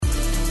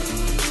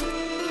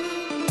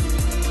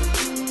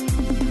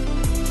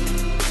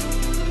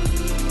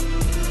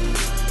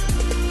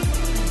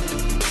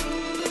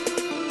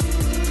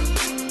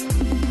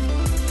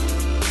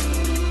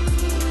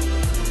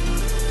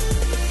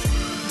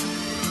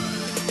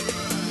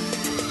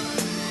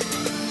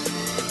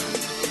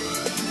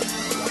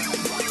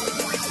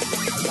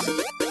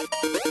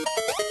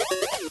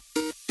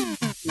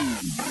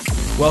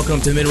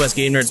Welcome to Midwest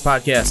Game Nerds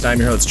Podcast. I'm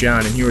your host,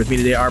 John, and here with me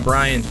today are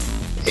Brian.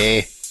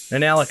 Hey.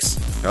 And Alex.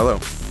 Hello.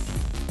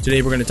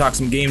 Today we're going to talk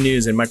some game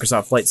news and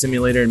Microsoft Flight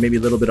Simulator and maybe a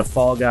little bit of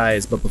Fall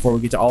Guys. But before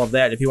we get to all of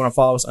that, if you want to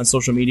follow us on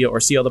social media or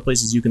see all the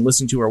places you can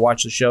listen to or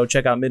watch the show,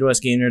 check out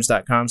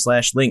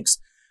MidwestGameNerds.com/links.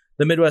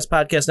 The Midwest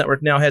Podcast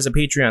Network now has a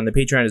Patreon. The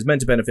Patreon is meant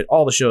to benefit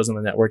all the shows on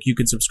the network. You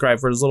can subscribe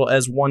for as little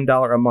as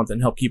 $1 a month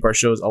and help keep our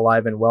shows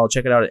alive and well.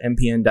 Check it out at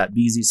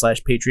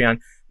mpn.bz/Patreon.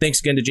 Thanks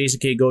again to Jason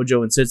K,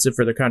 Gojo, and Sitsa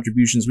for their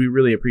contributions. We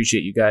really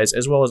appreciate you guys,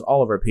 as well as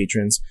all of our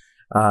patrons.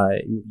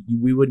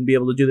 We wouldn't be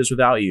able to do this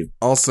without you.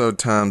 Also,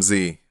 Tom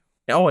Z.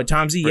 Oh, and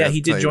Tom Z, yeah,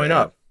 he did join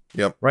up.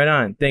 Yep. Right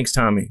on. Thanks,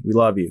 Tommy. We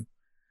love you.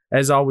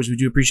 As always, we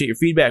do appreciate your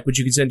feedback, which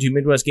you can send to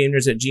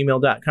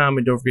MidwestGameNerds@gmail.com.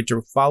 And don't forget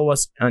to follow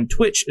us on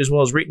Twitch, as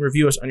well as rate and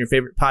review us on your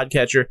favorite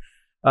podcatcher.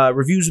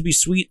 Reviews would be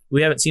sweet.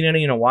 We haven't seen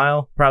any in a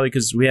while, probably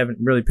because we haven't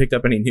really picked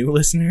up any new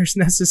listeners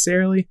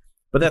necessarily,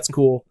 but that's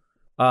cool.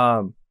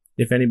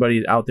 If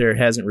anybody out there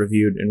hasn't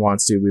reviewed and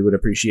wants to, we would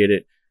appreciate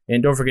it.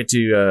 And don't forget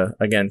to,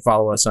 again,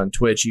 follow us on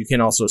Twitch. You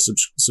can also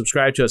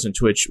subscribe to us on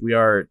Twitch. We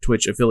are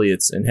Twitch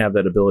affiliates and have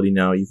that ability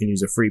now. You can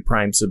use a free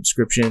Prime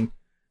subscription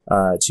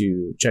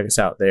to check us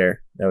out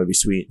there. That would be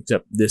sweet.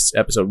 Except this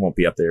episode won't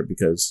be up there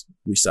because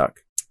we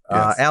suck.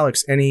 Yes.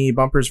 Alex, any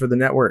bumpers for the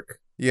network?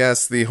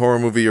 Yes, the Horror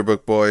Movie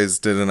Yearbook Boys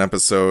did an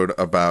episode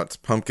about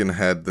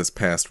Pumpkinhead this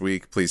past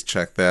week. Please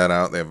check that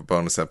out. They have a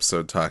bonus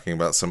episode talking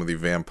about some of the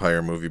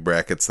vampire movie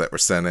brackets that were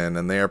sent in,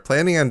 and they are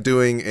planning on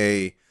doing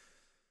a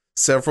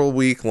several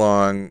week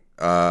long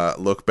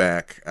look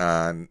back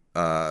on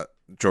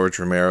George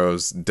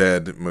Romero's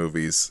Dead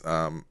movies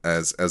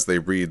as they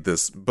read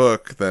this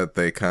book that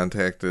they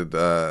contacted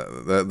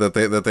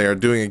that they are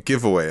doing a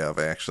giveaway of,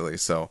 actually.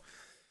 So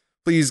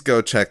please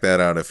go check that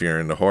out if you're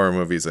into horror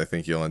movies. I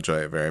think you'll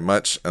enjoy it very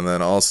much. And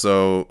then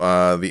also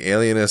the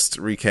Alienist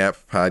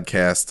recap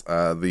podcast.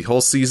 The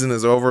whole season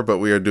is over, but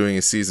we are doing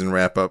a season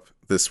wrap up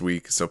this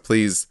week, so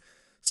please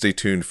stay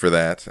tuned for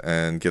that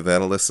and give that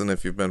a listen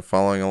if you've been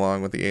following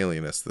along with the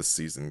Alienist this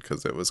season,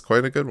 because it was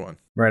quite a good one.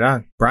 Right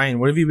on. Brian,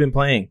 what have you been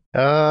playing?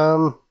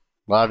 A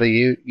lot of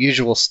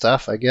usual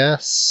stuff, I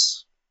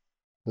guess.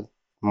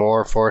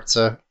 More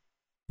Forza,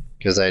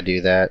 because I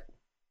do that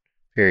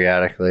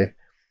periodically.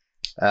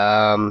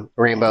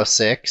 Rainbow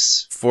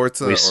Six.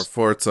 Forza or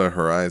Forza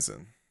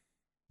Horizon?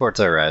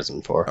 Forza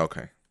Horizon 4.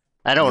 Okay.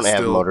 I don't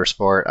have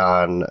Motorsport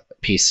on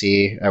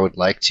PC. I would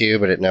like to,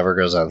 but it never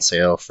goes on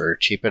sale for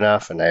cheap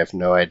enough, and I have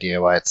no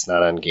idea why it's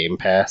not on Game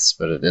Pass,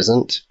 but it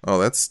isn't. Oh,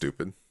 that's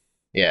stupid.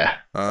 Yeah.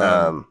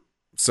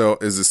 So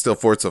is it still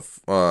Forza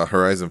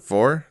Horizon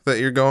 4 that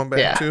you're going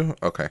back to?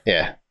 Okay.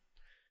 Yeah.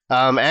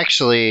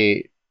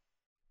 Actually,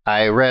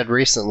 I read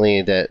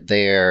recently that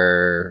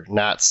they're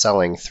not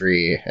selling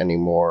 3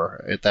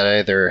 anymore. That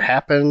either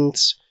happened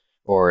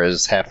or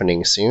is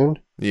happening soon.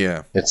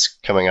 Yeah. It's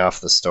coming off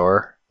the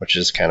store, which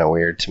is kind of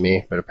weird to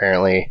me, but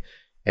apparently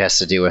it has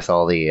to do with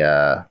all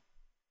the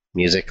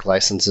music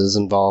licenses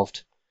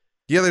involved.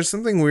 Yeah, there's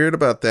something weird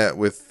about that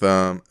with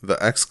the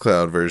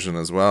xCloud version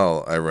as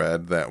well. I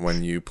read that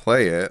when you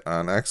play it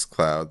on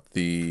xCloud,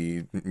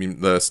 the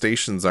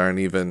stations aren't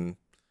even...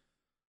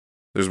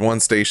 There's one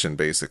station,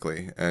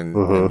 basically,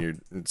 and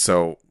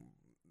so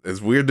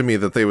it's weird to me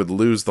that they would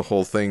lose the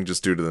whole thing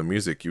just due to the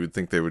music. You would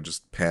think they would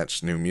just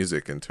patch new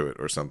music into it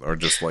or something, or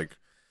just like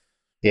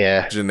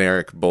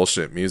generic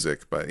bullshit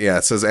music. But yeah,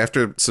 it says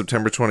after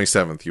September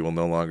 27th, you will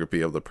no longer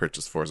be able to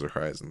purchase Forza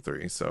Horizon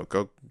 3. So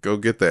go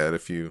get that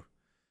if you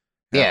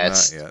have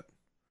not yet.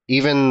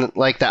 Even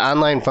like the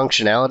online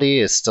functionality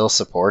is still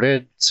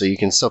supported, so you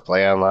can still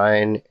play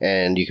online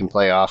and you can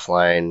play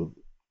offline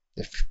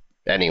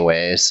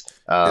anyways.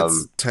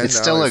 It's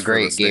still a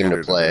great game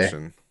to play.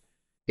 Edition.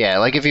 Yeah,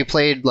 like if you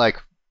played like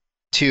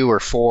 2 or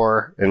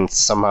 4 and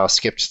somehow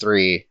skipped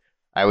 3,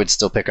 I would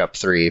still pick up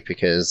 3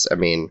 because, I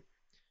mean,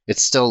 it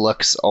still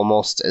looks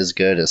almost as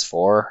good as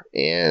 4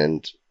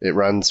 and it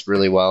runs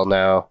really well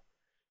now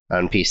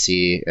on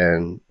PC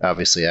and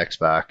obviously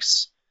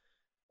Xbox.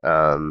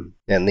 And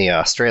the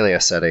Australia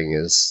setting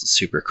is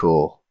super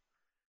cool.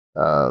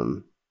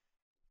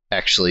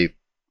 Actually,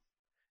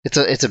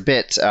 it's a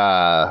bit...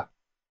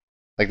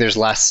 like there's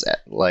less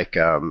like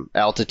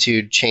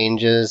altitude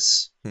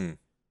changes.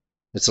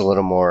 It's a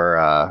little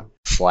more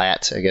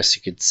flat, I guess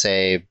you could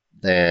say,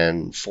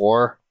 than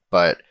 4.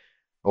 But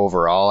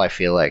overall, I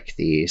feel like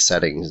the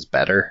setting is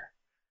better.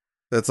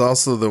 That's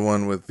also the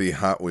one with the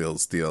Hot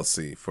Wheels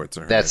DLC for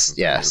Forza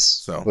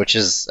Horizon. Which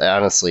is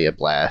honestly a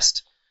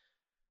blast.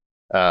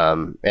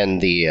 And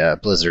the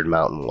Blizzard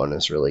Mountain one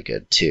is really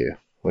good too,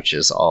 which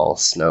is all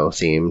snow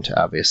themed,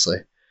 obviously.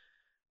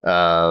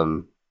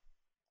 But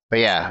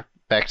yeah.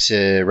 Back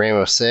to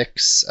Rainbow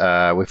Six,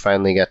 we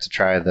finally got to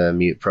try the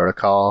Mute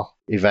Protocol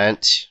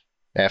event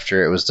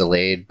after it was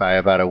delayed by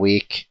about a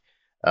week.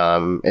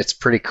 It's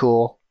pretty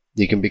cool.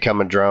 You can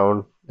become a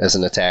drone as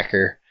an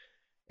attacker,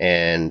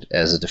 and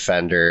as a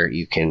defender,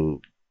 you can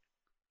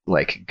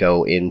like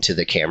go into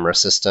the camera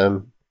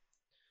system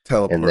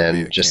and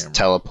then just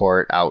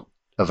teleport out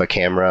of a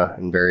camera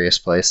in various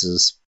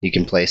places. You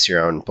can place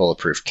your own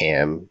bulletproof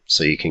cam,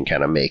 so you can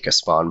kind of make a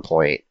spawn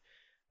point.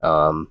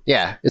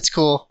 Yeah, it's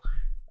cool.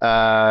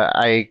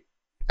 I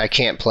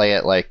can't play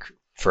it like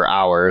for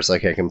hours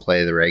like I can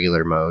play the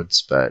regular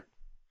modes, but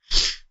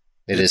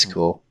it is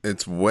cool.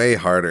 It's way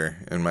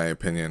harder in my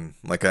opinion.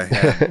 Like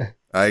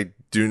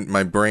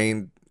my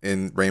brain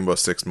in Rainbow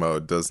Six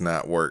mode does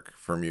not work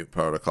for Mute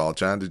Protocol.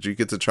 John, did you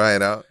get to try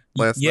it out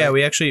last night? Yeah,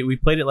 we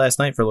played it last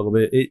night for a little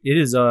bit. It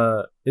is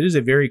a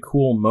very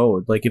cool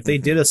mode. Like if they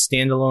did a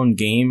standalone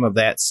game of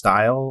that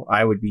style,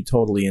 I would be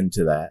totally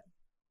into that.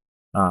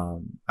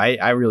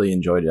 I really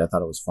enjoyed it. I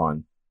thought it was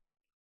fun.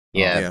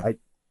 Yeah. I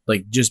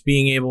like just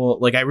being able,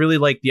 like, I really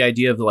like the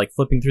idea of like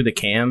flipping through the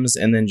cams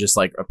and then just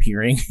like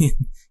appearing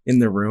in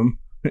the room,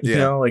 you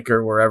know, like,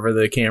 or wherever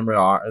the camera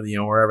are, you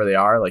know, wherever they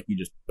are, like you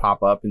just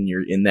pop up and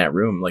you're in that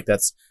room. Like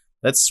that's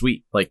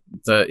sweet. Like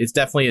it's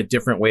definitely a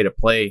different way to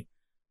play.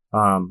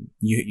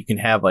 You can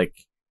have like,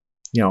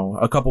 you know,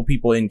 a couple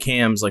people in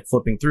cams like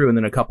flipping through and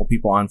then a couple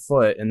people on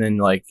foot. And then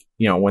like,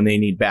 you know, when they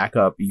need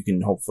backup, you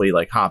can hopefully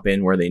like hop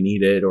in where they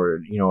need it.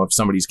 Or, you know, if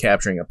somebody's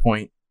capturing a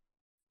point,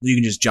 you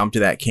can just jump to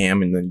that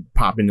cam and then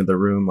pop into the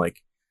room.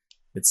 Like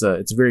it's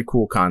a very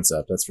cool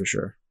concept. That's for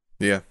sure.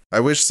 Yeah. I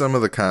wish some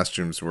of the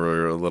costumes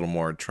were a little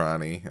more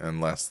Tron-y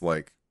and less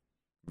like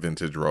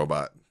vintage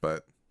robot,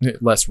 but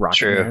less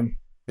Rocket Man.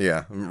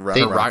 Yeah.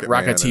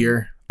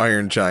 Rocketeer.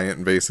 Iron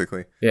Giant,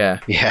 basically. Yeah,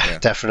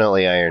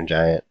 definitely Iron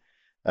Giant.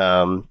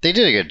 They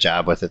did a good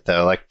job with it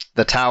though. Like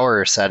the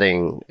tower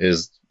setting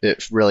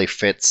it really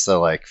fits the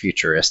like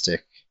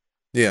futuristic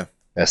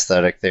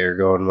aesthetic they're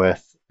going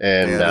with.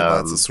 And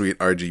lots of sweet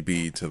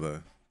RGB to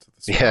the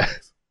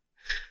surroundings.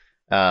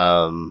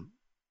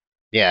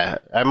 Yeah,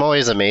 I'm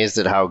always amazed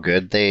at how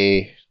good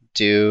they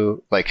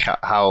do, like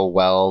how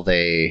well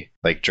they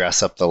like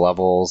dress up the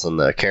levels and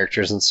the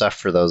characters and stuff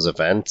for those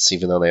events,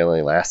 even though they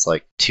only last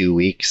like 2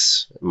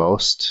 weeks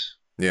most.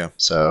 Yeah.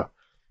 So,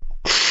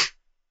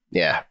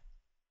 yeah.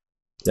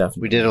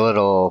 Definitely. We did a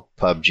little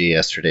PUBG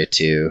yesterday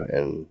too,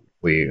 and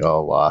we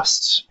all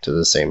lost to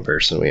the same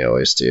person we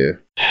always do.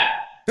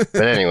 But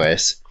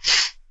anyways,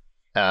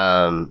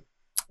 Brian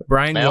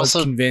was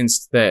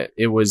convinced that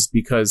it was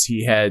because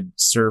he had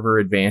server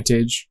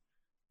advantage,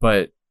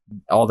 but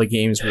all the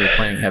games we were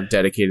playing have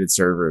dedicated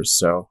servers,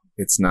 so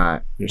it's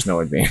not. There's no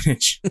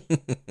advantage.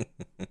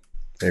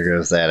 There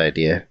goes that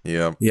idea.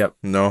 Yep.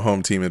 No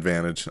home team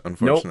advantage,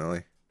 unfortunately.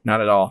 Nope,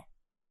 not at all.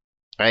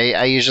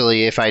 I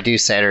usually, if I do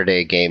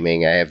Saturday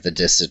gaming, I have the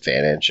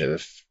disadvantage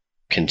of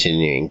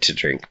continuing to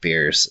drink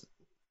beers,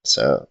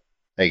 so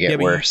I get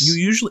worse. You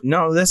usually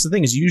that's the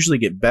thing is you usually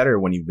get better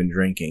when you've been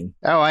drinking.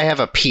 Oh, I have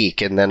a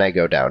peak and then I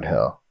go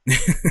downhill.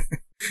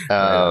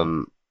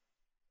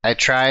 I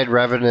tried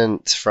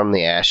Revenant from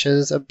the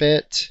Ashes a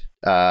bit.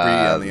 Free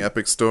on the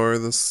Epic Store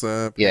this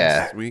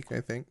past week,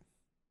 I think.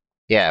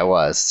 Yeah, it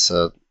was.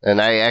 So,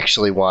 and I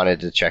actually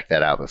wanted to check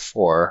that out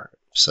before,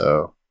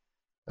 so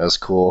that was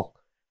cool.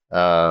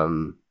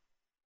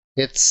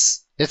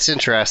 It's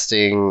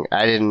interesting.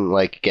 I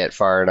didn't get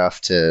far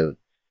enough to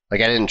I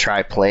didn't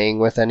try playing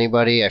with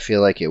anybody. I feel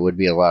like it would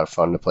be a lot of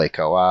fun to play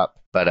co-op.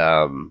 But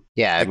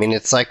yeah, I mean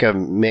it's like a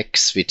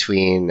mix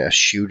between a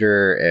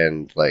shooter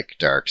and like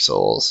Dark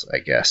Souls, I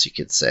guess you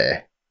could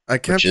say. I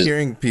kept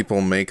hearing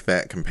people make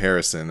that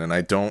comparison, and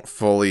I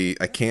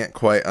can't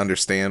quite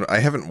understand. I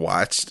haven't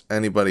watched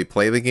anybody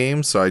play the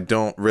game, so I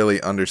don't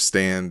really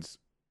understand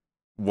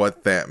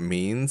what that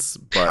means.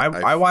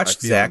 But I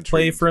watched Zach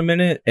play for a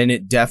minute, and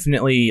it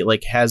definitely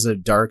has a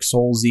Dark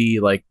Soulsy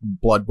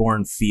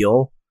Bloodborne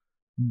feel,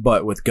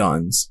 but with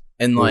guns.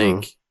 And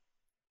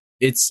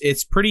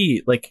it's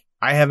pretty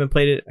I haven't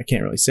played it. I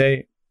can't really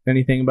say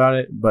anything about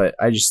it, but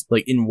I just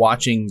in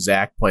watching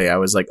Zach play, I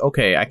was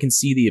okay, I can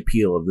see the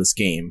appeal of this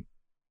game.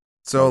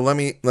 So let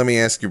me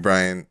ask you,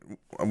 Brian,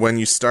 when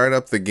you start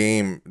up the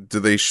game, do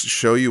they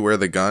show you where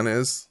the gun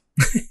is?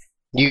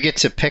 You get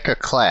to pick a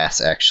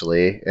class,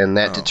 actually, and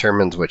that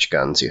determines which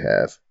guns you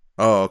have.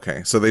 Oh,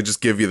 okay. So they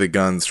just give you the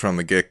guns from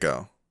the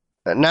get-go.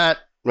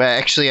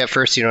 Actually, at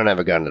first you don't have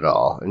a gun at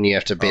all, and you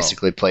have to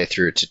basically play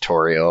through a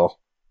tutorial.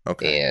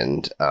 Okay.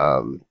 And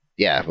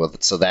yeah, well,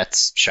 so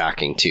that's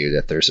shocking too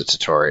that there's a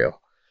tutorial.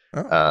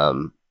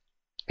 Oh.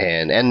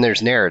 And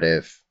there's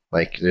narrative,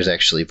 there's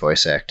actually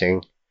voice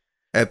acting.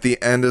 At the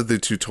end of the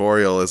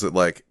tutorial, is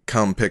it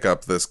come pick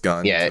up this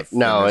gun? Yeah,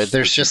 no,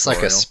 there's just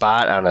a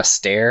spot on a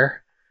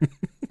stair,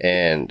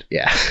 and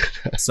yeah,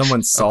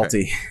 someone's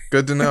salty. Okay.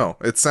 Good to know.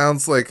 It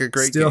sounds like a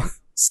great game.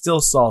 Still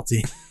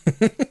salty.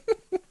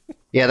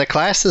 Yeah, the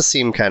classes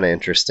seem kind of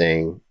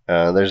interesting.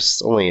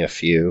 There's only a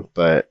few,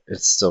 but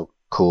it's still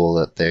cool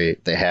that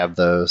they have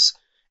those.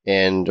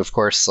 And of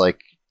course,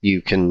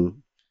 you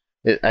can.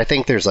 I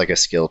think there's a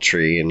skill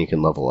tree, and you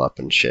can level up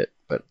and shit.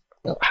 But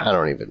I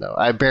don't even know.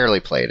 I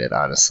barely played it,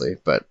 honestly,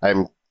 but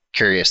I'm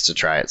curious to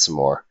try it some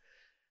more.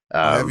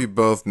 I'll have you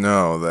both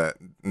know that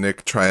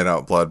Nick tried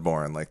out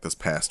Bloodborne this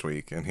past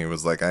week, and he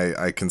was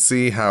I can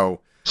see how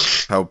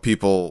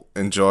people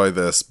enjoy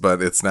this,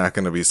 but it's not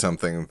going to be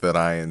something that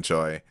I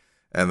enjoy.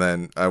 And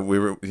then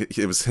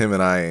it was him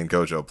and I and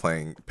Gojo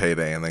playing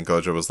Payday, and then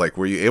Gojo was like,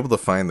 "Were you able to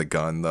find the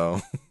gun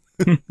though?"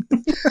 And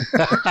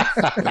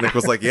Nick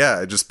was like, "Yeah,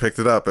 I just picked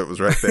it up. It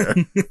was right there."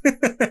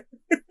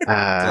 So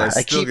I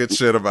still get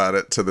shit about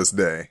it to this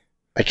day.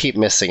 I keep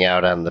missing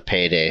out on the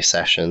Payday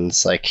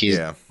sessions. Like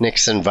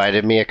Nick's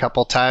invited me a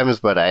couple times,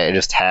 but I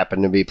just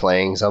happen to be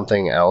playing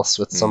something else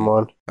with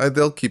someone.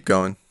 They'll keep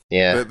going.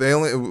 Yeah,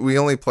 we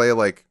only play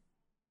like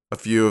a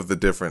few of the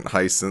different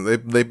heists,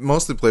 and they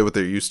mostly play what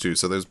they're used to.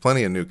 So there's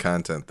plenty of new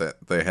content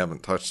that they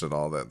haven't touched at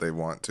all that they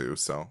want to.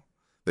 So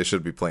they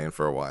should be playing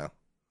for a while.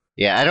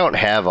 Yeah, I don't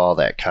have all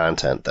that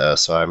content though,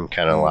 so I'm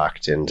kind of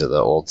locked into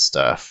the old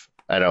stuff.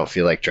 I don't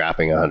feel like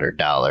dropping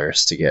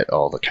 $100 to get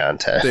all the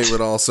content. They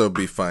would also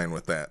be fine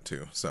with that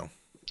too. So,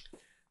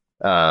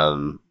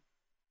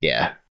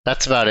 yeah,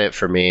 that's about it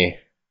for me.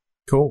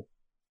 Cool.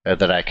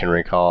 That I can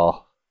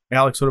recall.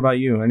 Alex, what about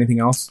you? Anything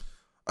else?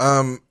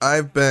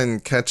 I've been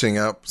catching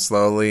up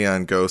slowly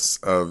on Ghosts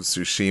of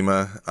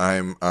Tsushima.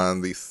 I'm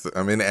on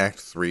I'm in Act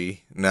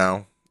 3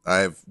 now.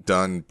 I've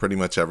done pretty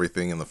much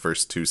everything in the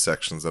first 2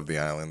 sections of the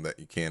island that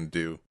you can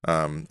do.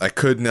 I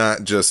could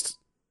not just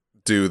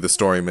do the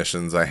story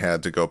missions. I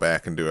had to go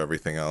back and do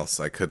everything else.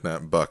 I could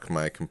not buck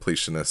my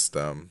completionist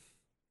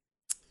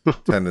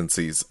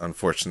tendencies,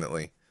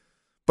 unfortunately.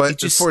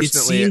 But it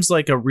seems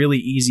like a really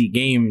easy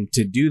game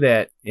to do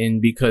that in,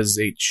 because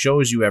it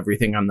shows you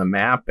everything on the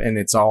map and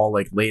it's all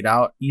like laid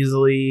out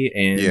easily.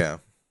 And yeah,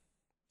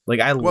 like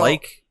I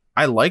like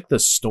the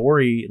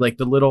story, like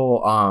the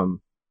little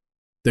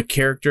the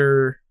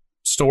character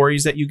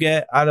stories that you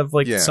get out of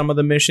some of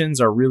the missions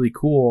are really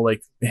cool.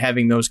 Like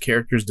having those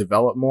characters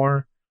develop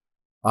more.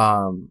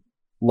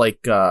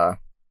 What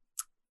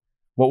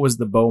was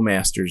the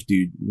Bowmaster's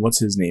dude? What's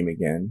his name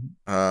again?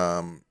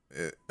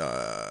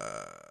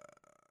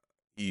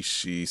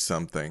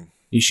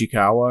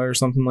 Ishikawa or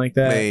something like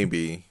that.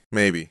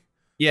 Maybe.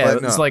 Yeah,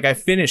 it's like I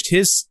finished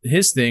his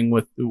thing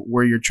with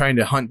where you're trying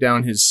to hunt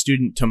down his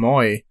student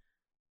Tomoe,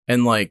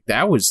 and like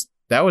that was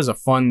a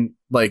fun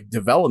like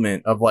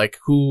development of like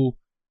who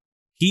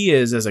he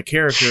is as a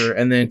character,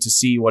 and then to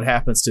see what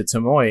happens to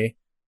Tomoe.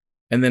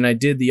 And then I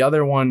did the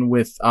other one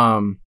with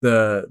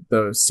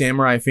the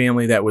samurai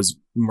family that was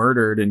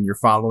murdered, and you're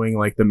following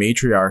like the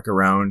matriarch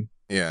around.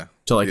 Yeah.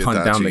 To like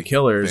hunt down the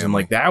killers, family. And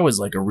like that was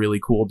like a really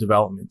cool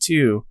development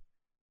too.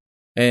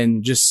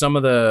 And just some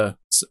of the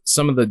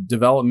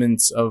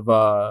developments of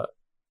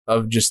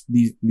just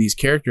these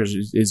characters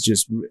is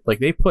just like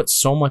they put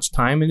so much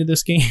time into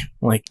this game.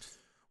 Like,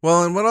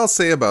 well, and what I'll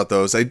say about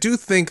those, I do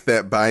think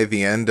that by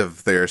the end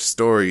of their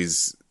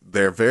stories,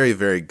 they're very,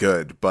 very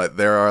good. But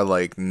there are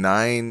like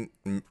nine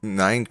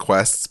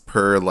quests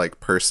per like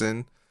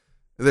person.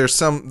 There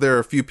are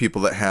a few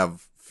people that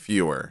have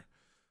fewer.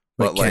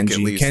 Like Kenji. At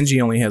least, Kenji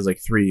only has like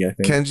 3, I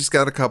think. Kenji's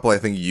got a couple. I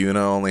think Yuna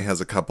only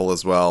has a couple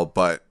as well.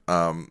 But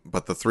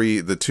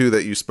the 2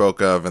 that you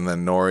spoke of, and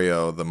then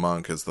Norio, the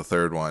monk, is the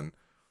third one.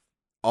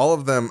 All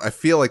of them, I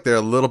feel like they're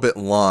a little bit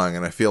long,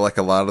 and I feel like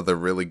a lot of the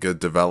really good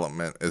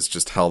development is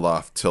just held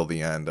off till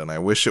the end. And I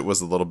wish it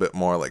was a little bit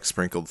more like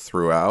sprinkled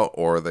throughout,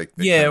 or they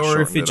or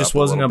if it just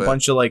wasn't a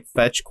bunch of like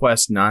fetch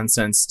quest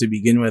nonsense to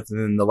begin with, and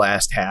then the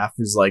last half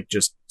is like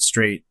just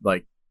straight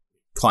like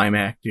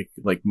climactic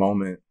like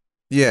moment.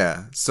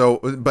 Yeah. So,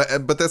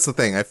 but that's the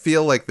thing. I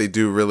feel like they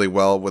do really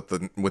well with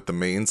the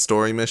main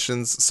story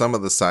missions. Some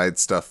of the side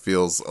stuff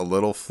feels a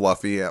little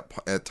fluffy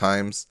at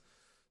times.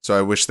 So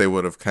I wish they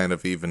would have kind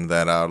of evened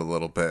that out a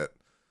little bit,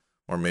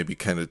 or maybe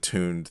kind of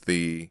tuned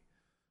the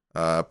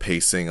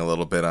pacing a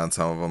little bit on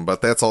some of them.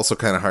 But that's also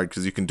kind of hard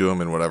because you can do them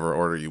in whatever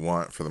order you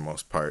want for the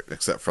most part,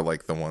 except for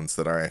like the ones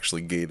that are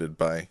actually gated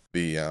by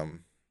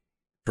the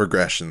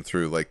progression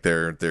through like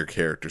their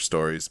character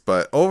stories.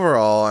 But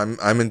overall,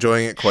 I'm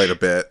enjoying it quite a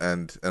bit,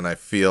 and I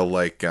feel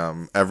like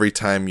every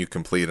time you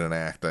complete an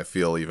act, I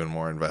feel even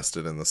more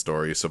invested in the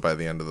story. So by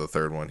the end of the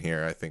third one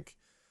here, I think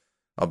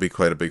I'll be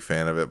quite a big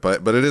fan of it.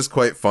 But it is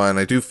quite fun.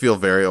 I do feel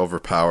very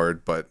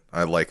overpowered, but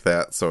I like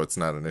that, so it's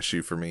not an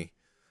issue for me.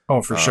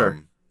 Oh, for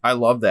sure. I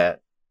love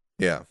that.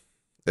 Yeah.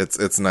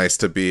 It's nice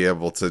to be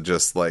able to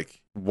just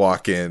like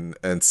walk in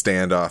and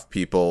stand off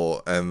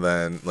people, and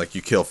then like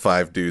you kill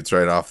 5 dudes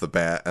right off the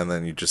bat, and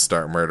then you just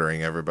start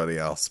murdering everybody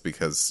else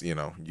because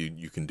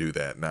you can do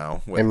that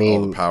now with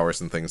all the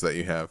powers and things that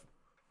you have.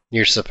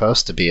 You're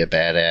supposed to be a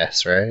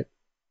badass, right?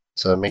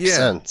 So it makes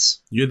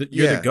sense. You're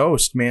the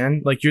ghost,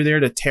 man. Like you're there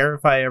to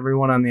terrify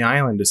everyone on the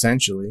island,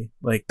 essentially.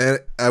 Like, and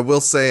I will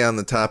say on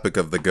the topic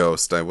of the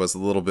ghost, I was a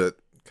little bit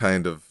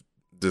kind of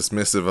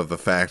dismissive of the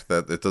fact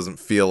that it doesn't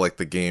feel like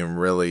the game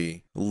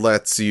really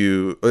lets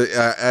you.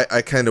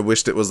 I kind of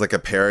wished it was like a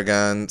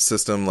Paragon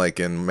system like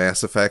in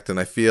Mass Effect, and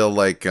I feel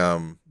like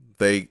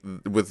they,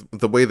 with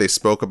the way they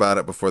spoke about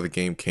it before the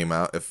game came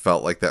out, it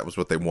felt like that was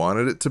what they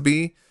wanted it to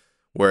be.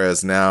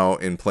 Whereas now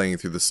in playing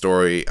through the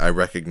story, I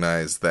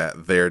recognize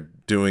that they're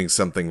doing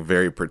something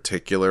very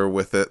particular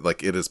with it.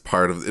 Like it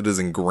is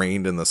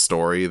ingrained in the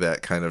story,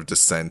 that kind of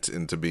descent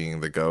into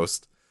being the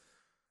ghost.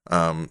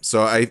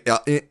 So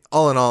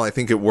all in all, I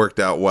think it worked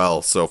out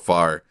well so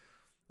far.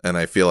 And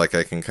I feel like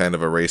I can kind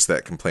of erase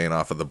that complaint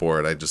off of the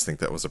board. I just think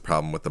that was a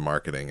problem with the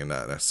marketing and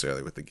not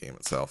necessarily with the game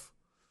itself.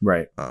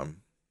 Right.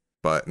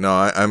 But no,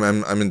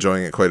 I'm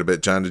enjoying it quite a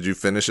bit. John, did you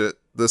finish it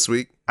this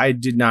week? I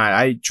did not.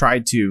 I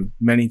tried to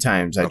many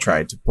times. I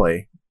tried to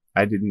play.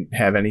 I didn't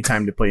have any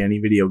time to play any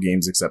video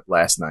games except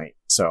last night.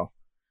 So,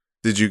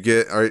 did you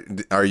get?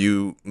 Are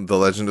you the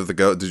Legend of the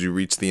Goat? Did you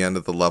reach the end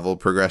of the level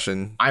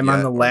progression? I'm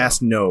on the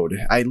last node.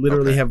 I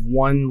literally have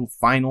one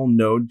final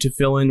node to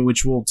fill in,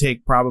 which will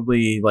take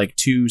probably like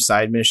 2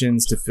 side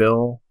missions to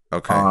fill.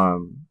 Okay.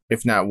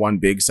 If not one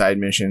big side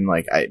mission,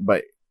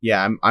 but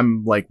yeah,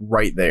 I'm like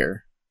right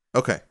there.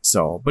 Okay.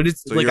 So, but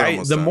it's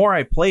like the more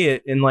I play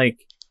it and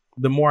like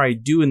the more I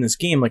do in this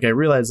game, like I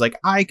realize like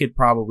I could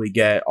probably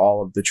get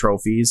all of the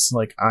trophies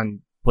like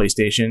on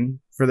PlayStation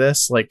for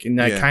this, like, and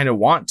I kind of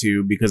want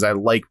to because I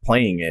like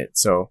playing it.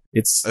 So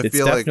it's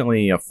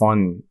definitely a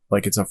fun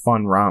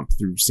romp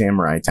through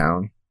Samurai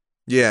Town.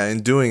 Yeah,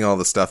 and doing all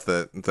the stuff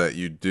that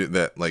you do,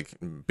 that like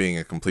being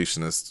a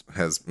completionist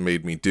has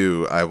made me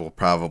do, I will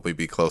probably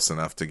be close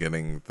enough to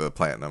getting the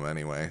platinum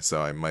anyway,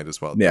 so I might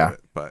as well do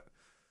it. But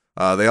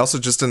they also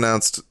just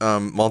announced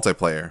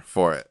multiplayer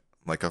for it,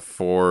 like a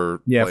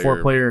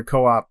 4-player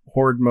co-op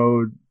horde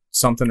mode,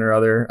 something or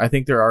other. I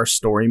think there are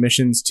story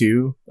missions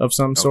too of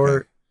some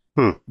sort,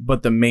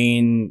 but the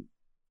main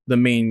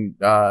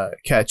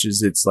catch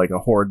is it's like a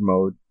horde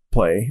mode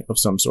play of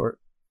some sort.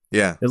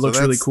 Yeah, it looks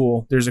really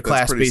cool. There's a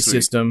class-based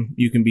system.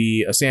 You can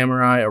be a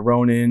samurai, a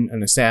ronin,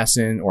 an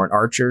assassin, or an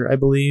archer, I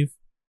believe.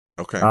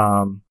 Okay.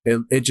 I'm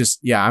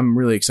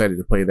really excited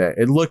to play that.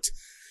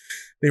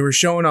 They were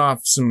showing off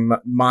some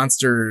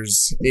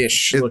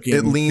monsters-ish looking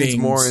It leans things.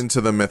 more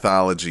into the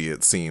mythology,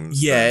 it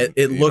seems. Yeah,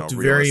 it looked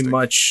very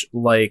much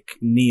like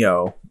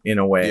Neo in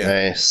a way.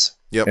 Nice.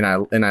 Yep.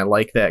 And I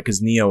like that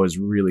because Neo is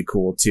really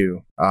cool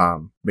too.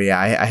 But yeah,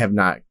 I have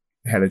not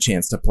had a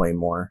chance to play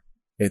more.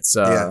 It's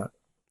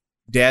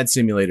Dad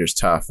Simulator's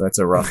tough. That's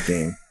a rough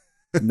game.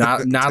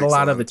 Not a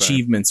lot of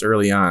achievements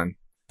early on,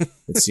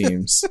 it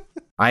seems.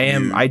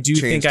 I do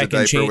think I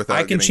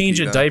can change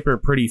a diaper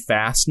pretty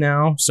fast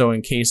now, so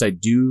in case I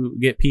do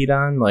get peed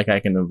on, like I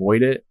can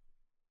avoid it.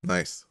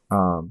 Nice.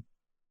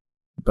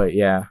 But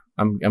yeah,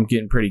 I'm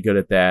getting pretty good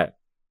at that.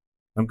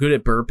 I'm good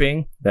at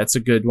burping. That's a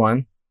good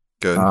one.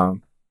 Good.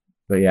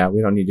 But yeah,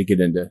 we don't need to get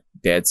into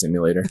Dad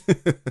Simulator.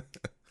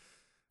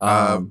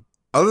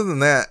 Other than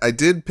that, I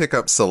did pick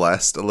up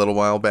Celeste a little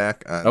while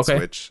back on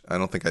Switch. I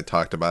don't think I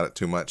talked about it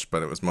too much,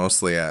 but it was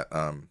mostly at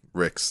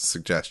Rick's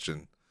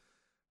suggestion.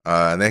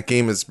 And that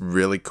game is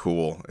really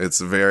cool. It's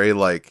very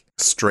like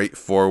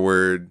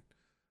straightforward,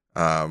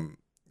 kind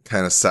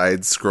of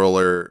side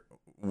scroller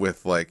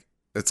with like,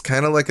 it's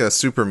kind of like a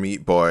Super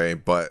Meat Boy,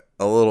 but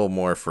a little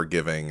more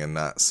forgiving and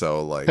not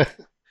so like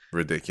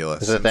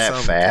ridiculous. Is it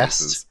that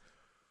fast? Cases.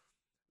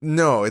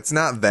 No, it's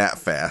not that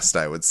fast,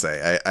 I would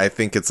say. I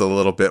think it's a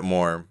little bit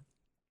more,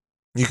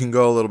 you can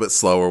go a little bit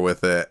slower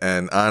with it.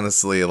 And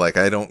honestly, like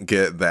I don't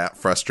get that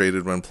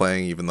frustrated when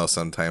playing, even though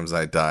sometimes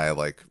I die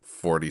like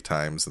 40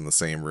 times in the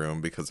same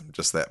room because I'm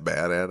just that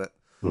bad at it.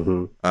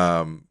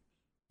 Mm-hmm.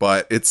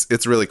 But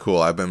it's really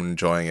cool. I've been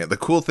enjoying it. The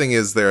cool thing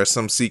is there are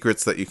some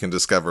secrets that you can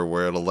discover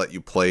where it'll let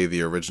you play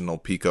the original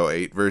Pico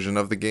 8 version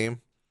of the game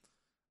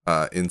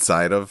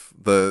inside of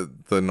the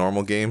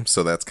normal game.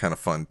 So that's kind of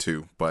fun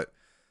too. But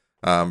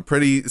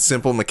pretty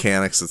simple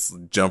mechanics. It's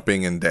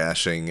jumping and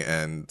dashing,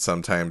 and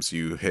sometimes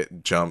you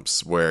hit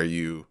jumps where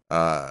you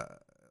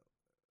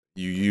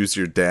use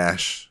your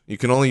dash. You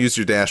can only use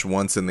your dash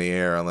once in the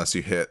air unless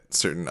you hit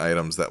certain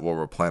items that will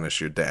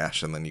replenish your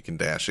dash, and then you can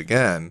dash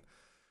again.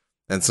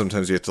 And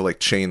sometimes you have to like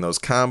chain those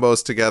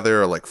combos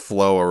together or like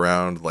flow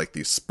around like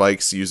these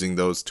spikes using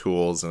those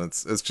tools, and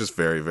it's just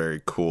very,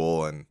 very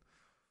cool and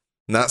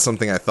not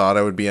something I thought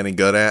I would be any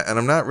good at, and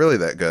I'm not really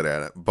that good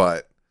at it,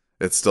 but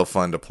it's still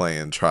fun to play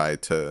and try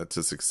to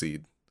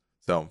succeed.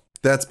 So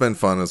that's been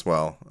fun as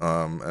well.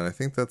 And I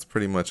think that's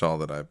pretty much all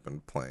that I've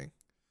been playing.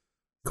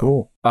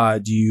 Cool.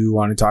 Do you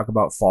want to talk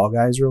about Fall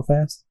Guys real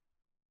fast?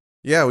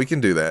 Yeah, we can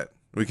do that.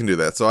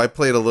 So I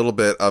played a little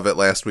bit of it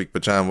last week,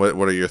 but John, what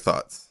are your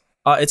thoughts?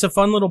 It's a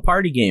fun little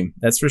party game,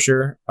 that's for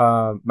sure.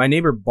 My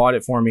neighbor bought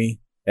it for me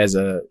as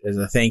a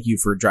thank you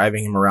for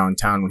driving him around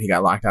town when he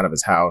got locked out of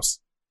his house.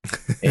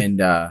 And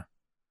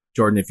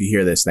Jordan, if you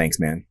hear this, thanks,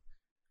 man.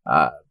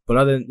 But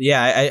other than,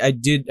 yeah, I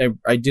did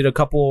a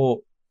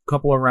couple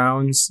of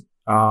rounds.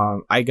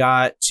 I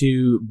got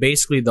to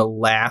basically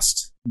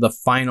the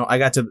final. I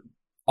got to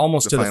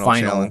almost to the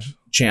final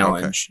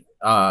challenge.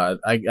 Okay.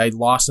 I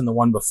lost in the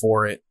one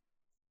before it,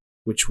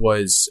 which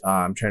was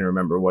I'm trying to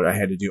remember what I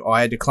had to do.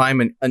 I had to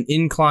climb an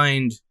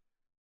inclined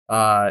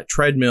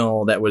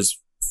treadmill that was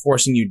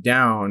forcing you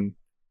down,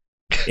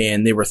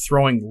 and they were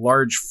throwing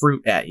large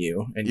fruit at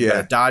you, and you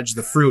gotta dodge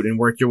the fruit and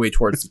work your way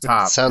towards the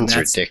top. Sounds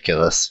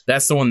ridiculous.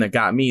 That's the one that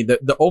got me.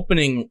 The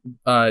opening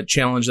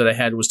challenge that I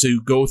had was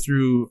to go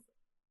through,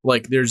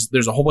 like there's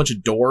a whole bunch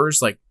of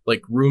doors, like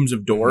rooms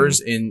of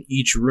doors, and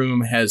each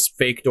room has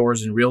fake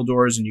doors and real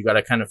doors, and you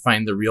gotta kind of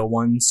find the real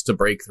ones to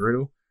break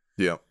through.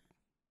 Yeah.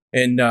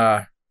 And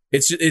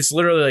It's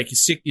literally like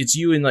it's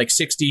you and like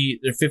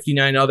 60 or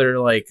 59 other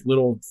like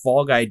little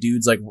Fall Guy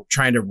dudes like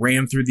trying to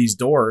ram through these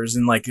doors,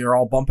 and like they're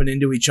all bumping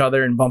into each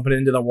other and bumping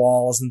into the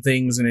walls and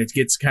things, and it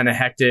gets kind of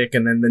hectic.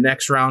 And then the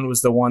next round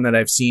was the one that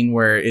I've seen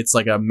where it's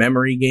like a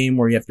memory game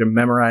where you have to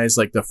memorize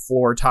like the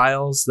floor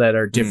tiles that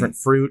are different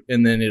fruit,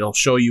 and then it'll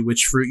show you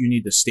which fruit you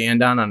need to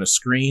stand on a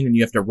screen, and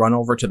you have to run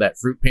over to that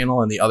fruit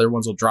panel, and the other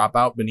ones will drop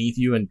out beneath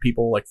you and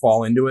people like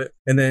fall into it.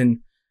 And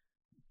then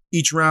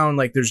each round,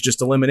 like there's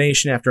just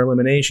elimination after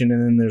elimination,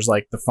 and then there's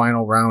like the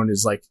final round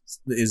is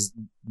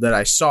that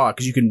I saw,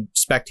 because you can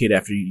spectate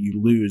after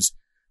you lose.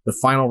 The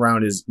final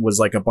round was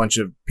like a bunch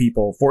of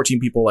people,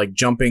 14 people, like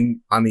jumping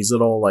on these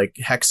little like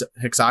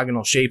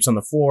hexagonal shapes on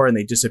the floor, and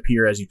they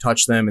disappear as you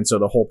touch them. And so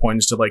the whole point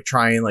is to like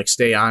try and like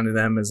stay onto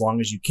them as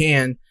long as you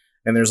can.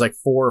 And there's like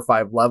 4 or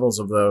 5 levels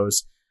of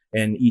those,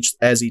 and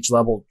as each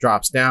level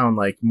drops down,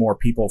 like more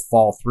people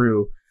fall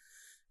through,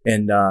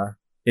 and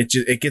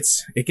it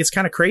gets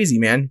kind of crazy,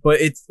 man.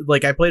 But it's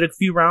like, I played a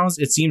few rounds.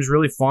 It seems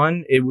really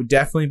fun. It would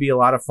definitely be a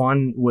lot of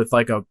fun with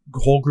like a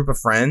whole group of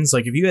friends.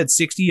 Like if you had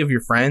 60 of your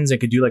friends and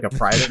could do like a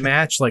private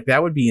match, like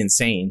that would be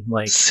insane.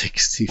 Like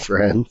 60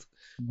 friends.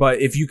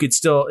 But if you could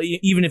still,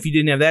 even if you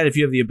didn't have that, if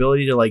you have the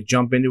ability to like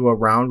jump into a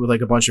round with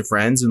like a bunch of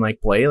friends and like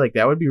play, like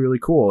that would be really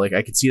cool. Like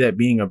I could see that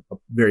being a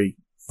very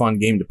fun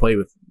game to play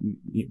with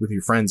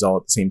your friends all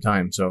at the same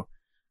time. So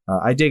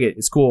I dig it.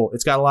 It's cool.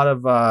 It's got a lot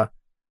of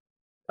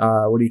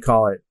what do you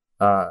call it?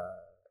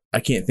 I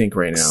can't think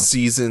right now.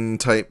 Season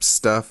type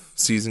stuff,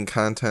 season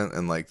content,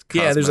 and like cosmetics.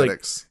 Yeah, there's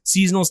like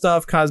seasonal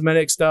stuff,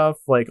 cosmetic stuff,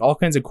 like all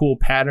kinds of cool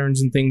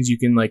patterns and things you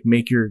can like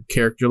make your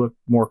character look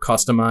more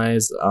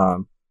customized.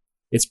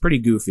 It's pretty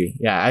goofy.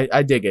 Yeah,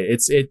 I dig it.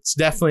 It's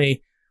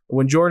definitely,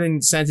 when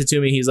Jordan sent it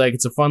to me, he's like,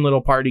 it's a fun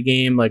little party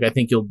game. Like I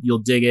think you'll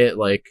dig it.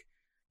 Like,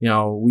 you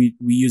know, we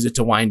use it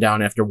to wind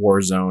down after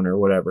Warzone or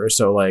whatever.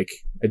 So like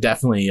I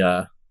definitely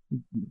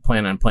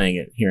plan on playing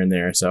it here and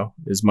there, so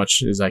as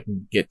much as I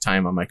can get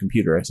time on my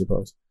computer, I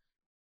suppose.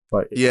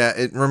 But yeah,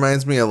 it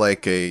reminds me of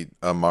like a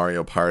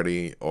Mario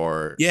Party,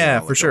 or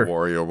like for sure, a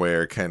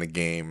WarioWare kind of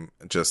game,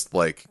 just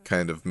like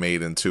kind of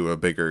made into a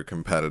bigger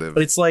competitive.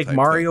 But it's like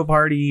Mario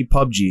Party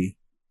PUBG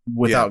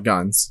without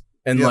guns,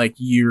 and like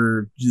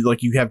you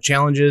have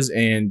challenges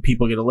and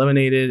people get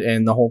eliminated,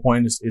 and the whole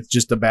point is it's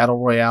just a battle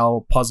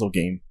royale puzzle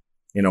game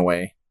in a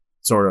way,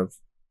 sort of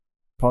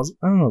puzzle.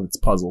 I don't know if it's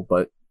puzzle,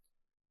 but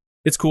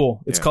it's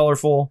cool. It's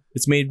colorful.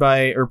 It's made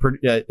by, I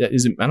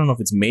don't know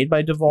if it's made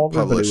by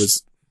Devolver, but it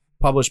was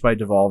published by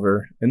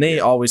Devolver, and they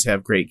always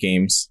have great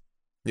games.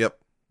 Yep.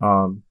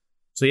 So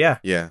yeah,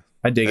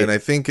 I dig it. And I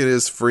think it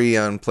is free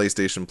on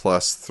PlayStation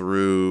Plus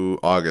through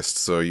August,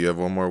 so you have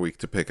one more week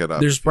to pick it up.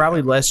 There's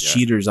probably less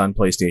cheaters on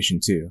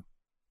PlayStation 2.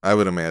 I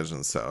would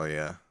imagine so.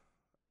 Yeah.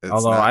 It's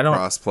although I don't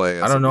cross-play.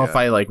 I don't know if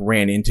I like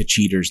ran into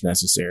cheaters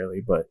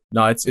necessarily, but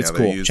no, it's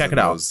cool. Check it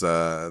out.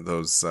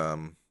 Those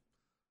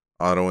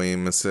auto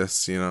aim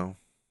assists,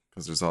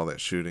 because there's all that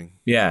shooting.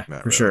 Yeah,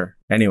 for sure.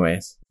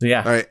 Anyways, so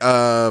yeah. All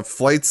right,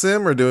 Flight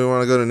Sim, or do we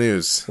want to go to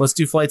news? Let's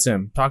do Flight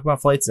Sim. Talk about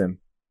Flight Sim.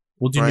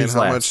 We'll do news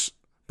last.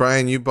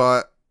 Brian, you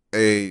bought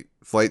a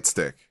flight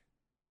stick.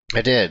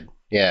 I did,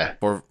 yeah.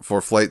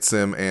 For Flight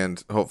Sim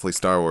and hopefully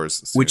Star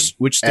Wars soon.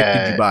 Which stick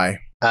did you buy?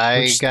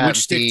 Which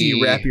stick do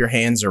you wrap your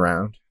hands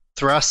around?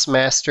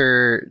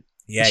 Thrustmaster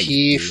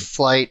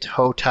T-Flight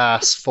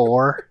HOTAS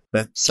 4.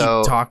 Keep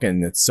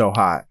talking. It's so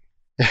hot.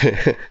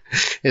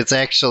 It's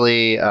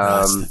actually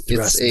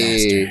it's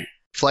a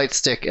flight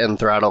stick and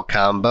throttle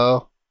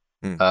combo.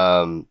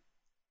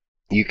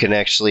 You can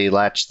actually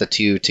latch the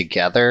two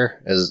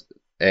together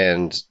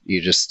and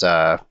you just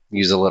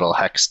use a little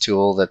hex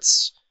tool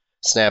that's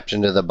snapped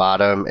into the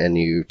bottom, and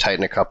you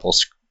tighten a couple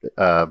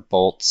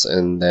bolts,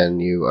 and then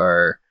you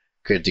are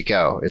good to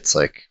go. It's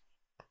like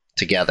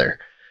together.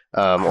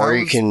 Or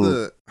you can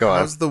go on.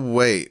 How's the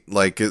weight?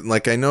 Like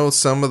I know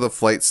some of the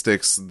flight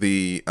sticks,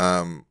 the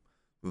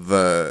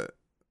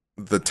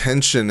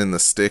tension in the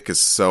stick is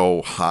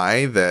so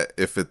high that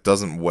if it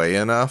doesn't weigh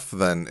enough,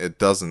 then it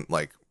doesn't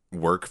like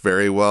work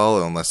very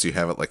well unless you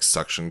have it like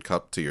suction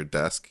cupped to your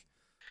desk.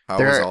 How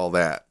is all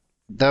that?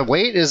 The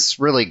weight is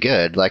really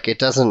good. Like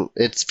it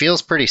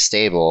feels pretty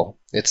stable.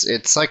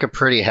 It's like a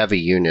pretty heavy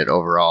unit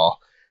overall.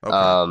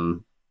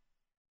 Okay.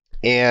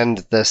 And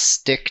the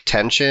stick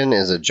tension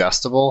is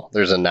adjustable.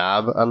 There's a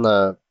knob on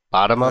the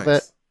bottom of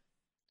it.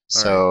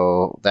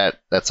 So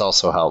that's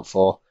also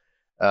helpful.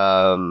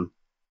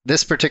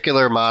 This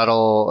particular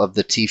model of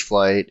the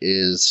T-Flight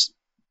is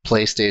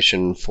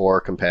PlayStation 4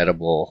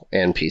 compatible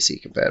and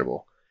PC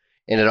compatible.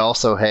 And it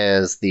also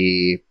has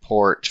the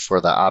port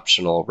for the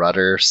optional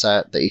rudder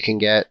set that you can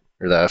get,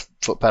 or the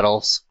foot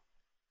pedals.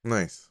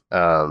 Nice.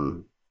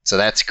 So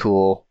that's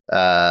cool.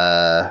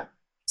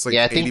 It's like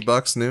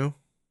 $80 new?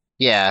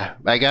 Yeah,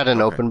 I got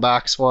an open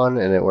box one,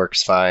 and it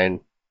works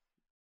fine.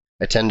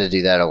 I tend to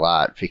do that a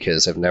lot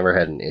because I've never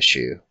had an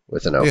issue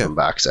with an open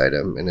box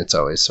item, and it's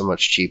always so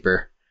much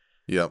cheaper.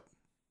 Yep.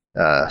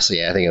 So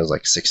yeah, I think it was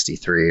like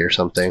 63 or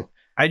something.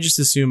 I just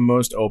assume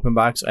most open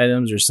box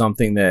items are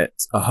something that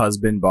a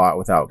husband bought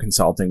without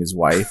consulting his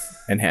wife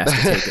and has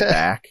to take it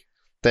back.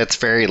 That's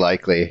very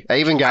likely. I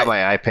even got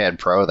my iPad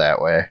Pro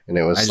that way, and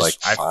it was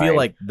I feel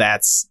like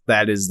that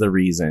is the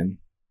reason.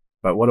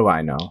 But what do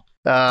I know?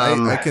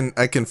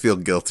 I can feel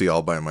guilty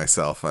all by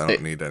myself. I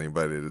don't need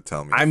anybody to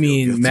tell me. I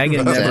mean,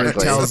 Megan never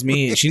tells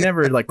me. She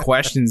never like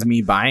questions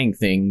me buying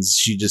things.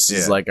 She just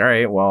is like, all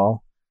right,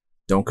 well,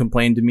 don't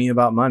complain to me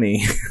about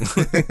money.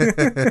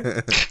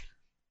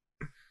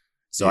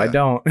 So I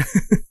don't.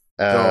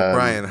 So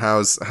Brian, how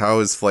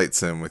is Flight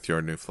Sim with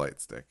your new flight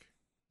stick?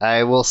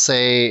 I will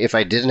say, if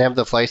I didn't have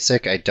the flight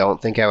stick, I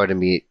don't think I would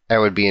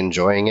be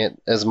enjoying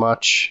it as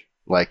much.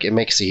 Like, it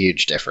makes a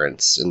huge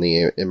difference in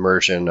the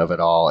immersion of it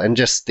all, and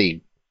just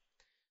the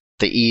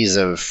ease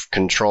of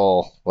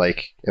control.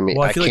 Like, I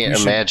mean, I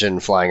can't imagine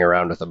flying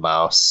around with a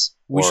mouse.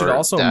 We should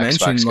also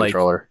mention like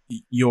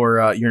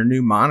your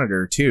new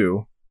monitor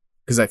too,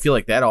 because I feel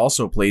like that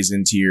also plays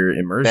into your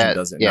immersion,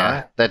 does it not?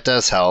 Yeah, that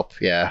does help.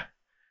 Yeah,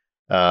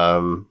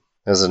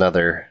 there's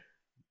another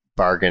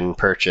bargain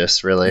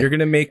purchase, really. You're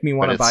gonna make me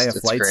want to buy a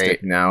flight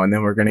stick now, and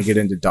then we're gonna get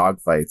into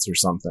dogfights or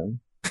something.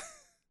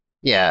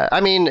 Yeah, I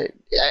mean,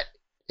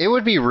 it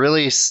would be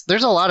really.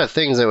 There's a lot of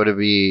things that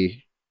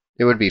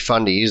it would be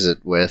fun to use it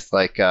with,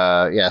 like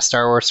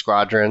Star Wars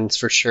Squadrons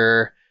for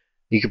sure.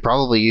 You could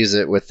probably use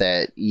it with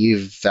that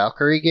Eve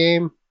Valkyrie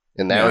game,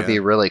 and that would be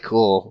really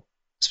cool,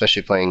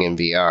 especially playing in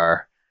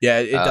VR. Yeah,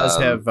 it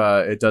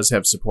does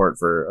have support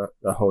for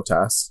a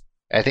HOTAS.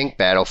 I think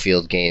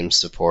Battlefield games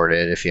support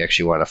it if you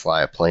actually want to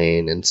fly a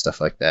plane and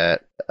stuff like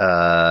that.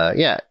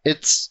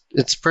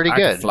 It's pretty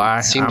good.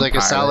 It seems like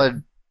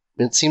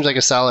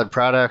a solid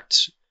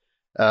product.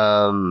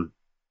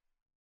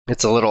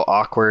 It's a little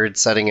awkward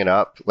setting it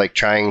up, like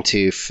trying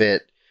to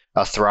fit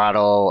a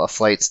throttle, a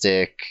flight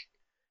stick,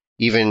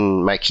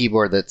 even my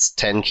keyboard that's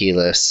 10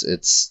 keyless.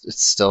 It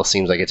still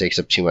seems like it takes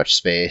up too much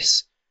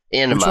space.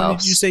 And Which a mouse. One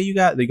did you say you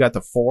got? You got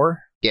the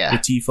 4? Yeah.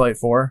 The T-Flight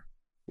 4?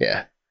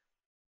 Yeah.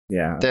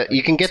 Yeah.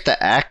 You can get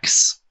the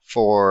X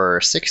for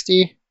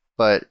 $60,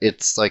 but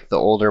it's like the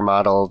older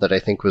model that I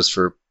think was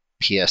for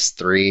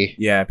PS3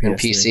 and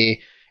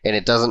PC, and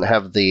it doesn't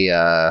have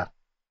the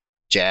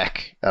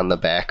jack on the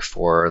back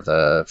for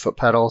the foot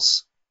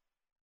pedals.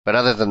 But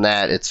other than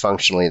that, it's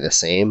functionally the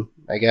same,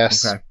 I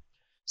guess. Okay.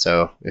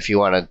 So if you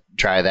want to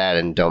try that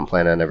and don't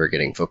plan on ever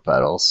getting foot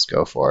pedals,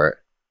 go for it.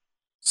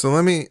 So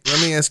let me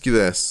ask you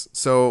this.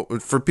 So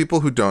for people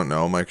who don't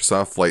know,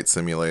 Microsoft Flight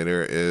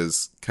Simulator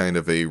is kind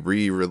of a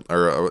reboot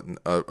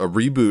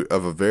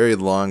of a very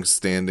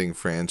long-standing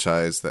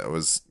franchise that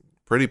was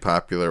pretty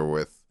popular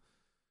with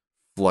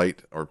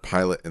flight or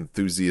pilot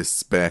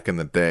enthusiasts back in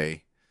the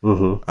day.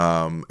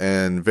 Mm-hmm.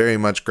 And very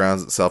much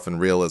grounds itself in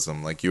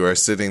realism. Like, you are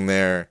sitting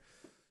there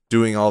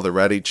doing all the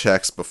ready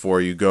checks before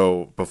you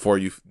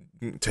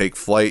take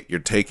flight. You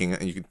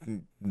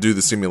can do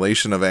the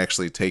simulation of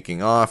actually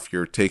taking off.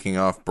 You're taking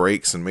off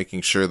brakes and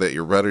making sure that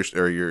your rudder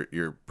or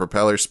your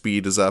propeller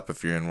speed is up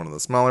if you're in one of the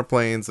smaller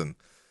planes and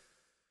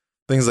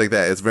things like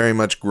that. It's very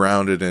much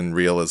grounded in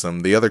realism.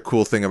 The other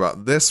cool thing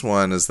about this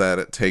one is that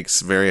it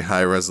takes very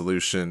high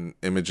resolution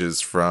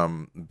images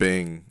from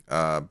Bing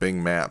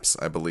Maps,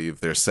 I believe,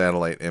 their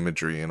satellite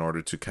imagery, in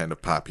order to kind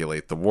of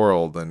populate the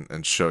world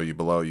and show you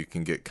below. You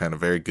can get kind of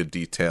very good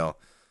detail.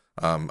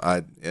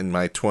 In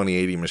my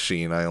 2080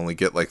 machine, I only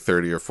get like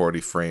 30 or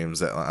 40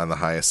 frames on the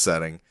highest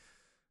setting.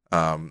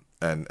 And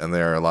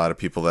there are a lot of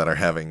people that are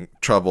having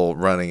trouble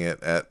running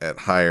it at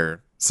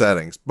higher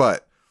settings.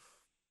 But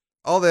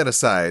all that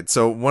aside,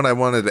 so what I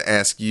wanted to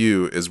ask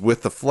you is,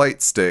 with the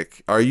flight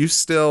stick, are you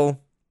still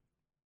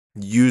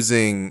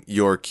using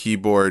your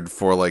keyboard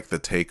for like the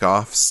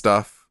takeoff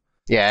stuff?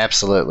 Yeah,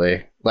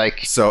 absolutely. Like,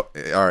 so,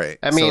 all right.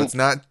 I mean,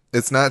 so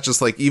it's not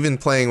just like, even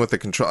playing with the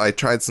control. I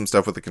tried some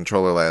stuff with the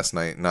controller last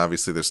night, and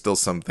obviously there's still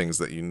some things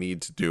that you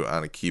need to do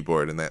on a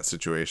keyboard in that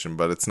situation,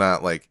 but it's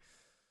not like,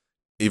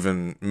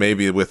 even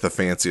maybe with the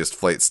fanciest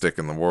flight stick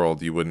in the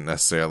world, you wouldn't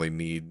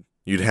necessarily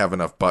you'd have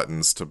enough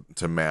buttons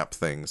to map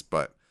things,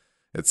 but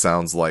it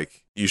sounds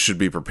like you should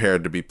be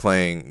prepared to be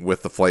playing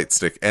with the flight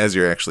stick as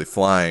you're actually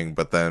flying,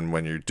 but then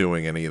when you're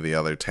doing any of the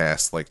other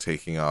tasks like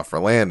taking off or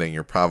landing,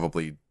 you're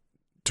probably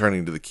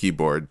turning to the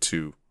keyboard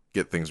to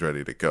get things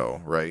ready to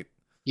go, right?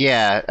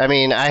 Yeah, I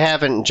mean, I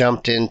haven't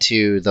jumped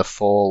into the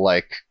full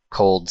like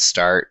cold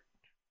start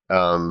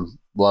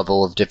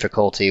level of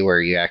difficulty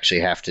where you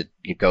actually have to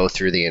go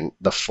through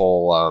the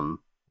full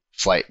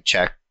flight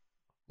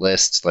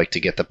checklist, like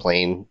to get the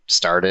plane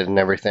started and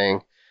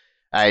everything.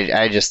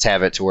 I just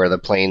have it to where the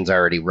plane's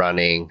already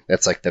running.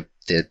 That's like the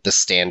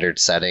standard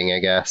setting, I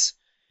guess.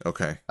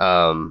 Okay.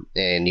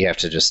 And you have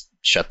to just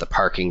shut the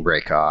parking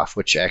brake off,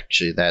 which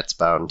actually that's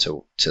bound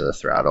to the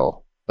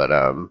throttle. But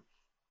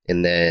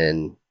and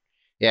then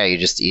you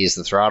just ease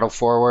the throttle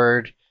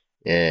forward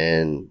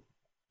and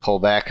pull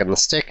back on the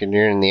stick, and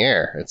you're in the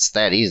air. It's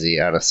that easy,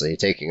 honestly,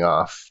 taking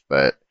off.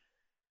 But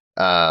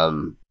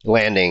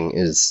landing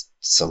is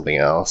something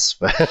else,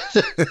 but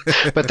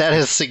that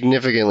is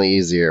significantly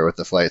easier with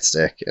the flight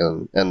stick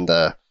and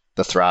the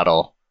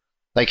throttle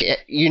Like,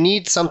 you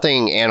need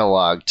something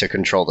analog to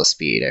control the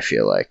speed, I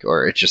feel like,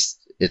 or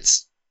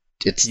it's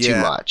too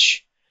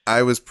much.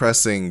 I was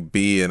pressing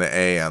B and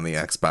A on the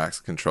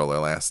Xbox controller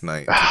last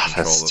night to control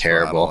that's the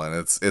terrible. throttle,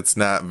 and it's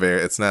not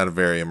a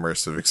very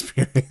immersive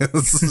experience.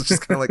 It's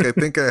just kind of like, I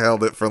think I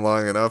held it for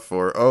long enough,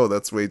 or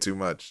that's way too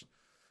much.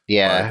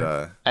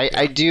 Yeah, but,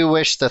 I do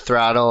wish the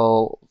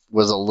throttle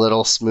was a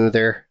little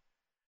smoother,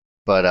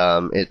 but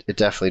it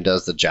definitely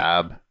does the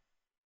job.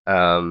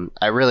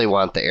 I really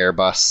want the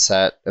Airbus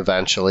set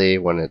eventually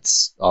when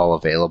it's all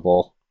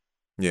available.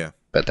 Yeah,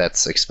 but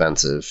that's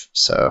expensive,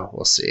 so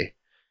we'll see.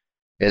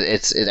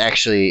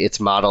 It's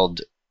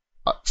modeled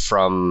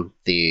from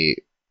the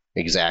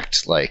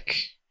exact like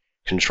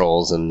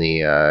controls in the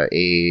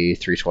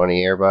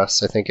A320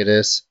 Airbus, I think it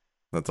is.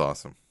 That's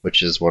awesome.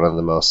 Which is one of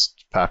the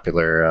most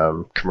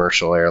popular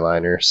commercial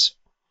airliners.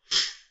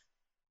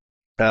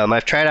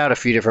 I've tried out a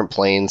few different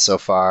planes so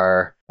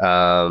far.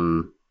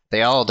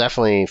 They all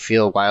definitely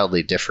feel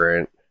wildly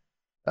different.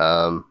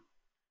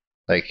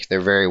 Like,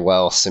 they're very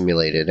well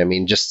simulated. I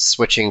mean, just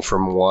switching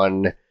from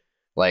one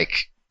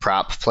like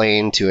prop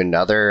plane to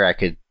another, I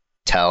could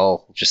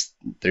tell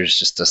there's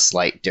just a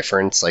slight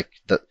difference, like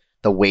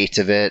the weight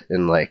of it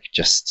and like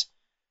just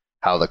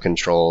how the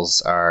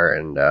controls are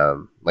and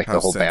like how the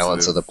whole sensitive.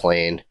 Balance of the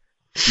plane.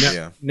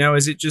 Now,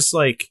 is it just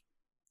like,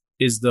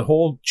 is the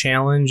whole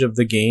challenge of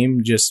the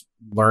game just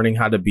learning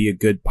how to be a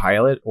good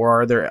pilot,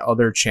 or are there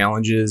other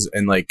challenges,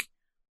 and like,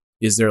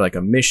 is there like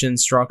a mission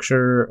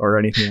structure or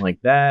anything like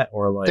that,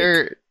 or like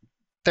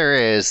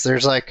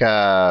there's like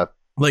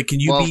can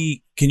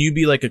you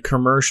be like a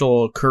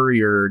commercial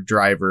courier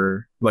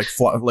driver, like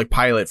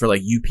pilot for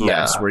like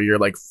UPS, where you're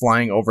like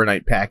flying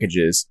overnight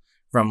packages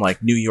from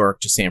like New York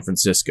to San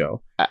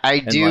Francisco? I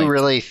do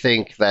really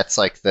think that's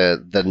like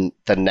the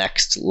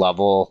next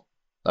level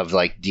of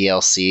like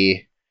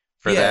DLC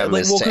for them,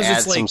 is to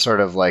add some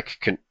sort of like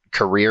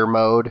career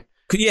mode.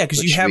 Yeah,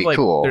 because you have like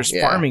cool. There's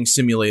farming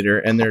simulator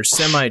and there's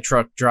semi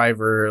truck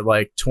driver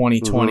like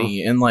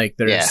 2020 and like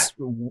there's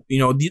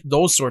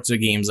those sorts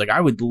of games. Like,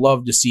 I would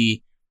love to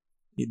see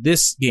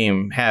this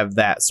game have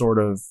that sort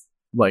of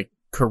like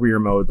career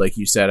mode, like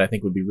you said. I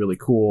think would be really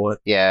cool.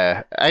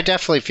 Yeah, I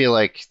definitely feel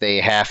like they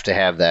have to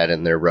have that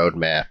in their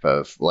roadmap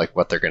of like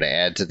what they're going to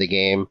add to the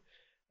game.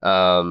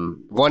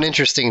 One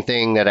interesting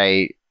thing that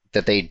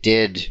they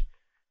did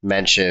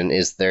mention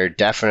is they're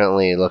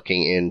definitely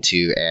looking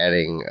into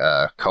adding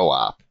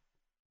co-op,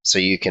 so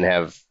you can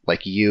have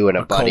like you and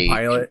a buddy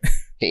co-pilot.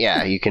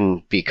 Yeah, you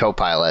can be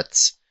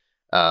co-pilots.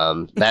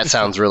 That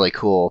sounds really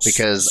cool,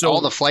 because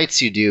all the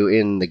flights you do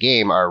in the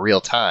game are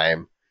real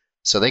time,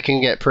 so they can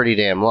get pretty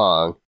damn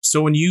long.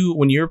 So when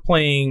you're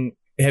playing,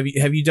 have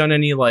you done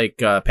any like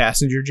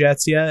passenger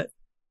jets yet?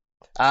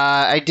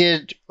 I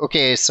did.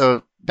 Okay,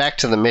 so back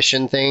to the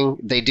mission thing,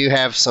 they do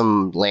have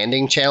some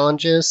landing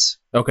challenges.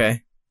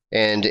 Okay.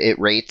 And it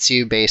rates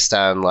you based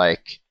on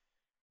like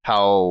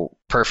how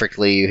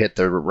perfectly you hit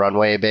the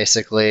runway,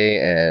 basically,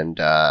 and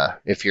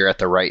if you're at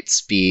the right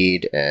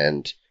speed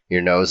and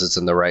your nose is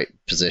in the right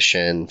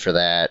position for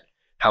that,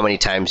 how many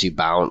times you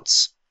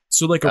bounce.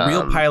 So like a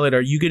real pilot,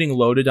 are you getting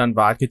loaded on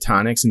vodka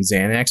tonics and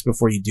Xanax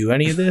before you do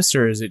any of this,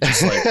 or is it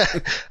just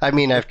like... I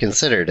mean, I've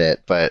considered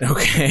it, but...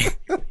 Okay.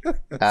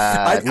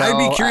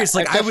 I'd be curious.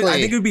 Like, I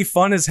think it would be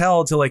fun as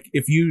hell to like,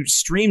 if you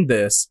streamed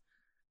this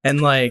and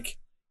like...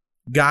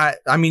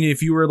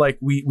 if you were like,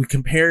 we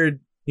compared,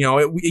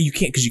 you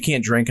can't, because you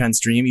can't drink on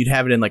stream, you'd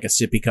have it in like a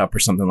sippy cup or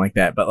something like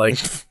that. But like,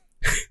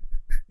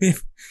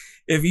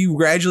 if you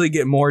gradually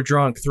get more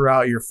drunk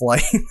throughout your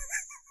flight,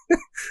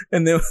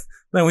 and then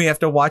we have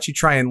to watch you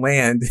try and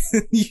land,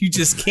 you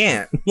just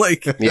can't.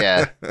 Like,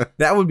 yeah,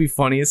 that would be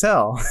funny as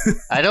hell.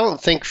 I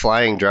don't think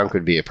flying drunk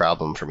would be a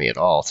problem for me at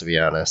all, to be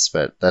honest.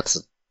 But that's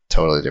a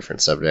totally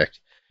different subject.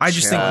 I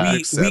just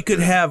think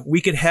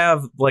we could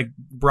have like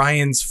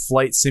Brian's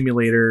flight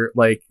simulator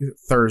like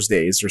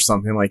Thursdays or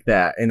something like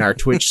that in our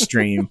Twitch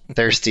stream.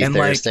 Thirsty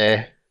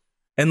Thursday.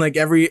 And like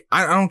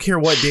I don't care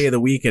what day of the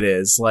week it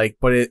is, like,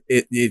 but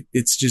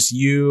it's just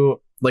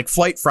you, like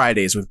Flight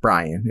Fridays with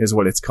Brian is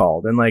what it's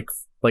called. And like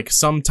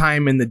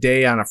sometime in the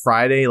day on a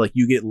Friday, like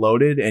you get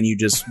loaded and you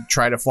just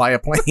try to fly a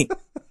plane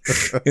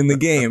in the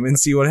game and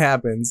see what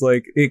happens.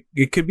 Like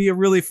it could be a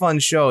really fun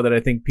show that I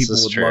think people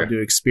would love to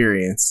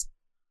experience.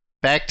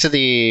 Back to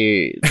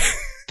the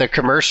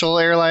commercial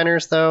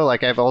airliners, though,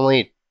 like I've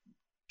only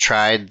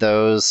tried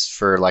those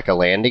for like a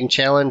landing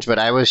challenge, but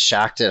I was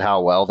shocked at how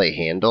well they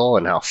handle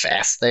and how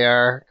fast they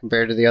are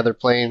compared to the other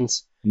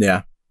planes.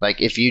 Yeah. Like,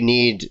 if you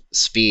need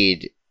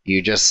speed,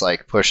 you just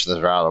like push the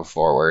throttle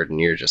forward and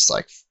you're just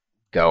like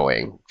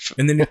going.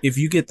 And then if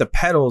you get the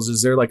pedals,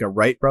 is there like a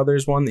Wright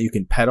Brothers one that you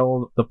can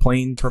pedal the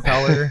plane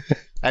propeller?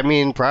 I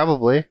mean,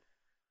 probably.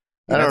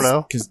 I don't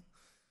know. Because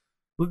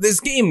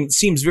this game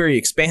seems very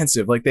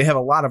expansive. Like, they have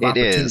a lot of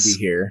opportunity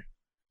here.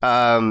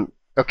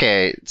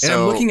 Okay, so... And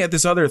I'm looking at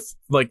this other,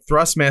 like,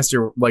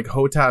 Thrustmaster, like,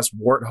 HOTAS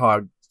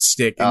Warthog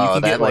stick. And you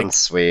can get, like, one's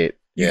sweet.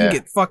 You can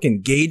get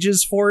fucking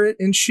gauges for it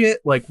and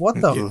shit. Like, what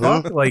the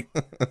fuck? Like,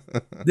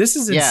 this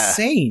is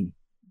insane.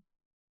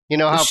 You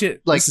know how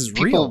like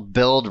people real.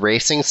 build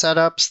racing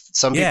setups?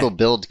 Some people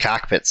build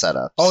cockpit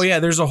setups. Oh yeah,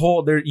 there's a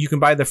whole you can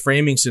buy the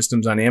framing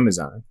systems on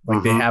Amazon.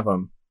 Like they have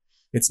them.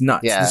 It's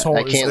nuts. Yeah,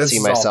 I can't see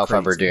myself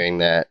ever doing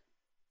that.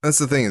 That's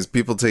the thing is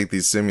people take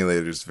these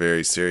simulators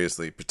very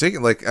seriously.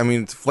 Particularly, like, I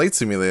mean, Flight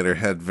Simulator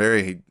had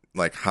very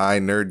like high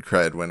nerd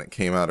cred when it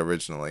came out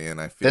originally, and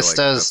I feel this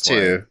does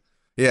too.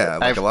 Yeah,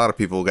 like a lot of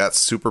people got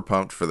super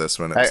pumped for this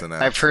when it was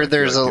announced. I've heard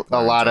there's a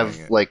lot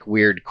of like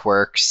weird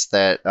quirks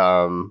that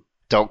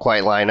don't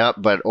quite line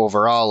up, but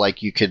overall,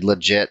 like you could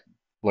legit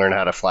learn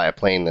how to fly a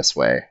plane this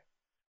way.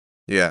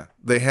 Yeah,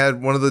 they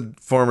had one of the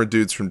former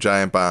dudes from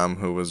Giant Bomb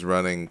who was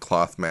running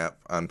Cloth Map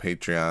on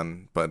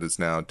Patreon, but is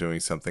now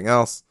doing something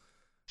else.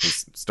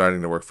 He's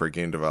starting to work for a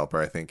game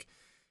developer, I think.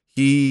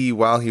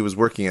 While he was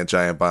working at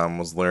Giant Bomb,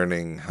 was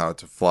learning how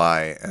to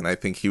fly, and I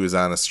think he was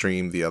on a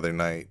stream the other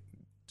night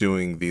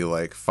doing the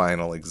like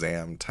final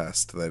exam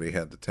test that he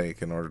had to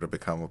take in order to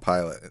become a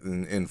pilot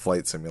in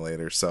Flight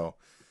Simulator. So,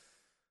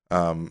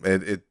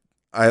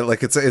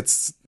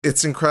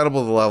 it's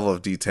incredible the level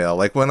of detail.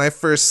 Like when I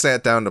first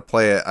sat down to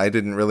play it, I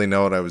didn't really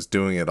know what I was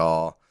doing at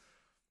all,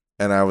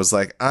 and I was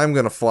like, I'm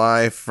gonna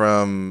fly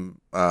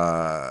from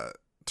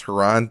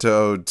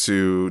Toronto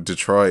to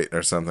Detroit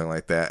or something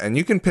like that, and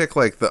you can pick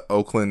like the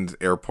Oakland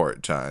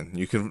airport, John.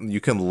 You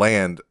can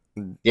land.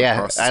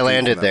 Yeah, I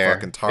landed there.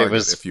 It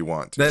was if you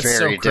want. That's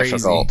very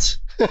difficult.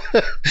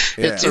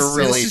 It's a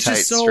really tight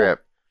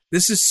strip.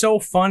 This is so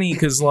funny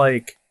because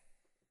like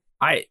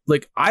I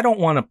don't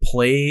want to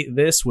play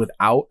this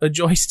without a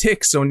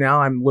joystick, so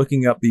now I'm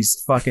looking up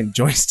these fucking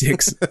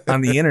joysticks on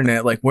the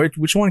internet. Like,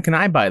 which one can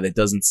I buy that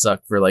doesn't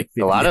suck for like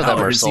 $50? A lot of them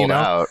are sold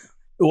out.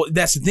 Well,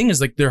 that's the thing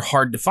is like they're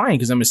hard to find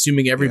because I'm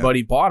assuming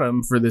everybody bought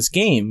them for this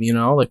game. You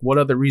know, like what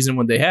other reason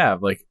would they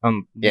have? Like,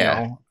 you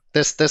know.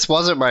 This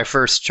wasn't my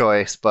first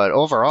choice, but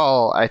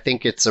overall, I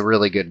think it's a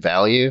really good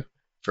value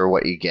for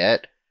what you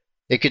get.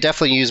 It could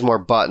definitely use more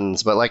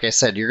buttons, but like I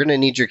said, you're going to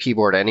need your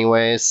keyboard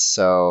anyways,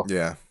 so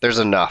there's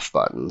enough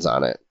buttons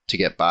on it to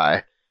get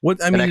by.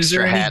 An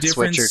extra hat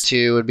switch or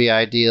two would be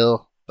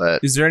ideal,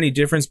 but is there any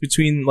difference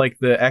between like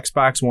the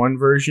Xbox One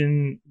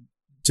version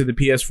to the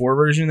PS4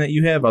 version that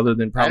you have, other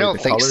than probably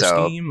the color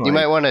scheme? Like, you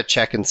might want to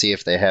check and see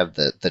if they have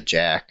the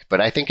jack, but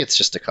I think it's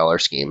just a color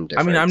scheme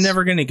difference. I mean, I'm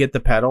never going to get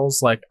the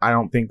pedals. Like, I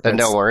don't think. Then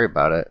don't worry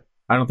about it.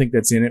 I don't think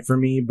that's in it for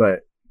me,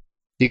 but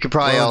you could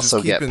probably also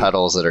get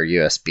pedals that are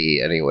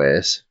USB,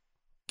 anyways.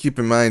 Keep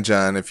in mind,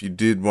 John, if you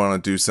did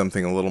want to do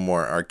something a little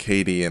more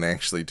arcadey and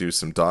actually do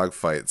some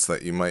dogfights,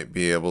 that you might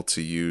be able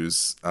to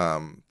use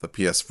the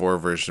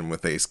PS4 version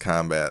with Ace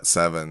Combat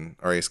 7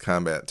 or Ace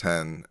Combat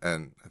 10,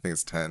 and I think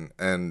it's 10,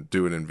 and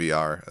do it in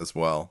VR as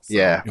well. So.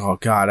 Yeah. Oh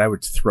God, I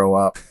would throw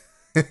up.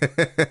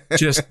 I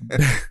just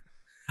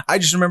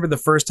remember the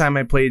first time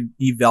I played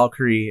Eve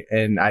Valkyrie,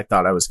 and I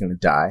thought I was going to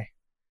die.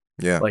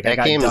 Yeah, like that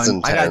game is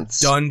intense. I got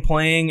done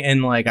playing,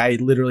 and like I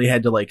literally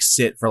had to like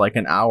sit for like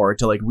an hour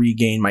to like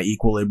regain my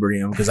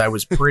equilibrium because I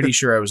was pretty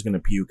sure I was going to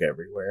puke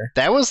everywhere.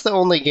 That was the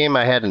only game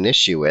I had an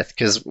issue with,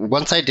 because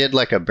once I did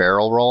like a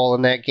barrel roll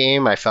in that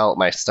game, I felt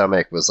my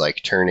stomach was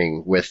like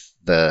turning with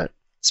the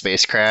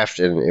spacecraft,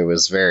 and it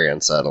was very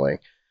unsettling.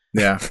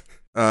 Yeah.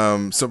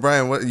 So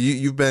Brian, what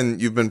you've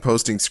been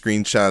posting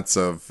screenshots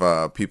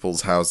of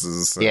people's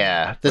houses.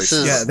 Yeah,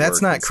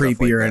 that's not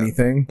creepy or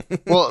anything.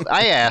 Well,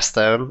 I asked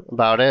them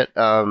about it.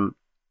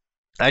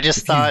 I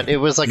just thought it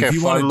was like a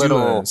fun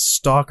little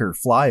stalker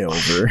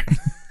flyover.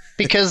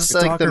 Because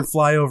Stalker like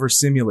Flyover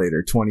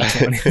Simulator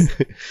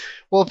 2020.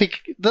 Well,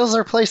 those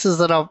are places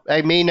that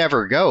I may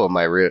never go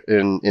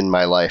in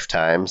my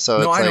lifetime.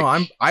 So no, I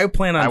know. I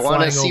plan on. I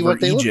want to see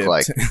what they Egypt. look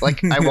like.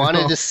 Like I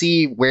wanted to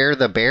see where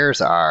the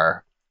bears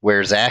are,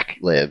 where Zach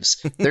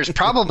lives. There's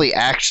probably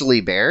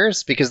actually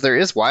bears because there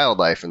is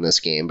wildlife in this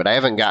game, but I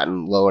haven't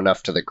gotten low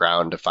enough to the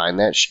ground to find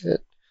that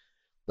shit.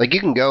 Like you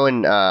can go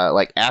in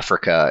like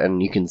Africa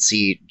and you can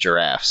see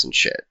giraffes and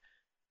shit.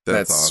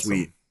 That's awesome.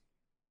 Sweet.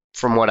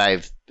 From what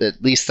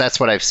at least that's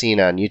what I've seen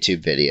on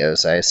YouTube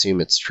videos. I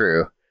assume it's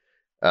true.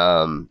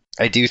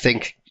 I do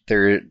think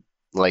there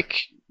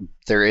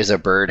is a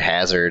bird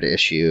hazard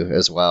issue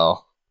as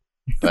well,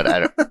 but I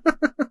don't,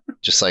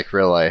 just like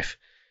real life.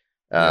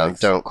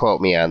 Don't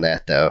quote me on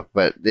that though,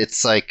 but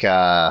it's like,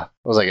 what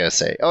was I going to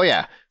say? Oh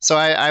yeah. So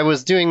I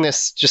was doing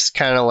this just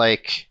kind of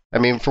like, I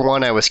mean, for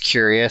one, I was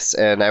curious,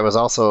 and I was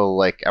also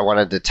like, I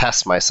wanted to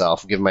test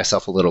myself, give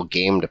myself a little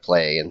game to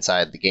play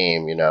inside the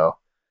game, you know?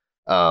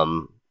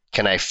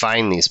 Can I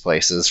find these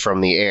places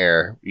from the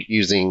air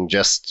using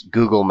just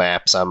Google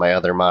Maps on my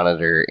other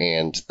monitor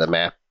and the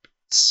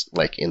maps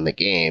like in the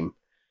game?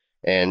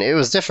 And it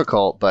was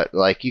difficult, but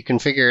like you can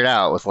figure it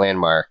out with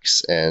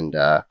landmarks. And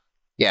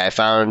yeah, I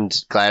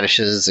found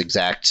Gladish's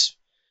exact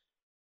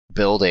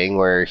building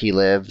where he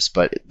lives,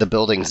 but the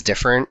building's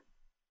different.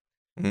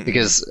 Mm-hmm.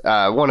 Because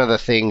one of the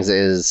things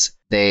is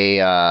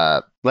they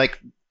like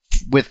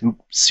with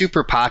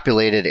super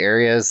populated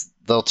areas,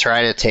 they'll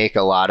try to take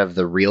a lot of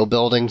the real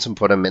buildings and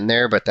put them in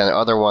there, but then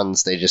other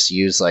ones they just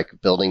use like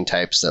building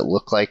types that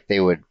look like they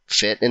would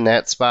fit in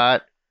that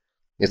spot.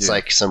 It's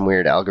like some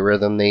weird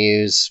algorithm they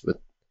use with,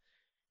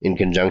 in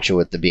conjunction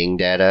with the Bing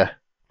data.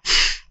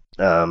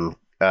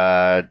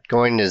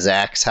 Going to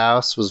Zach's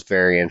house was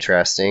very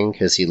interesting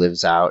because he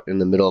lives out in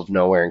the middle of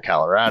nowhere in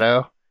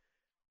Colorado.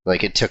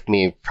 Like, it took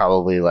me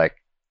probably like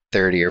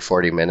 30 or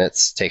 40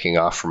 minutes taking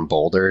off from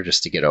Boulder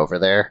just to get over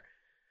there.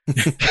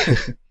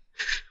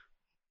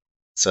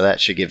 So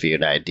that should give you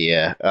an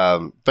idea.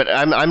 But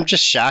I'm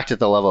just shocked at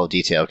the level of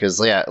detail because,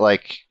 yeah,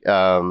 like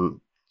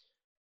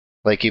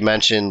you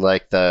mentioned,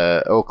 like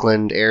the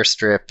Oakland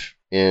airstrip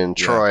in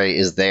Troy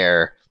is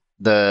there.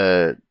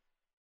 The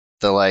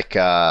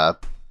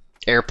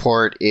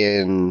airport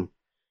on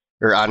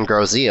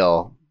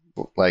Groseal,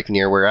 like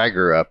near where I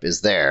grew up,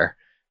 is there,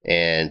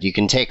 and you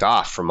can take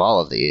off from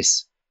all of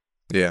these.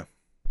 Yeah,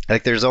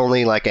 like there's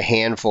only like a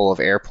handful of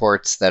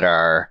airports that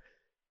are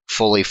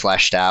fully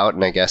fleshed out,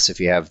 and I guess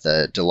if you have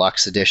the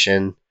deluxe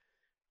edition,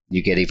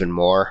 you get even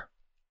more,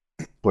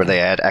 where they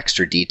add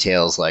extra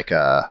details like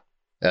an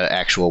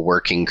actual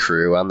working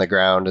crew on the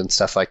ground and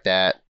stuff like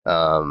that.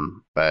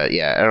 But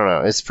yeah, I don't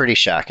know. It's pretty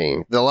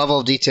shocking. The level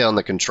of detail in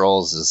the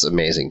controls is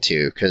amazing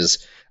too,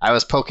 because I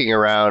was poking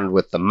around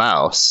with the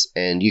mouse,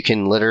 and you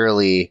can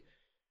literally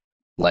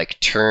like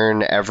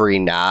turn every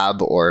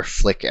knob or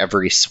flick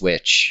every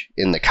switch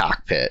in the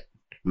cockpit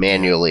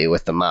manually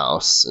with the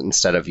mouse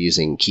instead of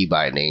using key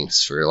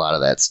bindings for a lot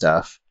of that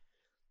stuff.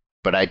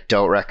 But I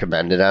don't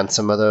recommend it on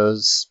some of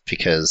those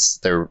because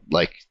they're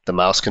like the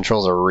mouse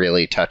controls are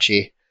really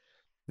touchy.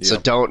 Yep.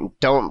 So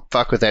don't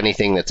fuck with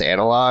anything that's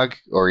analog,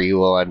 or you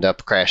will end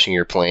up crashing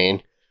your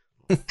plane.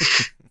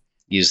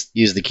 Use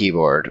the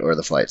keyboard or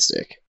the flight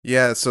stick.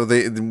 Yeah, so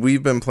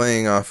we've been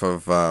playing off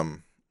of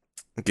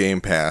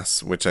Game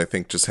Pass, which I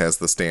think just has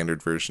the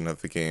standard version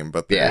of the game,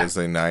 but there is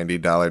a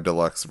 $90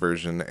 deluxe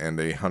version and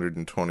a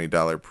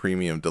 $120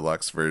 premium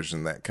deluxe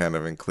version that kind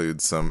of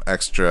includes some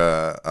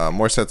extra,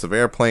 more sets of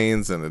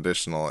airplanes and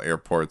additional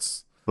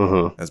airports,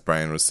 as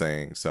Brian was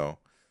saying. So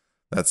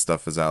that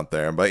stuff is out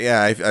there. But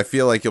yeah, I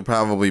feel like you'll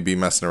probably be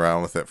messing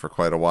around with it for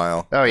quite a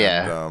while. Oh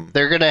yeah. And,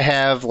 they're going to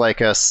have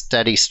like a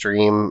steady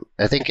stream.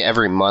 I think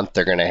every month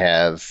they're going to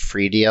have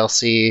free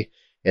DLC,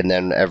 and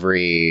then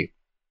every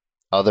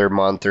other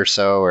month or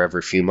so, or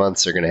every few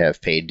months, they're going to have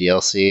paid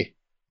DLC.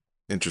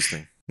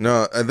 Interesting.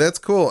 No, that's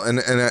cool,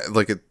 and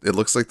like it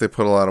looks like they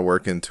put a lot of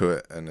work into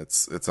it, and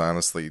it's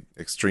honestly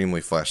extremely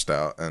fleshed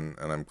out, and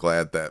I'm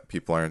glad that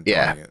people are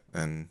enjoying it.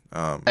 And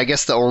I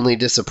guess the only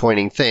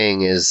disappointing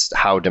thing is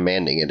how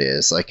demanding it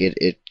is. Like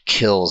it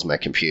kills my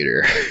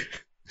computer.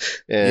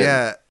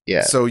 Yeah.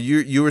 So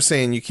you were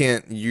saying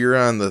you're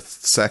on the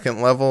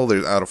second level.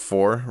 There's out of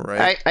 4,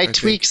 right? I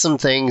tweaked some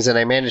things, and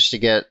I managed to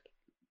get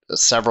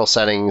several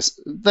settings.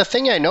 The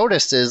thing I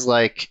noticed is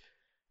like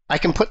I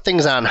can put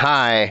things on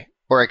high,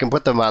 or I can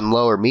put them on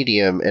low or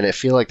medium, and I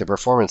feel like the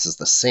performance is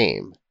the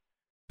same.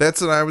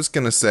 That's what I was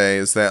going to say,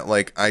 is that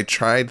like I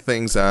tried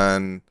things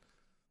on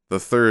the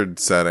third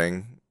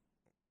setting,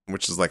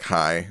 which is like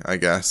high, I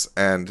guess,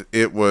 and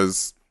it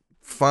was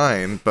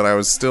fine, but I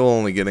was still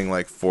only getting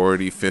like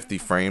 40, 50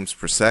 frames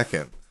per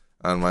second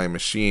on my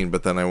machine.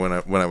 But then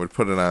when I would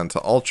put it on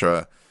to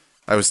ultra,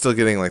 I was still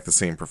getting like the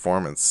same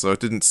performance. So it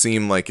didn't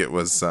seem like it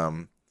was,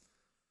 it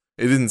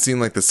didn't seem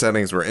like the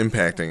settings were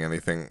impacting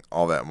anything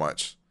all that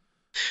much.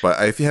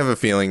 But if you have a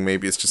feeling,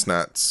 maybe it's just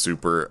not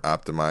super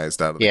optimized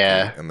out of the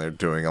gate, and they're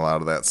doing a lot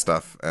of that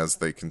stuff as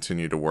they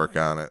continue to work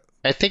on it.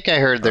 I think I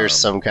heard there's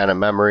some kind of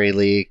memory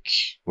leak,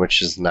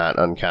 which is not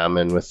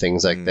uncommon with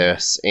things like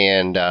this.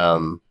 And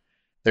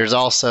there's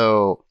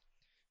also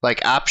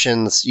like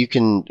options. You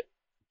can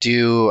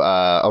do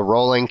a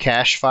rolling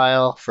cache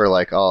file for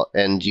like all,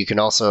 and you can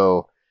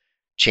also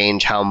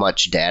change how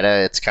much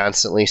data it's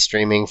constantly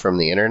streaming from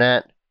the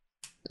internet.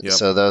 Yep.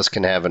 So those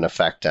can have an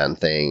effect on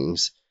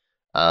things.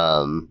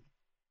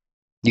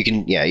 You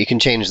can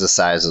change the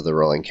size of the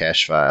rolling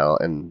cache file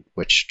and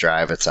which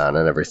drive it's on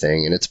and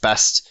everything. And it's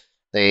best,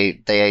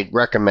 they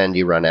recommend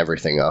you run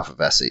everything off of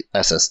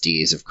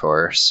SSDs, of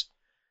course.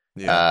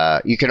 Yeah.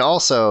 You can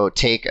also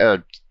take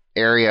a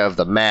area of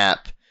the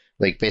map,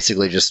 like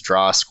basically just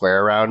draw a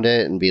square around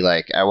it and be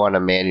like, I want to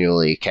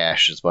manually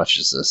cache as much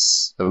of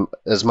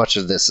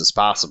this as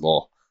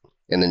possible.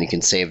 And then you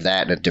can save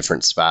that in a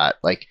different spot.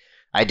 Like,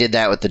 I did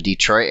that with the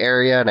Detroit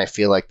area, and I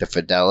feel like the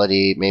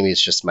fidelity, maybe it's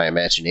just my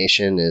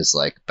imagination, is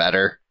like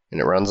better,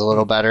 and it runs a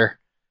little better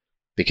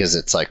because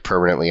it's like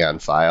permanently on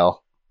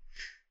file.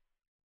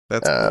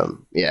 That's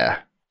cool. Yeah.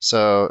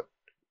 So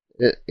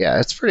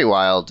it's pretty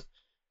wild.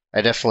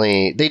 I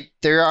definitely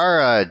there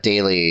are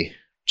daily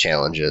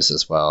challenges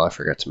as well. I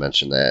forgot to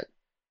mention that.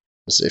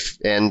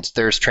 And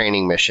there's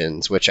training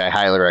missions, which I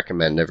highly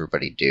recommend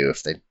everybody do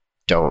if they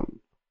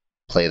don't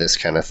play this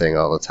kind of thing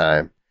all the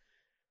time.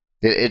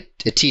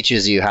 It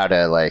teaches you how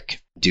to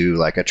like do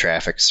like a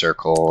traffic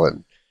circle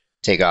and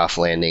take off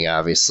landing,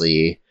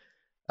 obviously.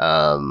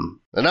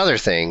 Another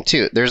thing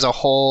too, there's a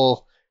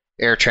whole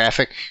air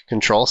traffic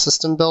control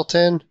system built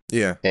in.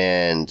 Yeah.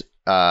 And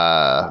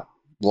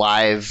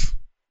live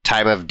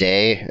time of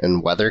day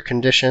and weather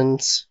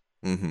conditions.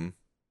 Mm-hmm.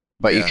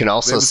 But you can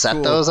also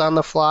set those on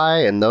the fly,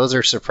 and those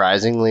are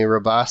surprisingly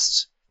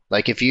robust.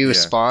 Like if you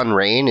spawn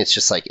rain, it's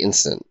just like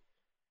instant,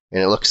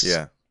 and it looks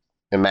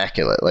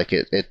immaculate. Like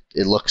it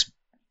looks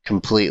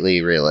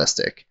completely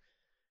realistic.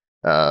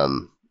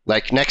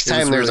 Like next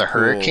time there's a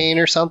hurricane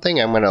or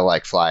something, I'm gonna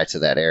like fly to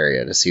that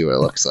area to see what it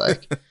looks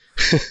like.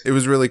 It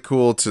was really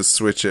cool to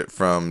switch it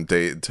from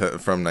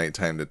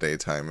nighttime to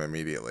daytime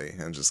immediately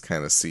and just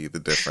kind of see the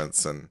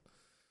difference and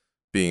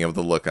being able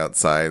to look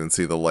outside and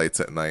see the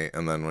lights at night.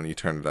 And then when you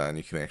turn it on,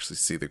 you can actually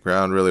see the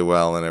ground really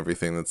well and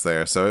everything that's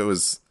there. So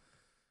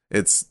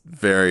it's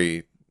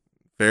very,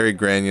 very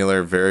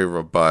granular, very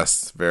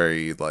robust,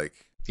 very like,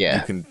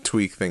 you can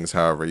tweak things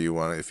however you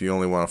want. If you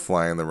only want to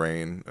fly in the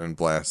rain and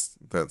blast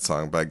that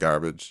song by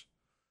Garbage.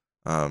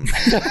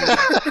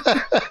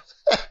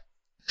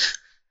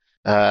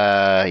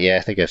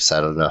 I think I've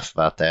said enough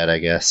about that, I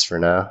guess, for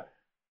now.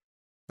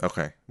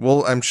 Okay.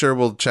 Well, I'm sure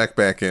we'll check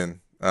back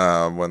in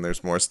when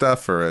there's more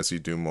stuff or as you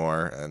do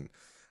more. And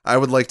I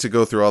would like to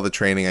go through all the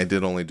training. I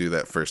did only do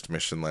that first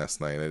mission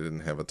last night. I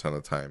didn't have a ton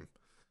of time.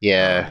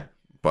 Yeah.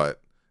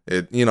 But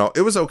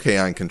it was okay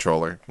on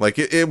controller. Like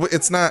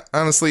it's not,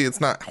 honestly,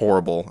 it's not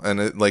horrible.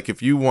 And like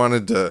if you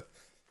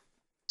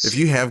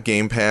have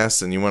Game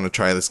Pass and you want to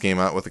try this game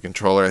out with a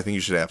controller, I think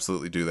you should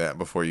absolutely do that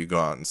before you go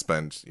out and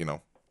spend,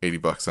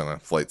 $80 on a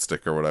flight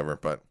stick or whatever.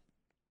 But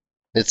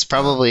it's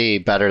probably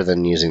better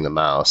than using the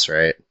mouse,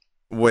 right?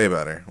 Way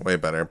better.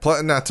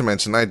 Not to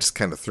mention, I just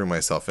kind of threw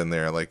myself in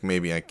there. Like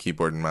maybe on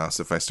keyboard and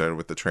mouse, if I started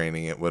with the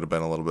training, it would have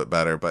been a little bit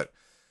better. But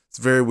it's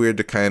very weird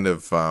to kind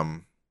of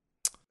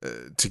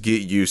to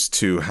get used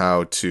to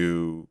how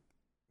to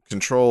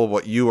control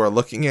what you are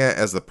looking at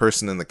as the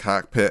person in the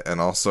cockpit, and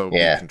also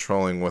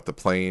controlling what the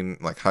plane,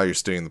 like how you're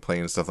steering the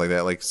plane and stuff like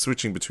that. Like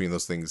switching between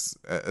those things,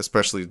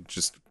 especially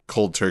just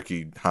cold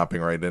turkey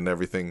hopping right into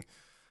everything.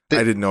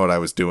 I didn't know what I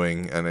was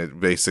doing, and it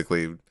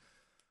basically,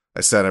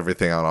 I set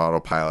everything on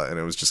autopilot, and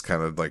it was just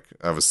kind of like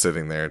I was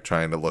sitting there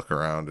trying to look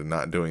around and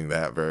not doing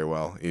that very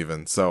well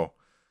even. So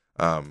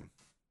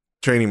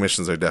training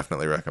missions are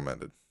definitely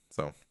recommended.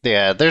 So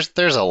yeah, there's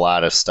a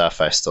lot of stuff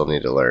I still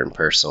need to learn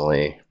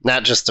personally.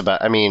 Not just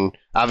about,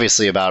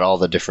 obviously about all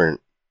the different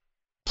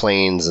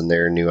planes and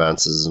their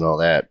nuances and all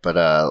that,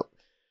 but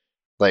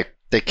like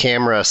the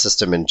camera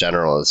system in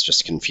general is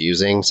just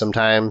confusing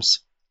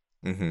sometimes.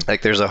 Mm-hmm.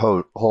 Like there's a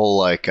whole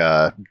like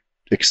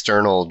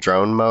external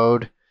drone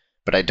mode,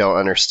 but I don't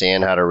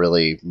understand how to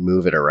really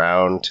move it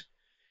around.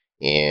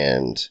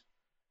 And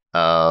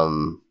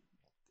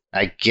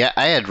I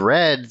had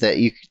read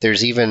that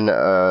there's even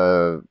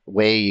a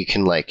way you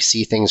can like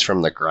see things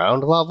from the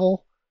ground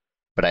level,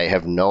 but I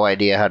have no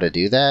idea how to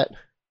do that.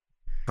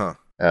 Huh.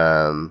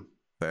 I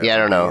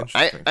don't know.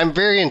 I'm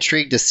very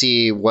intrigued to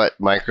see what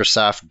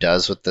Microsoft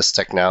does with this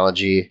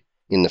technology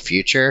in the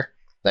future.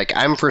 Like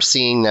I'm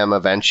foreseeing them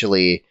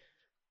eventually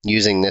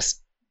using this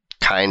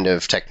kind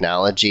of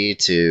technology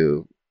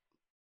to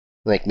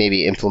like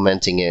maybe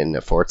implementing it in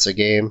a Forza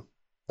game,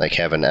 like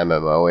have an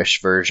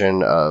MMO-ish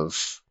version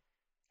of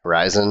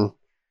Horizon.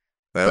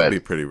 That would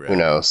be pretty rad. Who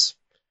knows?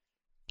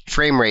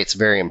 Frame rate's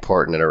very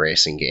important in a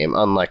racing game,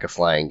 unlike a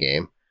flying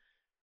game.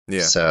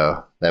 Yeah.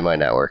 So that might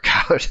not work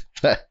out,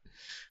 but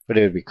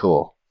it would be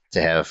cool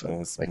to have. We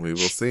will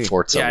see.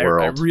 Forza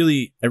World. I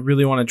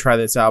really want to try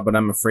this out, but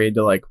I'm afraid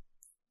to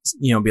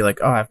be like,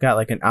 oh, I've got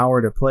like an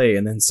hour to play,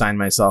 and then sign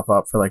myself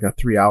up for like a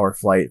 3-hour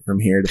flight from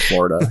here to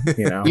Florida.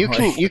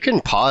 You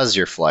can pause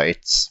your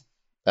flights.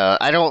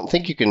 I don't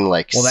think you can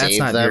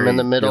save them in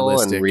the middle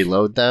and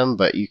reload them,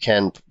 but you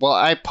can. Well,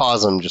 I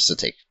pause them just to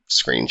take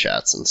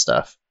screenshots and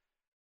stuff.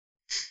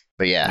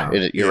 But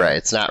you're right.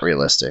 It's not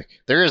realistic.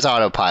 There is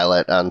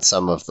autopilot on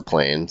some of the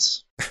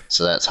planes,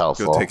 so that's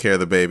helpful. Go take care of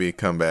the baby.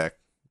 Come back.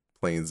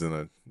 Plane's in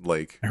a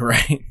lake.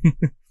 Right.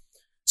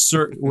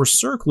 We're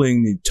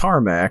circling the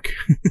tarmac.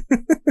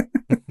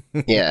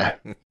 Yeah.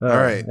 All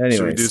right. Anyways,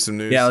 should we do some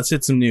news? Yeah, let's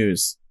hit some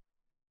news.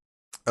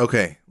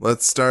 Okay,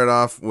 let's start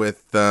off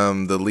with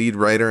the lead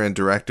writer and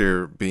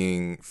director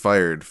being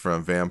fired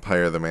from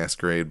Vampire the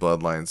Masquerade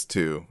Bloodlines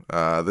 2.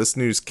 This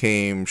news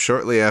came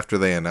shortly after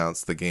they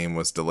announced the game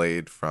was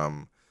delayed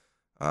from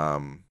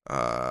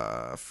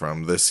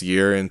this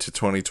year into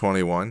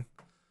 2021,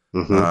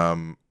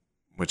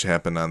 which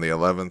happened on the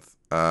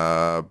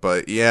 11th.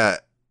 But yeah,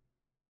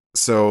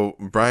 so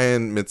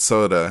Brian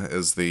Mitsoda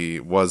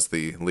was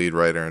the lead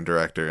writer and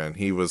director, and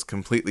he was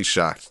completely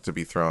shocked to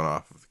be thrown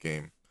off of the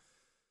game.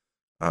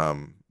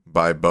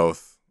 By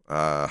both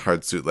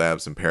Hardsuit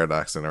Labs and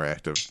Paradox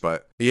Interactive.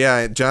 But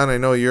yeah, John, I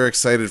know you're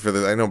excited for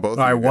this. I know both.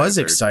 I was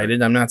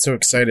excited. I'm not so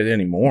excited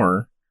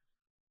anymore.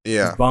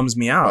 Yeah, it bums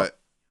me out.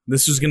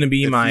 This was going to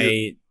be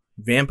my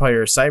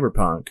Vampire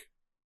Cyberpunk,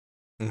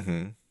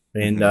 and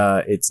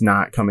it's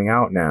not coming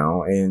out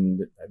now.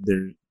 And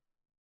there,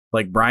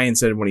 like Brian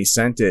said when he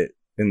sent it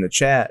in the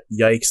chat,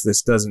 "Yikes!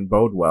 This doesn't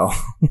bode well."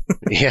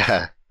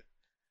 Yeah.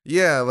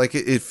 Yeah, like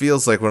it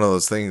feels like one of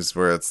those things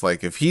where it's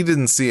like if he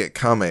didn't see it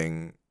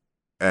coming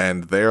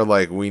and they're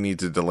like, we need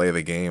to delay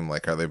the game,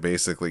 like are they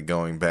basically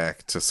going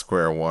back to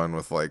square one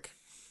with like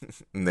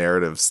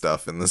narrative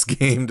stuff in this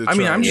game to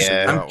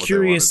I'm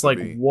curious, like,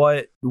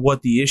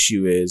 what the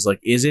issue is. Like,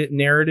 is it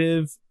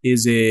narrative?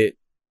 Is it,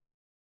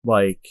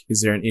 like,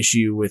 is there an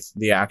issue with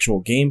the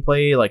actual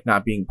gameplay, like,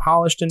 not being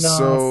polished enough?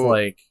 So,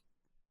 like,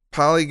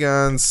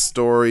 Polygon's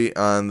story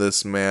on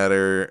this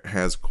matter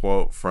has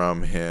quote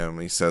from him.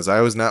 He says,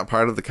 "I was not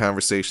part of the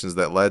conversations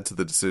that led to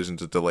the decision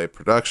to delay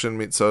production,"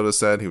 Mitsoda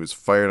said. He was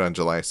fired on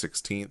July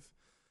 16th.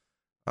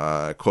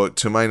 Quote,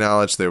 "To my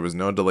knowledge, there was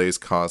no delays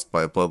caused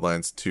by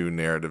Bloodlines 2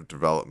 narrative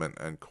development,"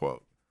 end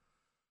quote.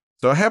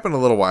 So it happened a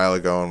little while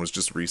ago and was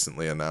just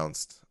recently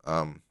announced,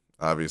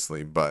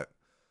 obviously, but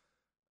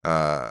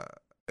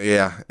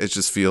yeah, it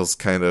just feels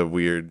kind of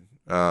weird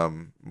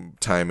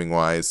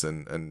timing-wise,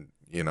 and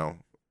you know,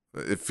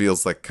 it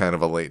feels like kind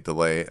of a late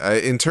delay.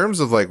 In terms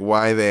of like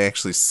why they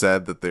actually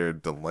said that they're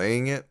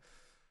delaying it,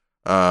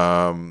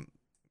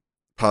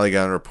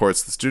 Polygon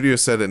reports the studio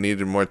said it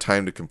needed more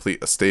time to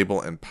complete a stable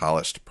and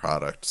polished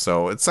product.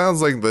 So it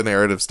sounds like the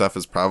narrative stuff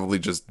is probably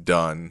just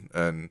done,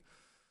 and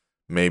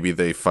maybe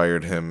they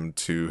fired him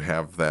to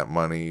have that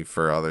money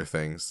for other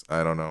things.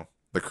 I don't know.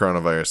 The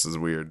coronavirus is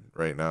weird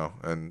right now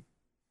and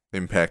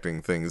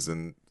impacting things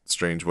in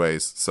strange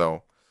ways.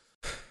 So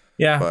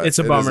yeah, it's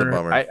a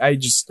bummer. I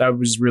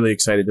was really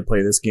excited to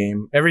play this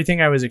game.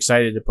 Everything I was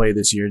excited to play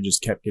this year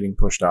just kept getting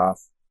pushed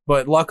off.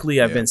 But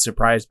luckily, I've been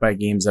surprised by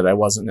games that I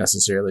wasn't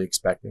necessarily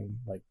expecting,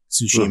 like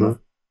Tsushima.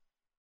 Mm-hmm.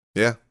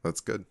 Yeah,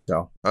 that's good.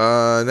 So,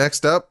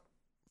 next up,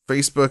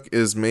 Facebook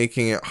is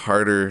making it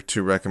harder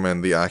to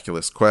recommend the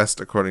Oculus Quest,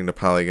 according to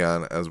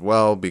Polygon as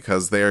well,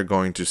 because they are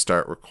going to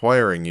start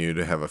requiring you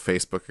to have a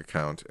Facebook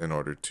account in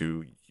order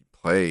to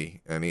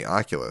play any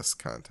Oculus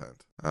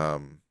content.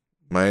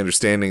 My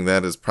understanding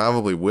that is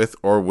probably with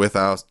or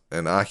without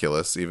an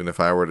Oculus. Even if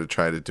I were to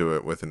try to do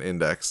it with an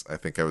Index, I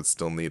think I would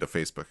still need a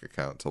Facebook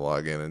account to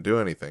log in and do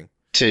anything.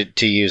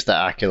 To use the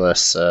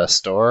Oculus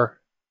store?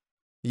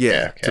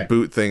 Yeah, okay. To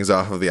boot things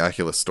off of the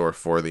Oculus store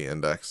for the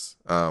Index.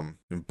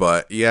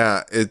 But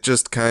yeah, it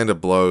just kind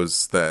of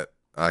blows that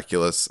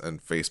Oculus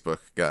and Facebook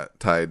got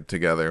tied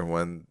together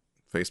when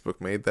Facebook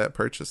made that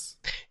purchase.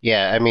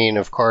 Yeah, I mean,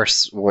 of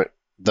course,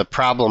 the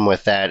problem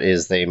with that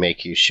is they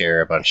make you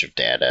share a bunch of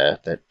data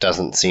that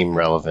doesn't seem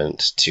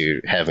relevant to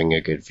having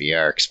a good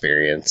VR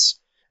experience.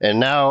 And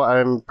now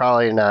I'm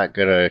probably not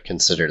going to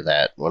consider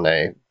that when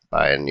I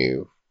buy a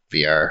new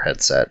VR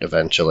headset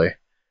eventually.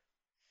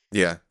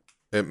 Yeah,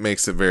 it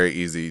makes it very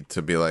easy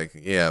to be like,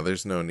 yeah,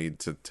 there's no need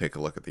to take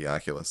a look at the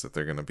Oculus if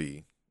they're going to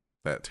be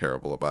that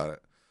terrible about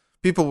it.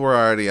 People were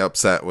already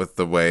upset with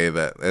the way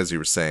that, as you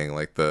were saying,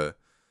 like the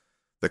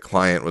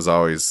client was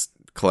always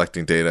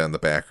collecting data in the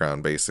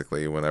background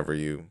basically whenever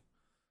you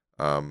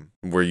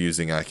were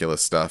using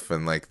Oculus stuff,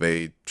 and like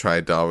they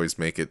tried to always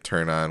make it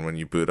turn on when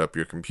you boot up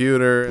your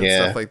computer and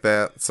stuff like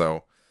that.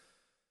 So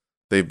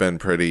they've been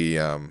pretty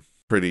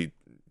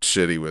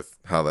shitty with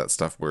how that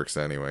stuff works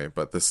anyway,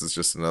 but this is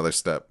just another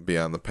step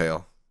beyond the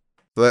pale.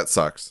 So that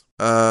sucks.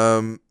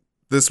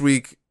 This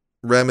week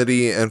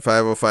Remedy and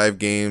 505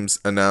 Games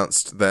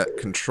announced that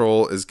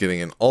Control is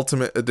getting an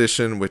Ultimate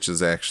Edition, which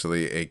is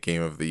actually a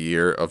Game of the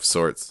Year of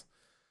sorts.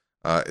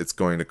 It's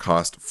going to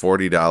cost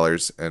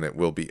 $40, and it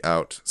will be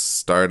out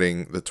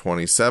starting the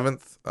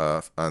 27th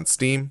on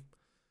Steam.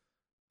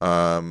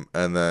 And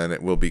then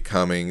it will be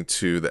coming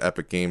to the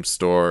Epic Games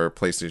Store,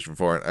 PlayStation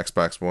 4, and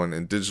Xbox One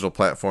and digital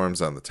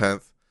platforms on the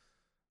 10th.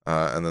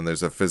 And then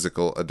there's a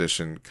physical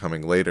edition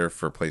coming later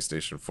for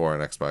PlayStation 4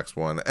 and Xbox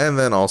One. And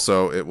then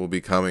also it will be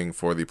coming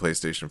for the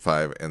PlayStation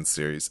 5 and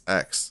Series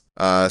X.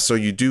 So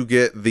you do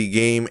get the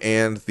game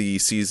and the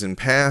season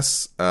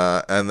pass.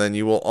 And then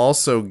you will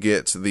also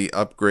get the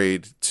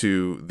upgrade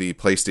to the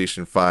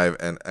PlayStation 5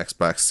 and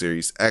Xbox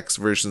Series X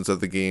versions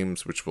of the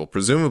games, which will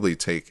presumably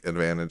take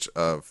advantage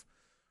of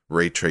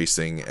ray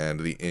tracing and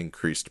the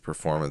increased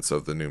performance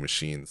of the new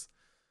machines.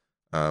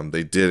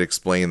 They did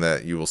explain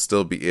that you will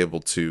still be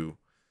able to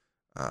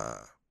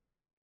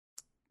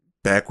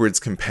backwards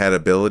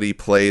compatibility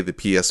play the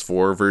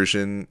PS4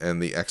 version and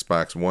the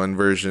Xbox One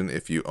version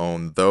if you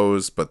own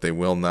those, but they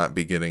will not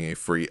be getting a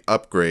free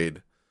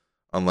upgrade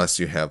unless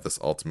you have this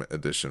Ultimate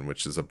Edition,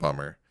 which is a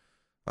bummer.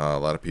 A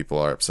lot of people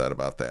are upset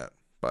about that,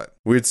 but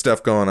weird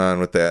stuff going on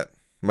with that.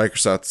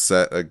 Microsoft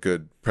set a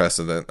good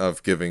precedent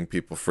of giving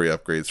people free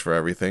upgrades for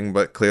everything,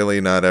 but clearly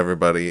not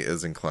everybody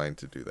is inclined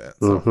to do that.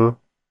 So. Mm-hmm.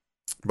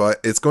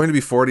 But it's going to be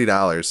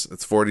 $40.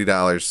 It's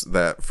 $40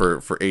 that for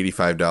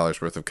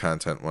 $85 worth of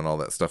content when all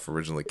that stuff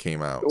originally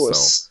came out.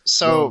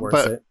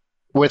 But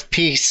with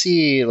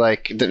PC,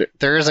 like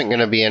there isn't going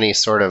to be any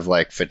sort of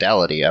like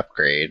fidelity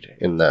upgrade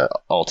in the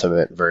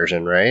Ultimate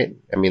version, right?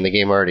 I mean, the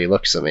game already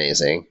looks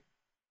amazing.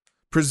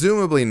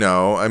 Presumably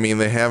no. I mean,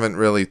 they haven't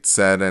really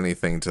said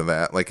anything to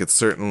that. Like it's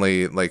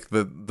certainly like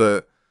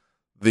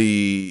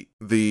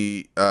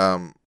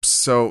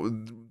so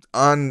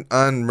on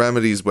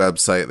Remedy's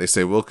website, they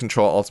say, "Will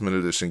Control Ultimate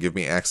Edition give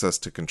me access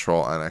to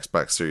Control on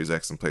Xbox Series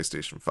X and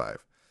PlayStation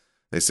 5?"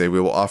 They say, "We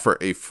will offer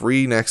a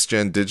free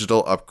next-gen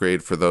digital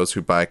upgrade for those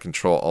who buy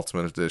Control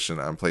Ultimate Edition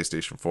on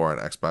PlayStation 4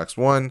 and Xbox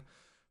One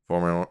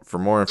For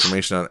more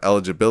information on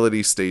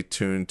eligibility, stay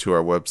tuned to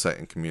our website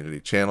and community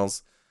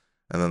channels.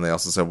 And then they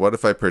also said, what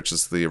if I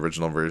purchased the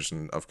original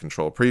version of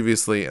Control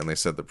previously? And they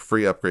said the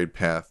free upgrade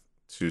path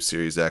to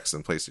Series X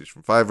and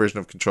PlayStation 5 version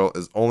of Control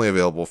is only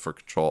available for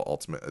Control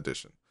Ultimate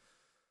Edition.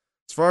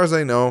 As far as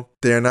I know,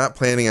 they're not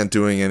planning on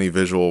doing any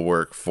visual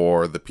work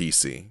for the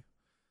PC.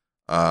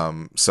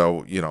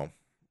 So, you know,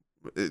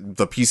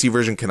 the PC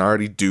version can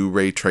already do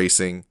ray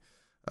tracing.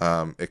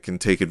 It can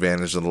take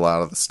advantage of a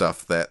lot of the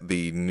stuff that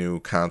the new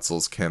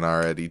consoles can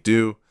already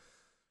do.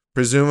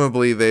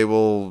 Presumably they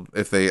will,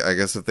 if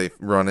they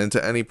run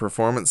into any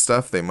performance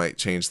stuff, they might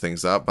change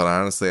things up. But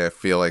honestly, I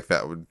feel like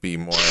that would be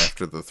more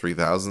after the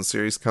 3000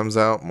 series comes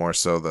out, more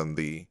so than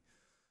the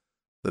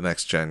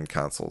next gen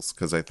consoles.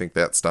 Because I think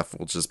that stuff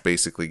will just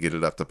basically get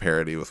it up to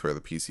parity with where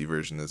the PC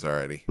version is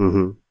already.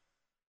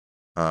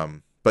 Mm-hmm.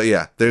 But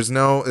yeah, there's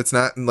no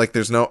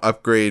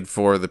upgrade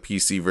for the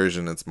PC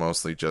version. It's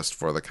mostly just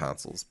for the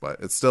consoles. But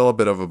it's still a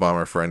bit of a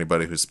bummer for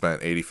anybody who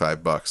spent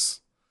 $85.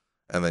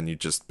 And then you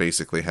just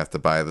basically have to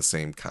buy the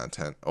same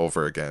content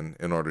over again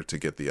in order to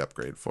get the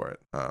upgrade for it.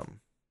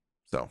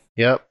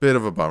 Bit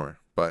of a bummer.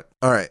 But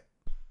all right.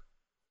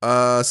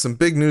 Some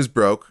big news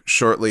broke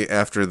shortly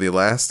after the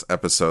last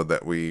episode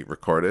that we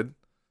recorded.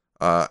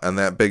 And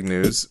that big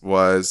news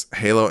was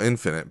Halo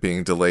Infinite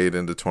being delayed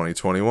into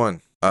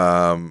 2021.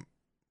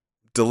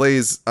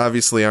 Delays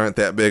obviously aren't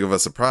that big of a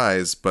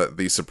surprise, but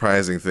the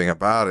surprising thing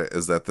about it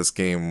is that this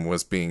game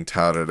was being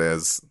touted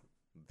as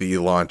the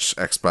launch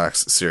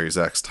Xbox Series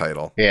X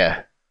title.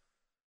 Yeah.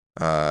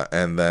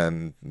 And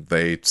then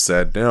they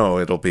said, no,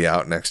 it'll be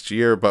out next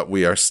year, but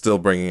we are still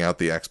bringing out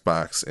the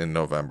Xbox in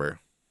November.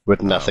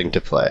 With nothing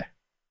to play.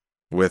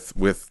 With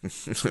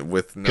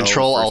no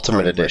Control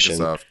Ultimate Edition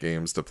Microsoft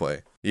games to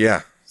play.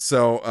 Yeah.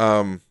 So,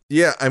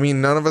 I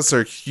mean, none of us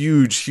are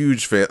huge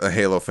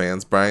Halo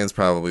fans. Brian's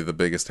probably the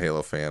biggest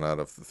Halo fan out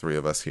of the three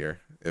of us here.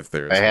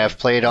 I have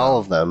played all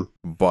of them.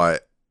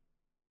 But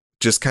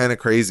just kind of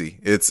crazy.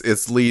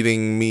 It's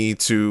leading me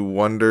to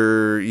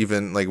wonder,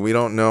 even, like, we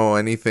don't know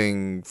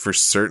anything for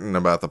certain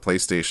about the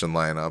PlayStation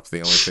lineup. The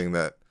only thing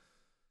that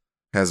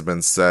has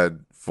been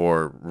said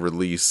for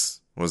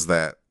release was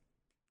that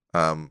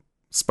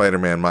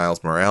Spider-Man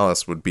Miles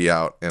Morales would be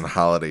out in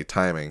holiday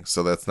timing,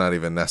 so that's not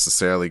even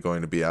necessarily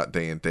going to be out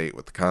day and date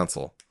with the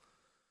console.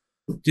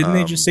 Didn't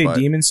they just say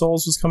Demon's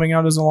Souls was coming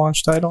out as a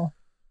launch title?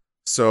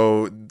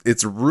 So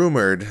it's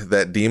rumored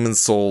that Demon's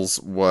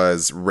Souls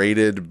was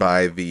rated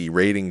by the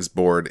ratings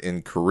board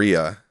in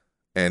Korea,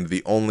 and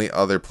the only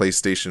other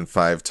PlayStation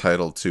 5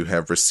 title to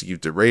have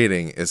received a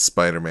rating is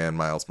Spider-Man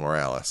Miles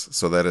Morales.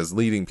 So that is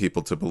leading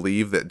people to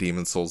believe that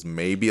Demon's Souls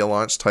may be a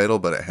launch title,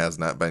 but it has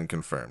not been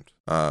confirmed.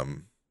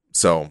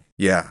 So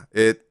yeah,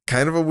 it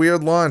kind of a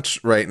weird launch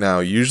right now.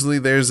 Usually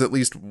there's at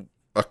least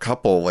a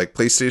couple, like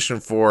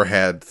PlayStation 4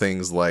 had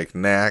things like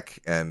Knack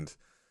and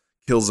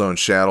Killzone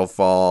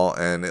Shadowfall,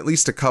 and at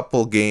least a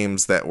couple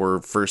games that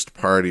were first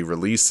party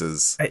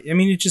releases. I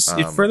mean,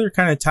 it further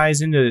kind of ties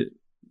into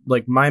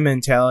like my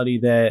mentality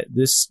that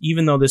this,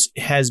 even though this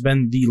has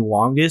been the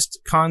longest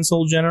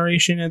console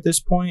generation at this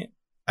point,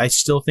 I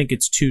still think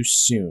it's too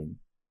soon,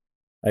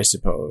 I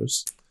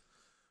suppose.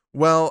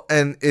 Well,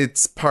 and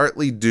it's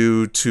partly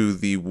due to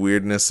the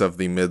weirdness of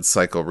the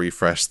mid-cycle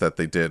refresh that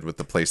they did with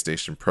the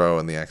PlayStation Pro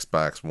and the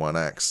Xbox One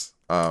X.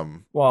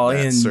 And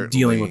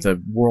dealing with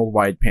a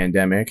worldwide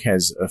pandemic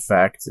has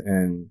effect,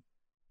 and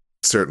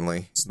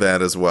certainly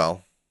that as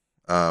well.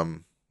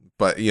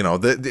 But you know,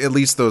 at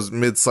least those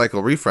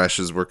mid-cycle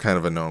refreshes were kind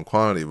of a known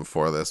quantity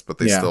before this, but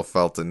they still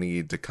felt a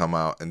need to come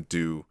out and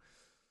do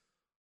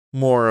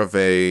more of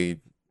a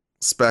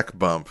spec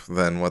bump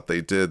than what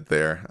they did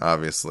there.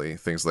 Obviously,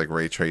 things like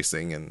ray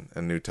tracing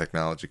and new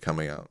technology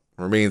coming out.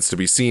 Remains to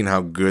be seen how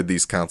good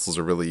these consoles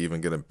are really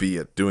even going to be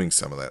at doing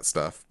some of that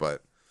stuff.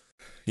 But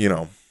you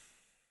know,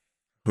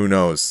 who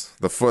knows?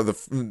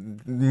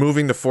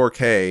 Moving to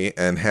 4K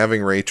and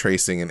having ray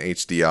tracing and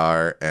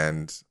HDR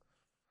and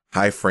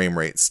high frame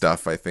rate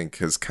stuff, I think,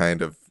 has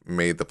kind of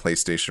made the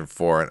PlayStation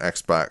 4 and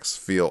Xbox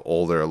feel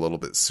older a little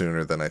bit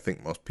sooner than I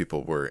think most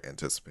people were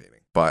anticipating.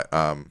 But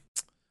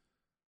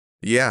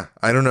yeah,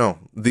 I don't know.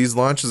 These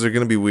launches are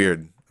going to be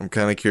weird. I'm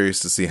kind of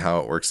curious to see how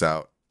it works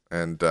out.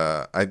 And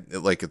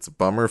it's a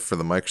bummer for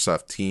the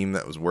Microsoft team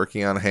that was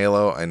working on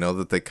Halo. I know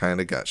that they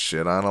kind of got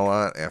shit on a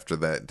lot after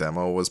that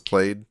demo was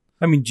played.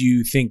 I mean, do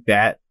you think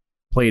that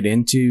played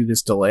into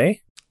this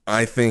delay?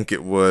 I think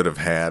it would have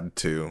had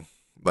to.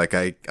 Like,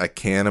 I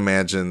can't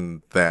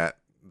imagine that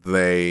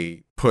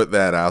they put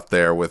that out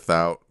there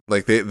without...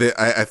 Like,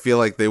 I feel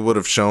like they would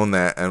have shown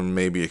that and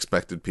maybe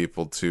expected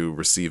people to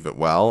receive it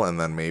well, and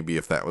then maybe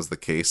if that was the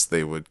case,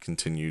 they would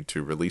continue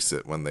to release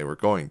it when they were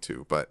going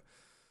to. But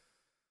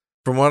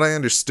from what I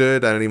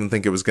understood, I didn't even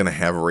think it was going to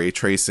have ray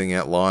tracing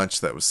at launch.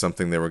 That was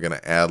something they were going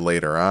to add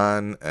later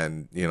on.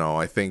 And, you know,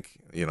 I think,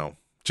 you know,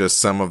 just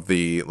some of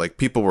the... Like,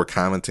 people were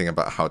commenting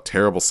about how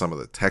terrible some of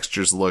the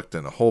textures looked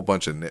and a whole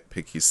bunch of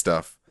nitpicky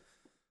stuff.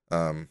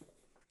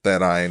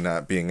 That I,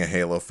 not being a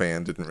Halo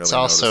fan, didn't really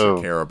notice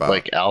or care about.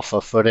 Like alpha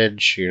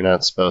footage, you're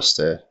not supposed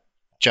to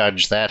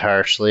judge that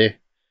harshly.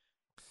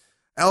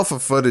 alpha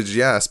footage,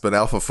 yes, but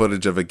alpha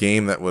footage of a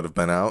game that would have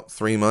been out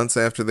 3 months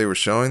after they were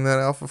showing that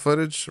alpha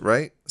footage,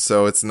 right?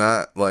 So it's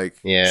not like...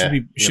 Yeah.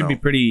 Should be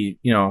pretty,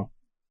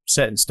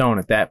 set in stone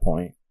at that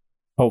point.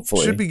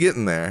 Hopefully. Should be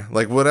getting there.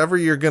 Like, whatever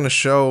you're going to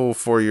show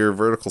for your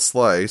vertical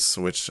slice,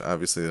 which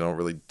obviously they don't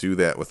really do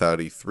that without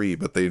E3,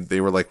 but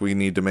they were like, we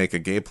need to make a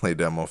gameplay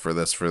demo for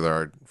this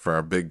for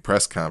our big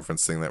press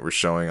conference thing that we're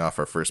showing off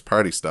our first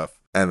party stuff.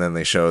 And then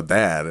they showed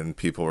that, and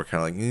people were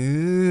kind of like,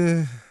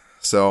 eh.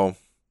 So,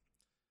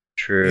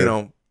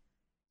 true.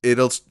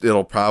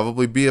 It'll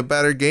probably be a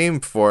better game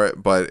for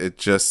it, but it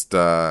just,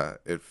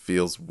 it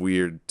feels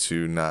weird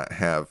to not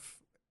have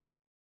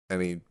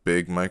any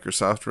big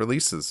Microsoft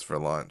releases for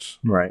launch.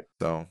 Right.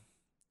 So,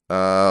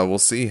 we'll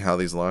see how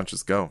these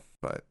launches go,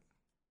 but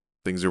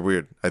things are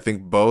weird. I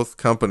think both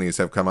companies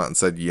have come out and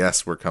said,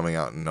 yes, we're coming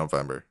out in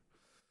November.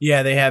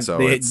 Yeah, they have. So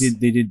they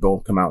did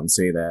both come out and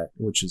say that,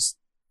 which is,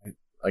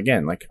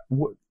 again, like,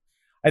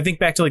 I think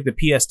back to like the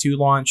PS2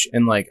 launch,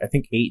 and like, I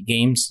think 8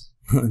 games,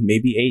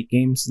 maybe 8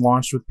 games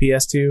launched with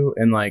PS2,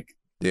 and like,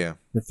 yeah,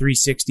 the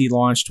 360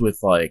 launched with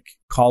like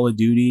Call of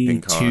Duty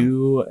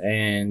 2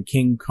 and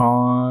King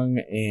Kong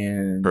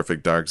and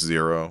Perfect Dark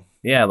Zero.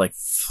 Yeah, like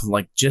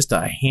just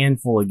a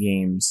handful of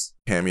games.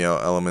 Cameo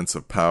Elements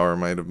of Power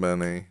might have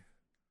been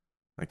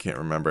I can't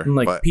remember. And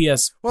like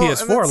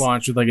PS4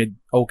 launched with like an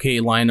okay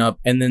lineup,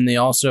 and then they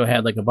also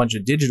had like a bunch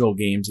of digital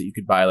games that you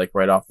could buy like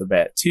right off the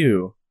bat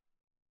too,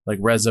 like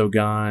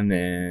Resogun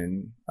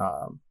and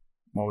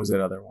what was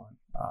that other one?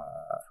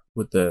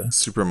 With the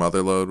Super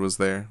Motherload was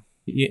there.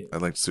 Yeah, I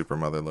liked Super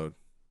Motherload.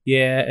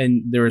 Yeah,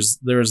 and there was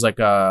like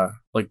a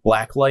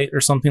Blacklight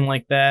or something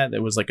like that.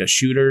 It was like a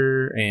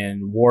shooter,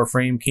 and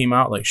Warframe came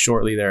out like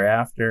shortly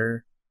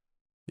thereafter.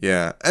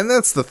 Yeah, and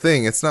that's the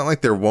thing. It's not like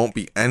there won't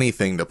be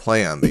anything to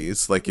play on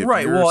these. Like if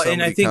right, you're well, somebody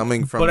and I think,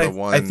 coming from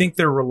I think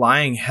they're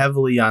relying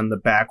heavily on the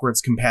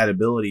backwards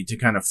compatibility to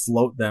kind of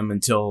float them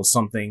until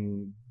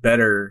something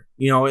better.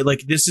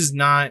 Like this is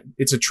not.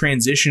 It's a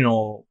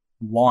transitional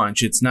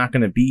launch. It's not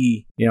going to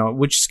be,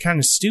 which is kind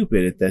of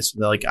stupid at this.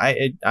 Like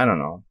I don't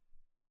know.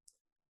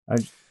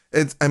 But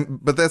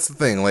that's the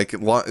thing. Like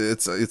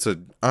it's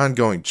an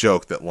ongoing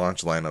joke that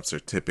launch lineups are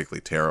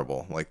typically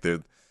terrible. Like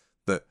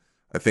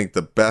I think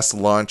the best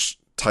launch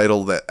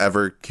title that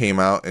ever came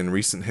out in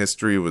recent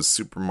history was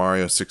Super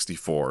Mario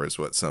 64, is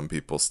what some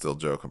people still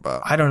joke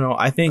about. I don't know.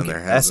 I think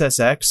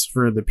SSX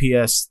for the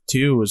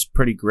PS2 was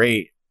pretty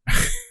great.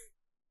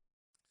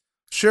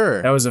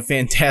 Sure, that was a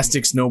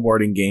fantastic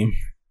snowboarding game.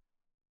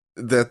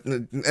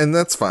 And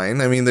that's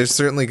fine. I mean, there's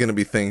certainly going to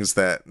be things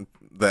that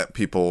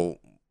people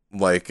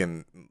like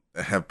and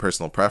have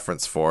personal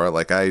preference for.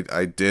 Like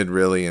I did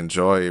really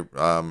enjoy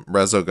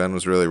Resogun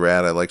was really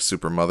rad. I like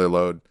Super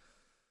Motherload.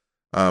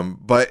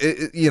 But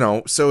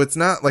so it's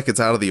not like it's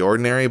out of the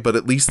ordinary, but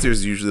at least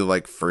there's usually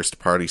like first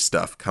party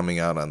stuff coming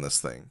out on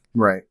this thing.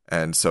 Right.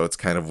 And so it's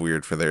kind of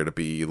weird for there to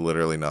be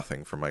literally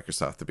nothing for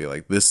Microsoft to be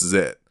like, this is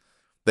it.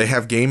 They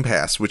have Game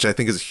Pass, which I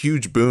think is a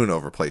huge boon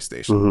over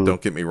PlayStation. Mm-hmm.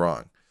 Don't get me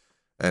wrong.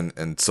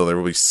 And so there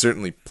will be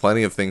certainly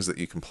plenty of things that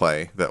you can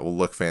play that will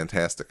look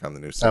fantastic on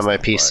the new system. On my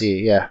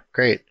PC, yeah.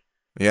 Great.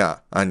 Yeah,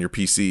 on your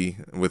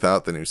PC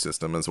without the new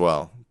system as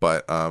well.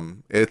 But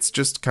it's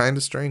just kind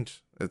of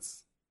strange.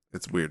 It's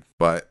weird.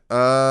 But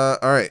all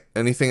right,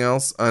 anything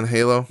else on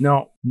Halo?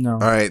 No. All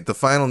right, the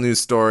final news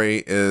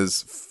story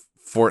is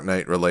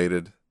Fortnite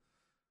related,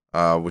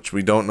 which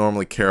we don't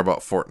normally care about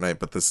Fortnite,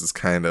 but this is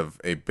kind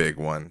of a big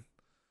one.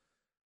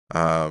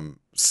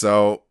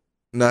 So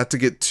not to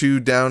get too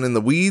down in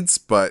the weeds,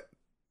 but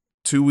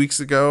 2 weeks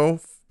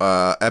ago,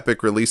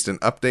 Epic released an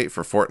update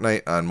for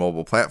Fortnite on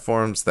mobile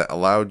platforms that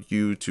allowed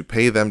you to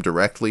pay them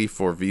directly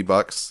for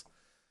V-Bucks,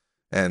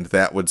 and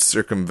that would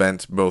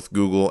circumvent both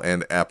Google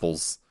and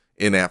Apple's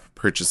in-app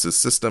purchases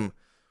system,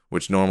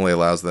 which normally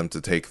allows them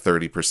to take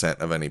 30%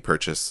 of any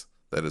purchase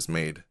that is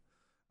made,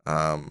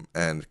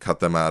 and cut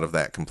them out of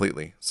that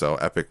completely. So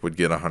Epic would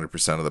get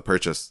 100% of the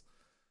purchase.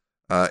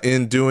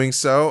 In doing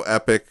so,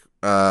 Epic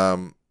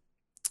Fortnite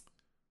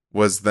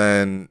was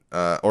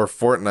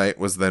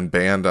then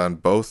banned on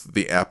both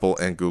the Apple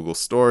and Google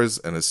stores,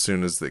 and as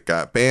soon as it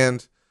got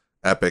banned,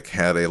 Epic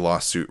had a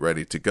lawsuit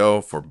ready to go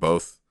for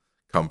both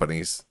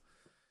companies.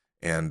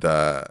 And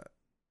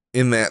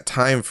in that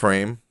time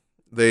frame,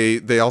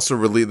 they also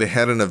they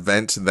had an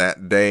event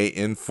that day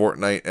in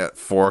Fortnite at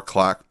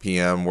 4:00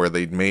 p.m. where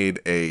they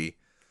made a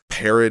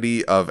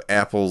parody of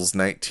Apple's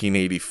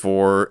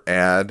 1984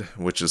 ad,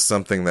 which is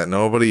something that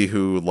nobody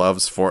who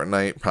loves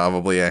Fortnite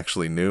probably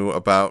actually knew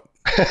about.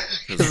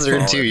 Because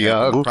they're too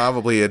young.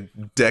 Probably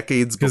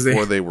decades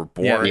before they were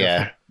born.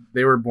 Yeah.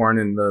 They were born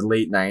in the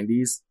late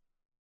 90s.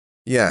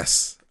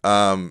 Yes.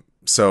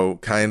 So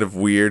kind of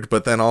weird,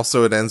 but then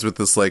also it ends with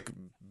this like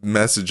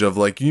message of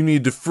like, you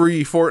need to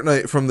free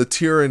Fortnite from the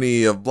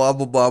tyranny of blah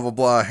blah blah blah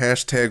blah,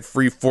 hashtag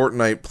free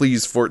Fortnite,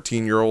 please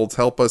 14-year-olds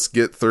help us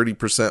get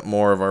 30%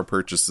 more of our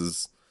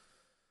purchases.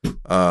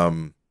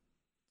 And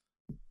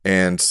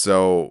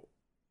so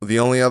the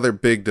only other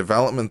big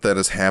development that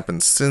has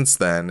happened since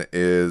then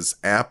is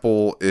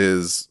Apple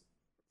is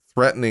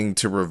threatening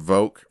to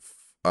revoke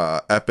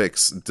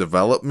Epic's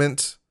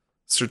development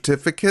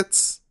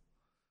certificates,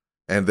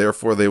 and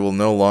therefore they will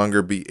no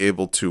longer be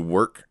able to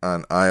work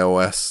on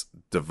iOS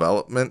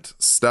development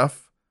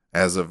stuff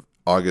as of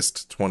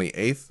August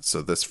 28th,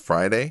 so this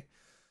Friday.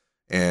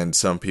 And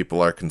some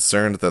people are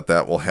concerned that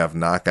that will have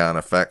knock-on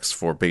effects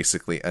for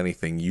basically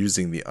anything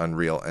using the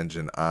Unreal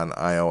Engine on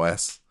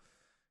iOS.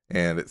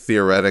 And it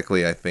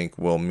theoretically, I think,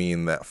 will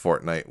mean that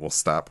Fortnite will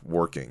stop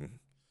working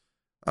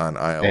on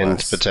iOS. And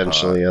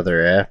potentially other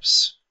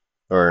apps?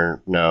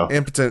 Or no?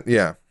 And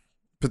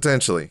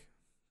potentially.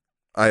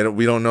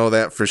 We don't know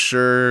that for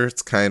sure.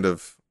 It's kind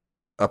of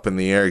up in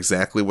the air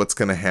exactly what's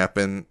going to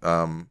happen.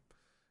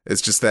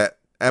 It's just that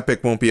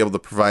Epic won't be able to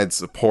provide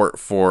support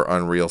for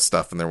Unreal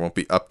stuff, and there won't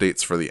be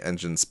updates for the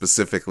engine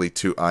specifically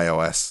to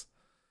iOS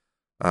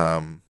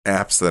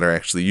apps that are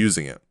actually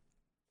using it.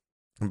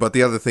 But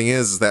the other thing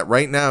is that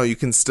right now you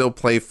can still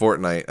play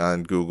Fortnite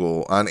on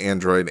Google, on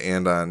Android,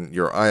 and on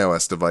your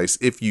iOS device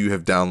if you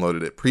have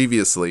downloaded it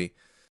previously.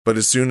 But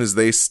as soon as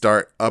they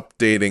start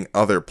updating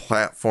other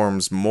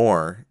platforms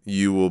more,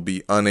 you will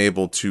be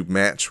unable to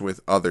match with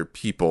other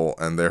people,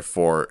 and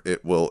therefore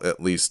it will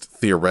at least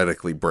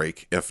theoretically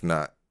break, if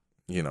not,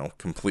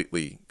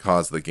 completely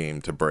cause the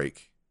game to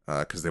break,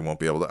 because they won't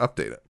be able to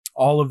update it.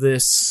 All of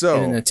this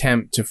in an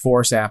attempt to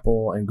force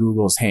Apple and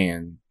Google's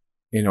hand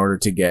in order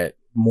to get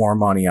more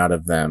money out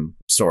of them,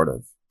 sort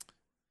of.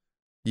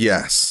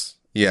 Yes,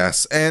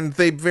 and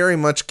they very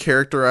much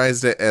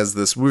characterized it as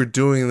this, we're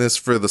doing this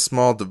for the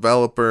small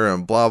developer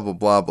and blah, blah,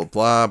 blah, blah,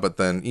 blah, but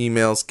then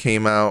emails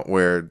came out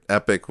where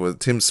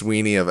Tim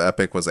Sweeney of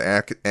Epic was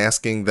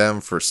asking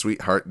them for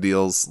sweetheart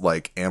deals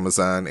like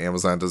Amazon.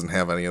 Amazon doesn't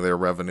have any of their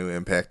revenue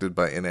impacted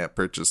by in-app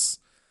purchase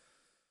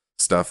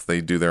stuff. They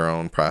do their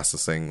own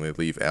processing. They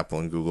leave Apple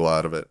and Google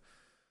out of it.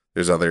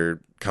 There's other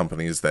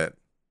companies that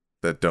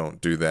don't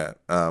do that.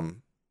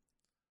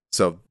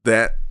 So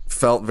that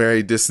felt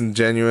very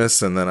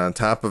disingenuous, and then on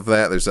top of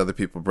that, there's other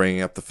people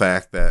bringing up the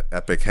fact that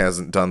Epic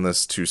hasn't done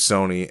this to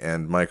Sony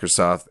and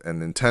Microsoft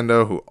and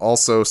Nintendo, who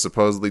also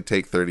supposedly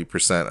take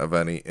 30% of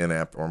any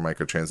in-app or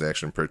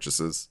microtransaction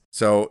purchases.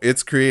 So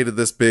it's created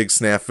this big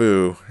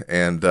snafu,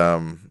 and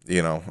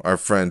our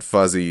friend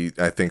Fuzzy,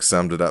 I think,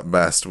 summed it up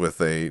best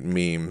with a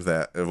meme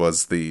that it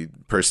was the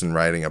person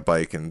riding a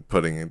bike and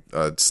putting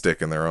a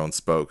stick in their own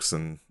spokes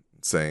and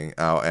saying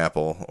 "ow,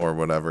 Apple" or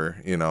whatever,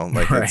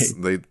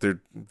 right.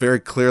 They're very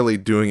clearly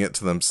doing it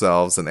to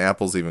themselves, and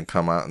Apple's even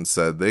come out and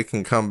said they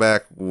can come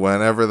back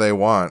whenever they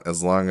want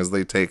as long as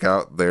they take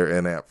out their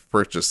in-app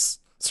purchase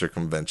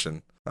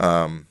circumvention.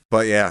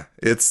 But yeah,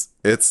 it's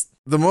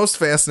the most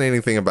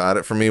fascinating thing about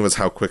it for me was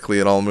how quickly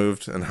it all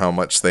moved and how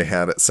much they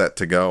had it set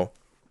to go.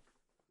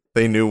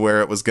 They knew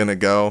where it was going to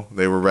go.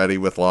 They were ready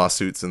with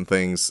lawsuits and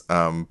things,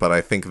 but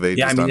I think they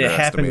just underestimated it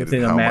happened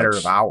within a matter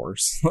of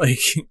hours.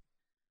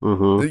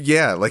 Mm-hmm.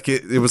 Yeah,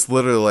 it was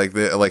literally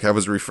like I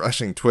was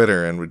refreshing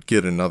Twitter and would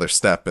get another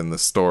step in the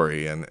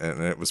story, and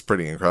it was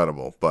pretty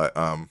incredible. But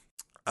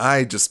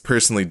I just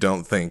personally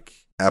don't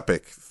think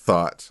Epic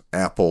thought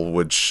Apple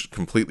would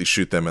completely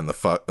shoot them in the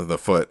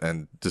foot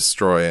and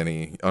destroy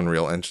any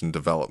Unreal Engine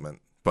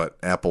development. But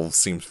Apple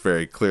seems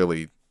very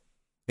clearly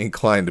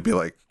inclined to be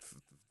like,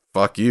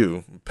 fuck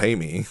you, pay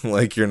me.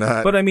 Like, you're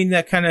not. But I mean,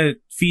 that kind of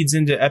feeds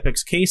into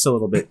Epic's case a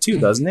little bit too,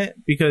 doesn't it?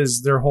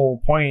 Because their whole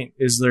point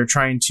is they're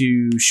trying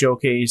to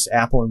showcase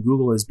Apple and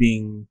Google as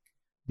being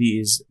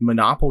these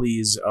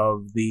monopolies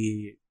of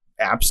the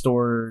App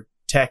Store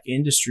tech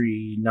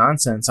industry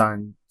nonsense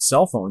on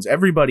cell phones.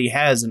 Everybody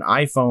has an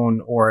iPhone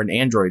or an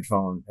Android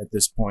phone at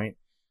this point.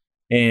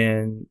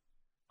 And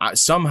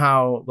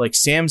somehow, like,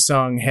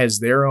 Samsung has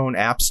their own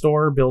app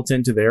store built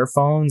into their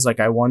phones.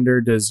 Like, I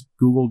wonder, does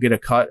Google get a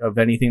cut of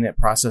anything that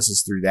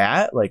processes through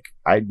that? Like,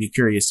 I'd be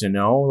curious to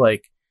know.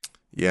 Like,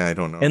 yeah, I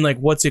don't know. And like,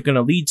 what's it going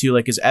to lead to?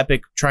 Like, is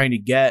Epic trying to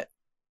get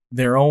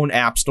their own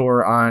app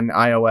store on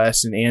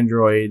iOS and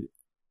Android,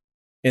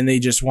 and they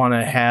just want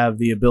to have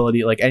the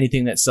ability, like,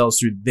 anything that sells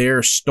through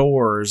their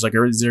stores, like,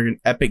 or is there an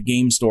Epic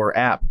Game Store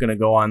app going to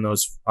go on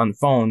the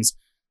phones?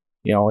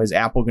 Is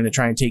Apple going to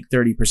try and take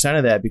 30%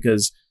 of that?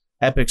 Because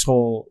Epic's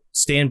whole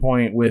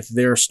standpoint with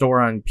their store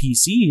on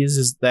PCs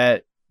is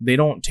that they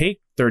don't take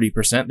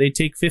 30%, they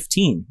take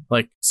 15%.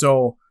 Like,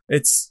 so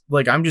it's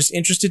like, I'm just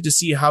interested to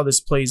see how this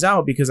plays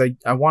out, because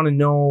I want to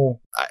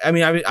know. I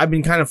mean, I've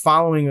been kind of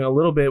following a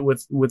little bit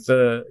with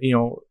the,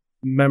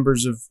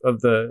 members of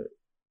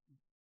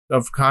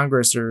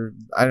Congress, or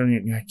I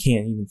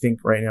can't even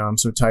think right now. I'm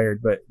so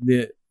tired, but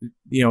the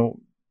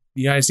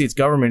United States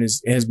government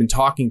has been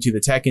talking to the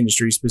tech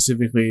industry,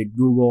 specifically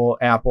Google,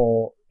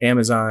 Apple,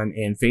 Amazon,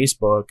 and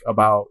Facebook,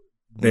 about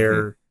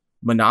their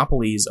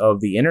monopolies of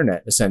the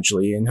internet,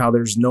 essentially, and how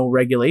there's no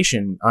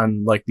regulation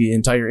on, like, the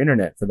entire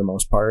internet for the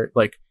most part,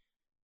 like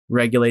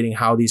regulating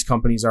how these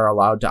companies are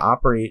allowed to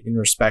operate in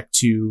respect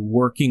to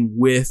working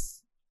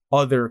with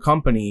other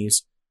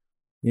companies.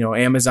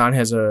 Amazon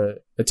has a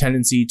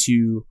tendency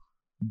to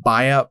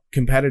buy up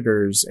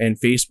competitors, and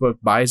Facebook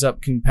buys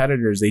up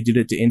competitors. They did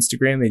it to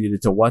Instagram. They did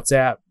it to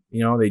WhatsApp.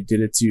 They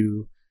did it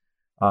to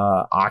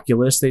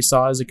Oculus they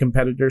saw as a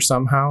competitor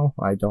somehow.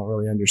 I don't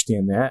really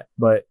understand that,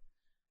 but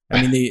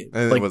I mean,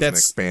 that's an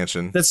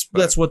expansion.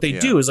 That's what they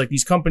do is like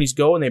these companies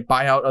go and they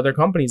buy out other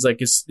companies. Like,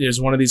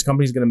 is one of these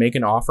companies going to make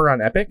an offer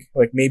on Epic?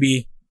 Like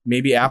maybe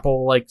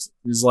Apple like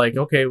is like,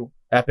 okay,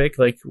 Epic,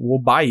 like we'll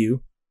buy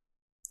you.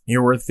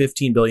 You're worth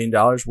 $15 billion.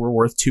 We're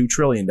worth $2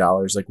 trillion.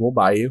 Like we'll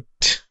buy you.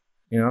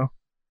 You know.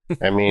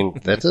 I mean,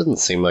 that doesn't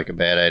seem like a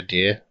bad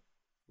idea.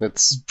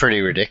 It's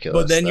pretty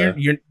ridiculous. But then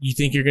you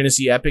think you're going to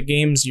see Epic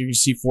Games? You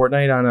see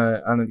Fortnite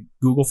on a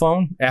Google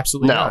phone?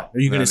 Absolutely not. Are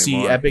you going to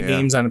see Epic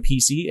Games on a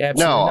PC?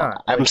 Absolutely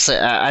not.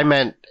 I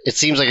meant it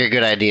seems like a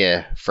good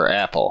idea for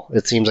Apple.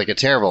 It seems like a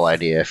terrible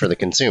idea for the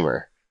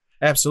consumer.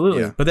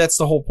 Absolutely, but that's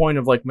the whole point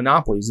of like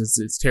monopolies.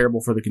 It's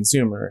terrible for the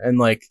consumer, and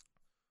like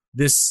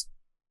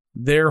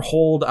their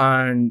hold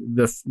on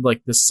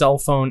the cell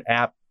phone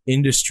app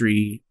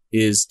industry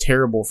is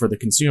terrible for the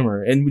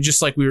consumer. And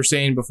just like we were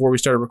saying before we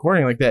started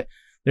recording, like that.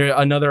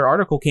 Another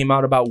article came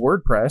out about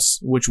WordPress,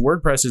 which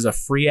WordPress is a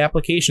free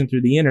application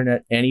through the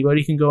internet.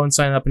 Anybody can go and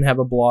sign up and have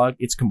a blog.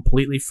 It's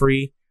completely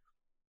free.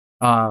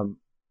 You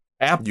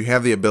have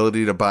the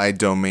ability to buy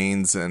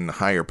domains and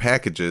hire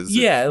packages.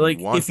 Yeah, like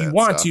if you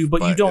want to,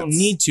 but you don't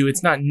need to.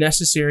 It's not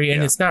necessary,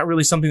 and it's not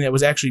really something that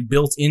was actually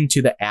built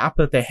into the app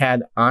that they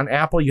had on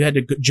Apple. You had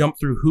to jump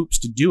through hoops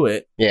to do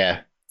it.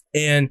 Yeah.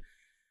 And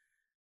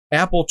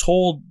Apple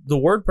told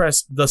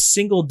the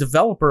single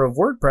developer of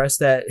WordPress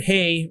that,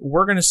 hey,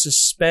 we're going to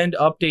suspend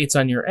updates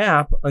on your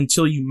app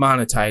until you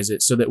monetize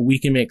it so that we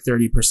can make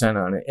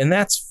 30% on it. And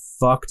that's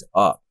fucked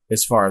up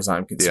as far as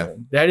I'm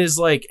concerned. Yeah. That is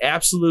like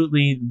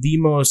absolutely the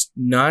most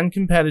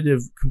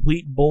non-competitive,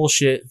 complete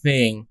bullshit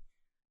thing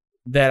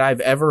that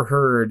I've ever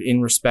heard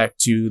in respect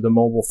to the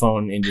mobile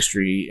phone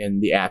industry and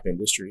the app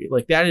industry.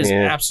 Like that is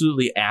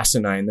absolutely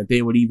asinine that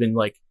they would even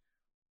like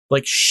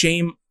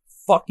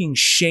fucking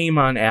shame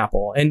on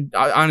Apple. And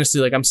honestly,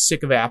 like I'm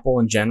sick of Apple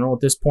in general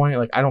at this point.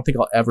 Like I don't think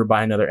I'll ever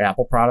buy another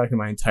Apple product in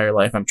my entire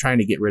life. I'm trying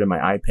to get rid of my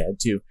iPad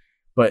too,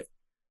 but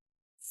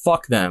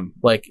fuck them.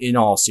 Like in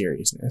all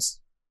seriousness.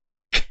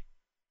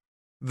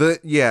 All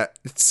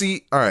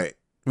right.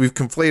 We've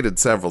conflated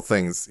several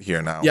things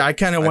here now. Yeah, I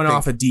kind of went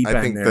off a deep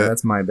end there.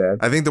 That's my bad.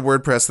 I think the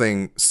WordPress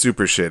thing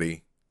super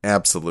shitty.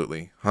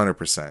 Absolutely,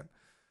 100%.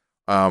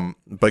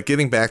 But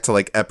getting back to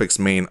like Epic's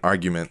main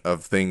argument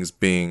of things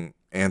being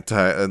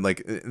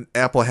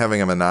Apple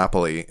having a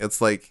monopoly, it's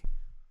like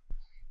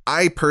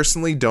I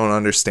personally don't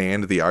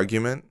understand the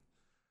argument,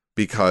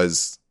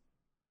 because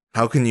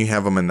how can you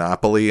have a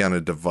monopoly on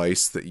a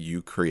device that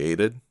you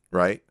created,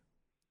 right?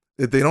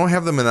 They don't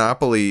have the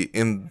monopoly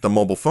in the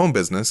mobile phone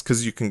business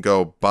because you can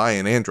go buy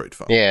an Android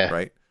phone,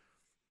 right?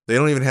 They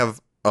don't even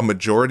have a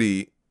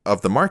majority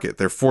of the market.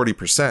 They're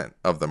 40%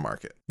 of the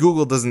market.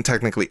 Google doesn't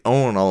technically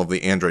own all of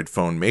the Android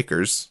phone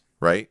makers,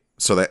 right?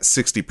 So that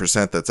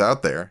 60% that's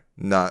out there,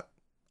 not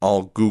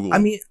all Google,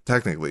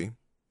 technically,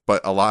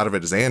 but a lot of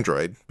it is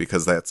Android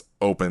because that's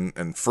open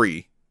and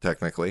free,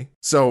 technically.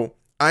 So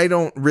I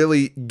don't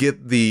really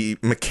get the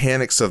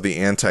mechanics of the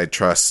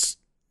antitrust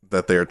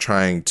that they're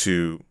trying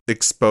to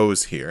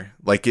expose here.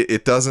 Like,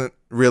 it doesn't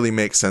really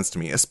make sense to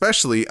me,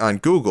 especially on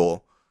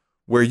Google,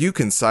 where you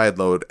can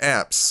sideload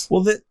apps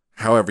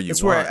however you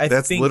want.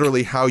 That's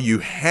literally how you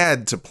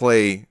had to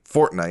play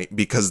Fortnite,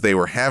 because they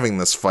were having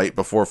this fight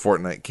before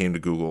Fortnite came to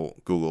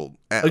Google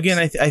Apps. Again,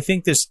 I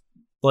think this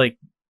like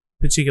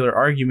particular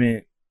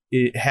argument,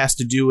 it has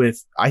to do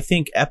with, I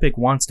think Epic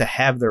wants to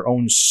have their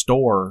own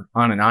store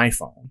on an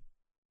iPhone.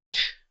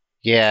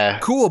 Yeah.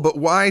 Cool, but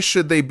why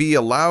should they be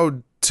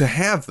allowed to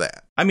have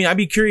that? I mean, I'd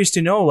be curious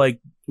to know, like,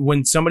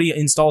 when somebody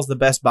installs the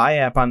Best Buy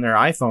app on their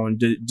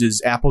iPhone,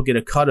 does Apple get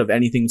a cut of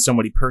anything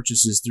somebody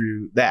purchases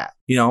through that?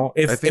 You know,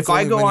 if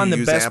I go on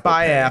the Best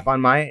Buy app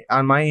on my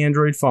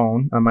Android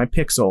phone, on my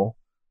Pixel,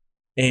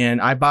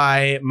 and I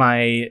buy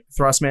my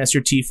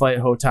Thrustmaster T-Flight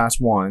HOTAS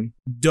 1,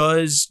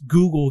 does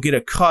Google get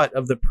a cut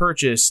of the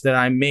purchase that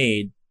I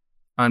made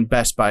on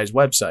Best Buy's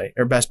website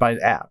or Best Buy's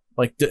app?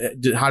 Like,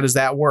 how does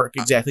that work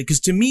exactly? Because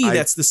to me,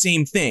 that's the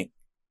same thing.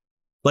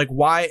 Like,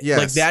 why? Yes.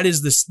 Like, that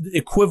is the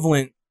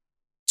equivalent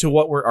to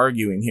what we're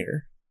arguing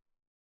here.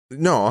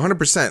 No,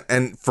 100%.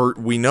 And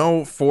we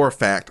know for a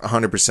fact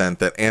 100%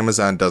 that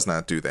Amazon does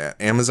not do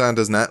that. Amazon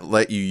does not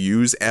let you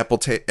use Apple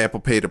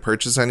Pay to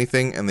purchase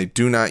anything, and they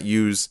do not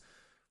use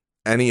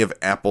any of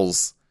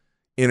Apple's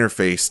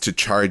interface to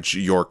charge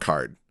your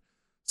card.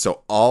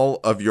 So all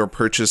of your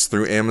purchase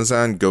through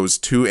Amazon goes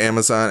to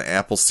Amazon.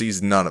 Apple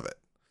sees none of it.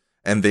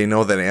 And they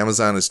know that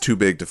Amazon is too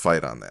big to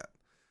fight on that.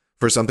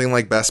 For something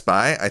like Best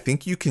Buy, I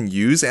think you can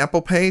use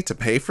Apple Pay to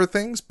pay for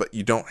things, but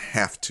you don't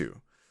have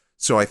to.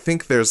 So I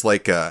think there's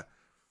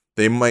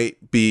they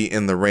might be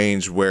in the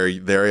range where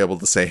they're able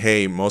to say,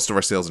 hey, most of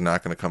our sales are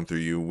not going to come through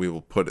you. We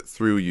will put it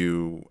through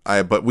you.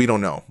 But we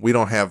don't know. We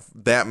don't have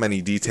that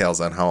many details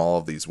on how all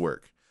of these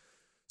work.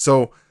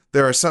 So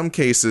there are some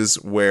cases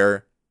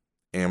where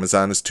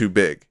Amazon is too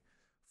big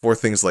for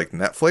things like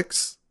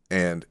Netflix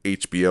and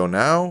HBO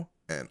Now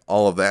and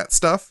all of that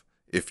stuff.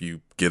 If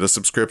you get a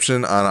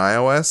subscription on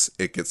iOS,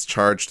 it gets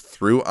charged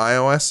through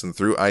iOS and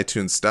through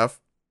iTunes stuff.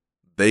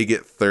 they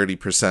get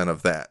 30%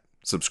 of that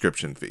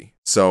subscription fee.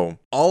 So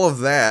all of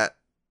that.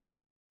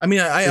 I mean,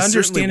 I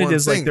understand it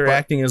as like they're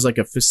acting as like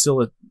a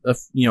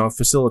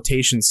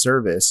facilitation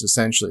service,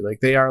 essentially. Like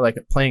they are like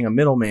playing a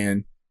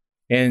middleman,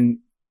 and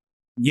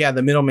yeah,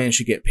 the middleman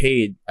should get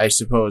paid, I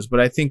suppose. But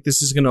I think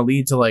this is going to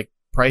lead to like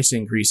price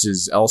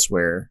increases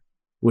elsewhere,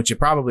 which it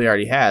probably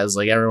already has.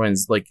 Like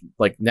everyone's like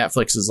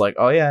Netflix is like,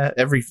 oh yeah,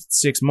 every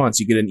 6 months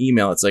you get an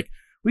email. It's like,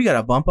 we got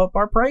to bump up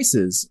our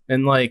prices.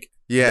 And like,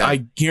 yeah, I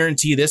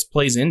guarantee this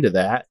plays into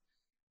that.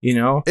 You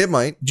know, it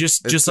might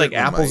just like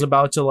Apple's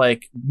about to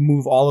like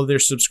move all of their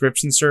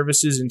subscription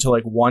services into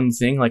like one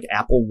thing, like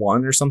Apple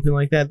One or something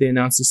like that. They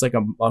announced this like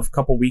a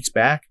couple weeks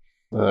back,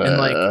 and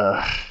like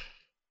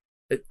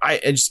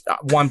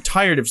I'm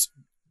tired of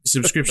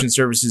subscription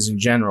services in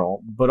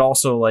general, but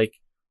also like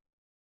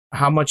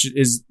how much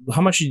is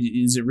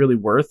it really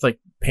worth like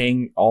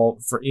paying all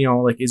for, you know,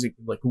 like is it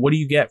like what do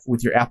you get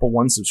with your Apple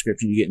One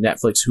subscription? You get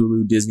Netflix,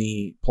 Hulu,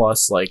 Disney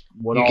Plus, like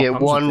what you all get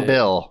comes one with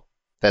bill.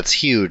 That's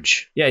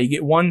huge. Yeah, you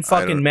get one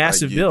fucking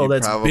massive bill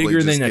that's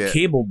bigger than a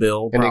cable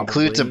bill. It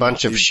includes a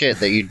bunch of shit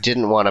that you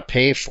didn't want to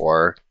pay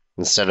for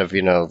instead of,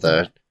 you know,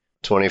 the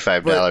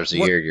 $25 a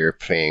year you're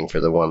paying for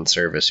the one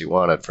service you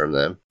wanted from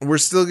them. We're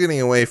still getting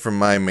away from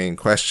my main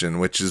question,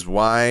 which is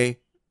why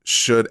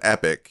should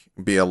Epic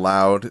be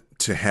allowed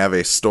to have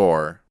a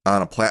store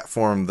on a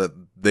platform that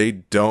they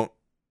don't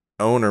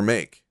own or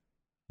make?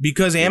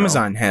 Because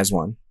Amazon has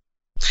one.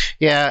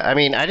 Yeah, I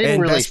mean, I didn't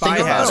really think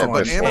about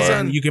it before.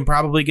 Amazon, you can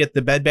probably get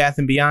the Bed Bath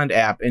 & Beyond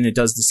app, and it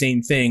does the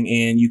same thing.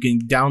 And you can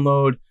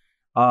download,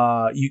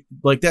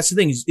 that's the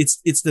thing.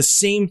 It's the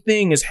same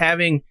thing as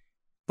having.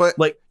 But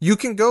like you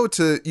can go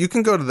to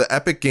the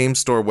Epic Game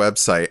Store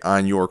website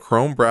on your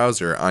Chrome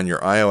browser on your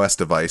iOS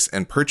device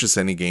and purchase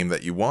any game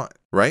that you want,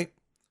 right?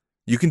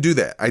 You can do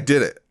that. I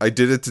did it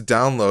to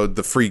download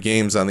the free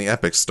games on the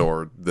Epic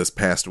Store this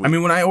past week. I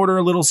mean, when I order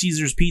a Little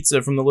Caesars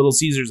pizza from the Little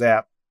Caesars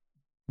app,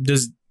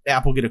 does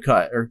Apple get a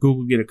cut or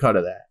Google get a cut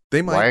of that?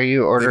 They might. Why are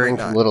you ordering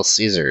from Little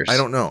Caesars? I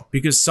don't know.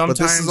 Because sometimes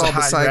this is all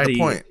beside the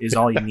point. Is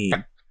all you need.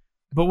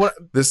 But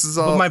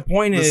my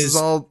point is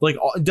like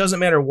it doesn't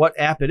matter what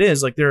app it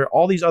is. Like there are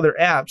all these other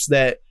apps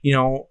that, you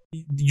know,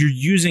 you're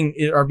using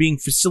are being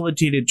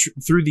facilitated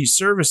through these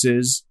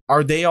services.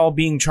 Are they all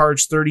being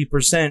charged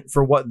 30%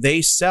 for what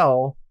they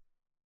sell?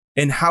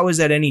 And how is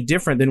that any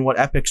different than what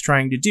Epic's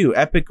trying to do?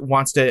 Epic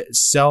wants to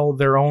sell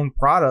their own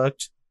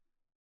product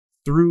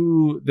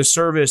through the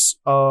service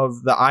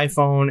of the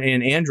iPhone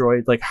and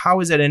Android. Like, how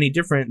is that any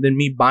different than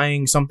me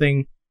buying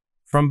something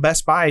from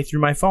Best Buy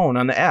through my phone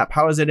on the app?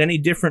 How is it any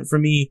different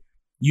from me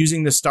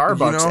using the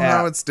Starbucks app? You know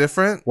how it's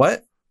different?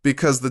 What?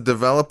 Because the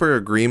developer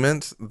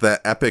agreement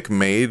that Epic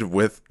made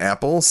with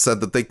Apple said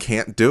that they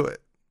can't do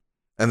it.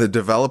 And the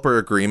developer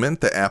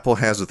agreement that Apple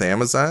has with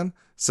Amazon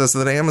says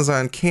that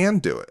Amazon can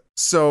do it.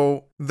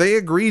 So they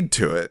agreed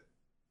to it,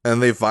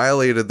 and they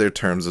violated their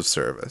terms of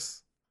service.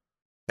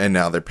 And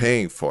now they're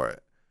paying for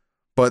it.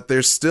 But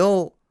there's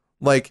still,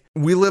 like,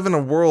 we live in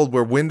a world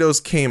where Windows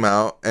came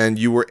out and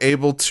you were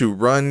able to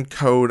run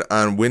code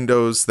on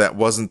Windows that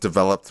wasn't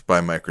developed by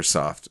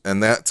Microsoft.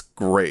 And that's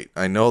great.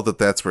 I know that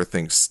that's where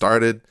things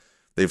started.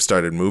 They've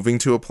started moving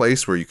to a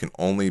place where you can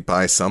only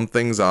buy some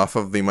things off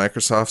of the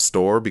Microsoft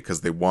Store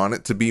because they want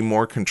it to be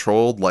more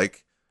controlled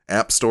like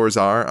app stores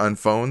are on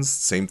phones.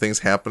 Same thing's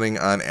happening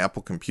on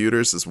Apple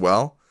computers as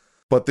well.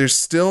 But there's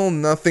still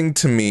nothing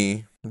to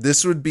me.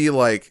 This would be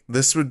like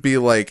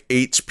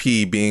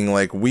HP being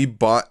like,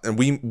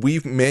 we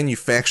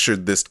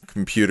manufactured this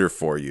computer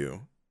for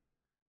you,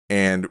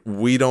 and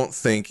we don't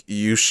think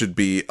you should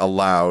be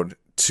allowed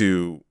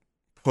to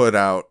put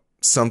out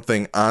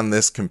something on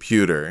this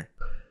computer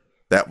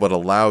that would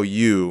allow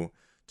you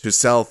to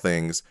sell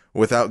things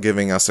without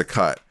giving us a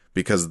cut,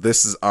 because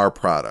this is our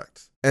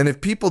product. And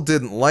if people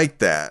didn't like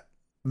that,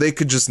 they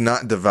could just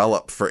not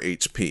develop for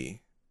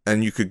HP,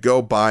 and you could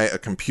go buy a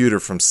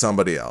computer from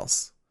somebody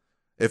else.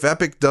 If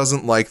Epic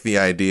doesn't like the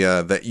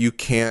idea that you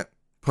can't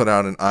put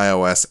out an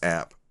iOS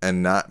app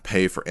and not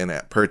pay for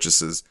in-app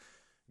purchases,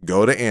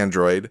 go to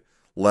Android,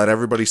 let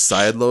everybody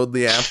sideload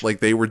the app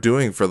like they were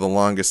doing for the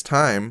longest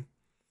time,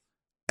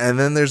 and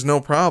then there's no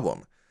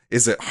problem.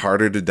 Is it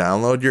harder to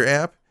download your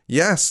app?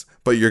 Yes,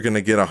 but you're going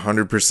to get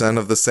 100%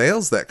 of the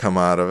sales that come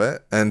out of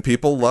it. And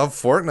people love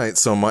Fortnite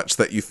so much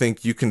that you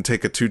think you can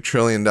take a $2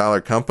 trillion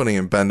company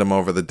and bend them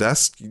over the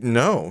desk.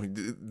 No,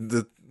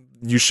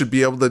 you should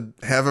be able to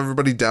have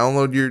everybody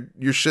download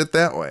your shit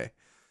that way.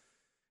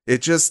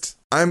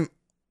 I'm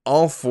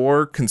all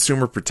for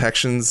consumer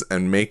protections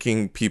and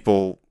making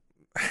people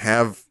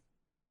have,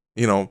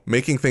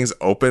 making things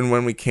open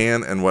when we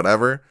can and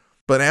whatever.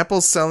 But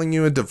Apple's selling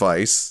you a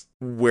device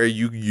where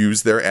you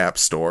use their app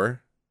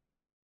store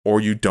or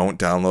you don't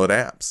download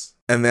apps.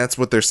 And that's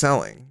what they're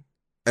selling.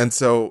 And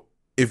so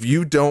if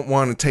you don't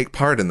want to take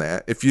part in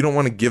that, if you don't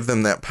want to give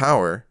them that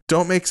power,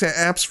 don't make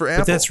apps for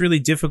Apple. But that's really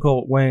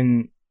difficult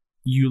when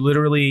you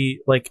literally,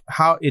 like,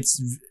 how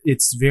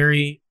it's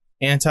very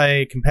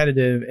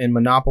anti-competitive and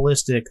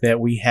monopolistic that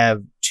we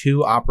have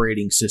two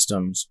operating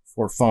systems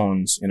for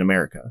phones in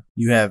America.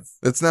 You have...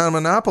 It's not a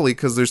monopoly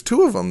because there's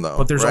two of them, though.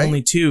 But there's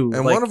only two.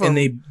 And one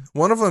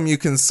of them you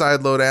can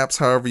sideload apps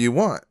however you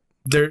want.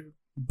 You're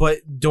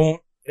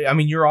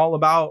all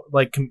about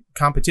like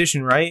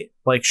competition, right?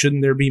 Like,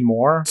 shouldn't there be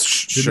more?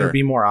 Shouldn't there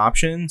be more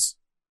options?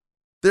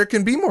 There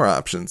can be more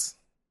options.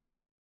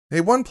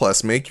 Hey,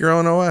 OnePlus, make your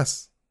own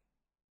OS.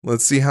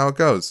 Let's see how it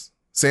goes.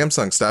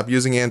 Samsung, stop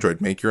using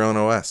Android. Make your own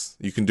OS.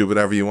 You can do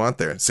whatever you want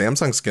there.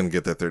 Samsung's going to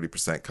get that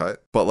 30%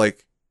 cut. But,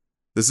 like,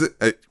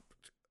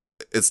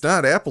 it's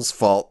not Apple's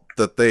fault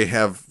that they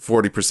have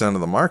 40%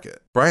 of the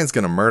market. Brian's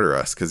going to murder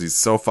us because he's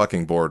so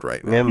fucking bored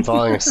right now. I'm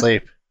falling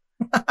asleep.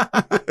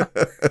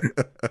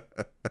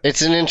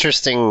 It's an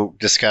interesting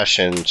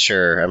discussion.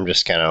 Sure, I'm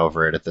just kind of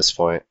over it at this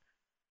point.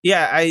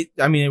 Yeah,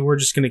 I mean, we're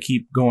just going to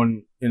keep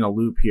going in a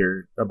loop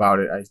here about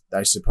it,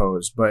 I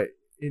suppose. But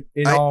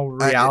in all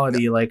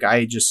reality,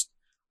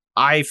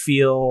 I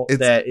feel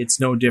that it's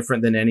no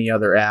different than any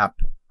other app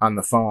on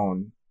the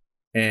phone.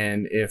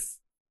 And if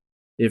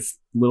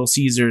Little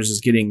Caesars is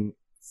getting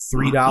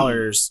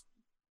 $3,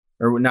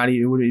 or not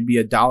even, would it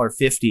be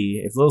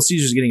 $1.50? If Little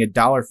Caesars is getting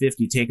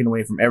 $1.50 taken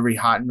away from every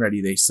hot and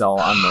ready they sell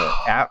on the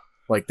app,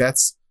 like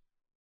that's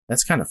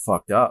kind of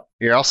fucked up.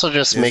 You're also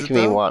just making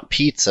me want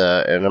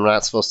pizza, and I'm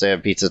not supposed to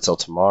have pizza till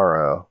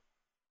tomorrow.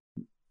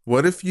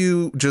 What if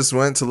you just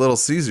went to Little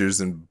Caesars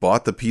and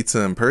bought the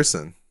pizza in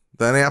person?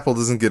 Then Apple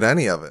doesn't get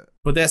any of it.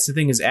 But that's the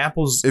thing is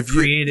Apple's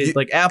created,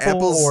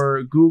 Apple's,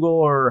 or Google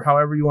or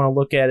however you want to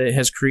look at it,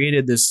 has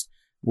created this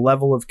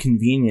level of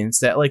convenience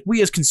that like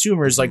we as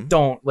consumers that's we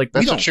don't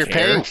what you're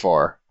care. Paying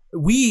for.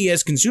 We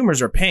as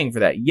consumers are paying for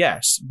that,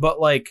 yes, but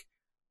like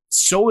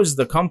so is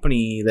the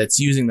company that's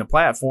using the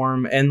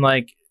platform, and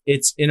like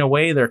it's in a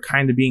way they're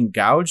kind of being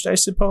gouged, I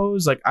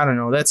suppose. Like, I don't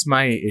know. That's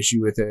my issue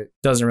with it.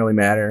 Doesn't really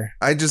matter.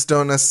 I just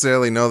don't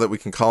necessarily know that we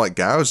can call it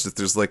gouged if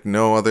there's like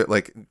no other,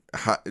 like,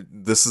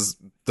 this is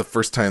the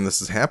first time this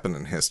has happened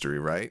in history,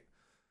 right?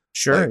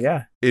 Sure, like,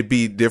 yeah. It'd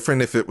be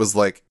different if it was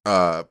like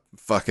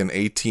fucking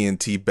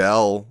AT&T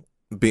Bell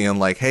being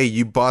like, hey,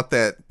 you bought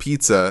that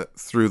pizza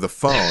through the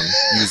phone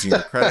using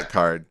your credit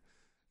card.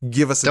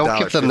 Give us $1.50. Don't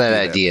give them that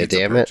idea,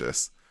 damn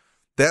purchase.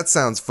 That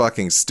sounds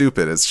fucking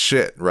stupid as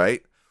shit,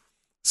 right?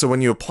 So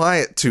when you apply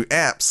it to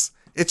apps,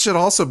 it should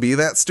also be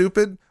that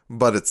stupid,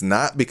 but it's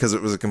not because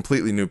it was a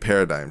completely new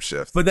paradigm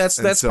shift. But that's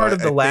part of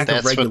the lack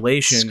of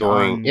regulation.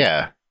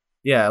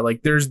 Yeah,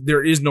 like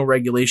there is no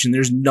regulation.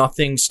 There's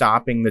nothing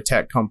stopping the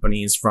tech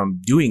companies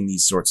from doing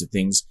these sorts of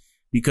things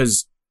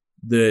because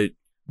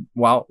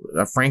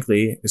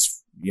frankly,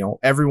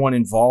 everyone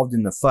involved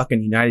in the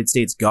fucking United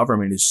States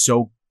government is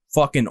so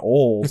fucking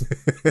old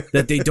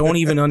that they don't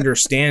even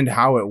understand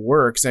how it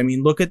works. I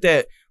mean, look at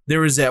that.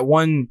 There was that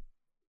one,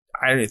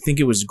 I think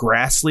it was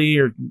Grassley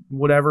or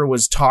whatever,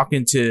 was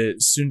talking to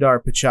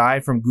Sundar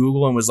Pichai from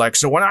Google and was like,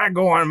 so when I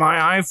go on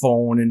my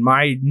iPhone and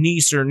my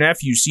niece or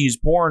nephew sees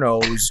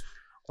pornos,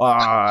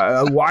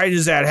 why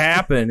does that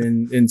happen?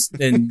 And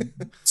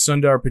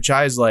Sundar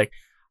Pichai's like,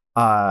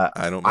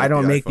 I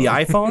don't make the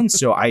iPhone,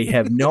 so I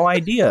have no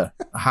idea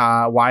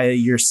why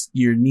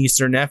your niece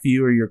or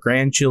nephew or your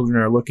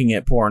grandchildren are looking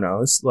at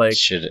pornos. Like,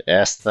 should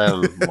ask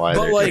them why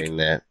they're doing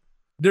that.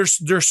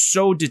 They're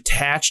so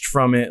detached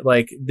from it.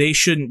 Like, they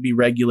shouldn't be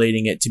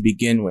regulating it to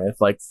begin with.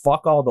 Like,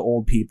 fuck all the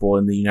old people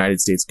in the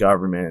United States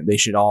government. They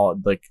should all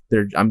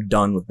I'm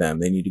done with them.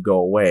 They need to go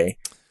away.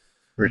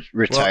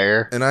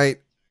 Retire. Well,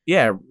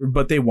 yeah,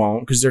 but they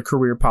won't because they're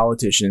career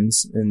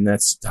politicians, and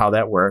that's how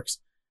that works.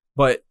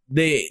 But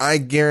I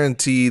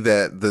guarantee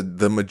that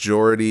the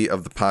majority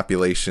of the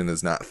population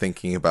is not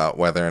thinking about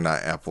whether or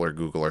not Apple or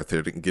Google are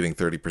getting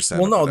 30%.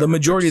 Well, no, the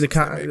majority of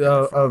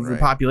the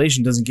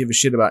population doesn't give a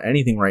shit about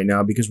anything right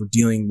now because we're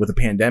dealing with a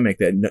pandemic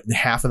that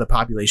half of the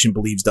population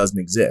believes doesn't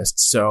exist.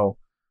 So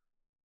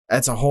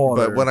that's a whole.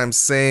 But what I'm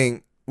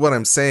saying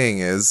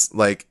is,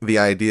 like, the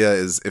idea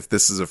is if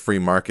this is a free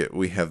market,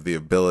 we have the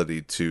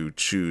ability to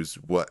choose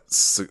what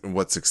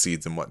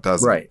succeeds and what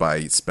doesn't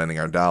by spending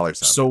our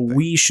dollars on it. So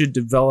we should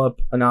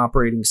develop an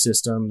operating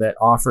system that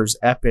offers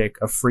Epic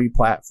a free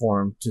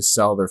platform to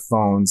sell their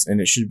phones, and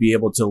it should be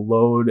able to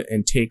load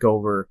and take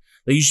over.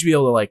 Like, you should be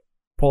able to like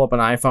pull up an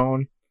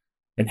iPhone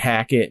and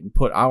hack it and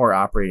put our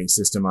operating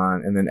system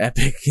on, and then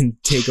Epic can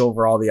take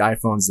over all the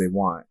iPhones they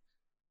want.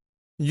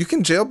 You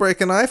can jailbreak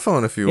an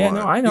iPhone if you want.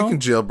 Yeah, no, I know. You can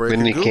jailbreak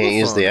and a you Google can't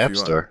use phone the if App you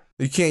Store. Want.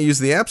 You can't use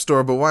the App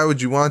Store, but why would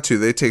you want to?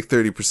 They take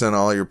 30% of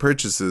all your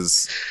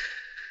purchases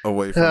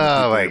away from the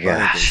people you're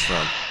buying things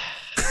from.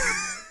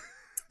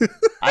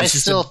 I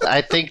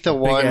think the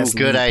one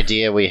good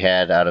idea we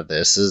had out of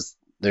this is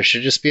there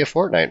should just be a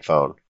Fortnite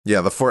phone.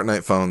 Yeah, the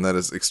Fortnite phone that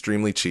is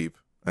extremely cheap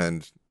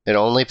and it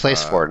only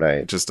plays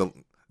Fortnite.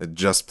 It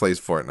just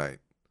plays Fortnite.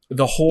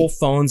 The whole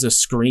phone's a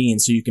screen,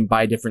 so you can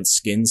buy different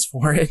skins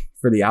for it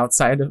for the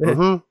outside of it.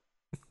 Mm-hmm.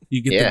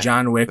 You get the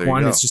John Wick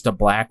one. It's just a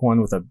black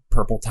one with a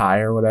purple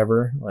tie or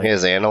whatever. Like, he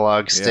has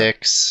analog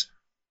sticks.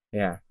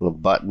 Yeah. Little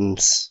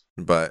buttons.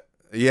 But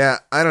yeah,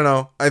 I don't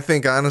know. I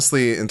think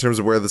honestly, in terms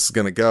of where this is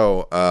going to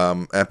go,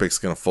 Epic's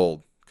going to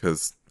fold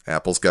because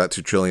Apple's got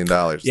 $2 trillion.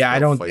 Yeah, I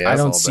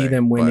don't see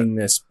them winning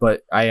this,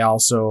 but I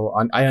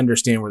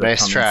understand where they're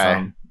coming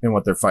from and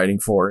what they're fighting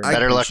for.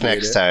 Better luck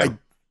next time.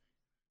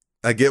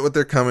 I get what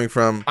they're coming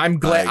from. I'm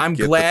glad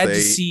to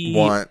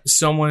see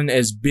someone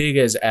as big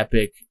as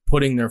Epic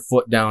putting their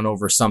foot down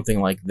over something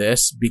like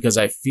this, because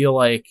I feel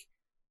like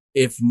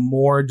if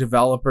more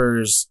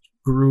developers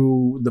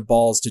grew the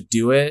balls to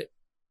do it,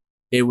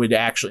 it would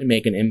actually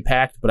make an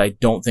impact, but I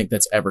don't think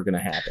that's ever going to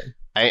happen.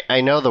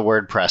 I know the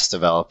WordPress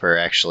developer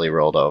actually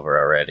rolled over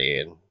already.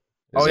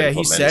 And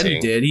he said he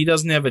did. He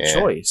doesn't have a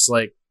choice.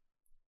 Like,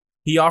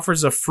 he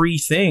offers a free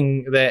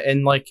thing that,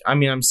 and like, I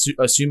mean, I'm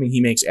assuming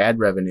he makes ad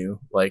revenue,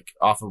 like,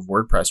 off of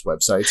WordPress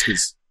websites,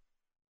 because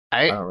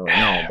I don't really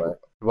know, but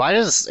why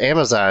does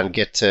Amazon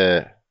get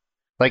to,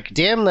 like,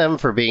 damn them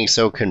for being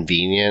so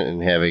convenient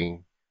and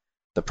having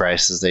the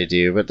prices they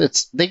do, but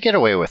they get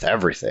away with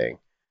everything.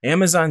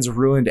 Amazon's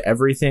ruined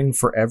everything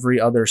for every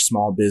other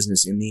small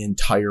business in the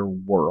entire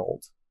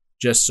world.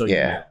 Just so you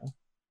know.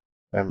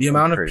 The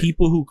amount of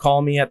people who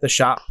call me at the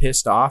shop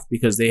pissed off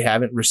because they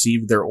haven't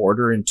received their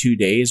order in 2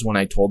 days when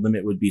I told them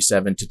it would be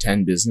 7 to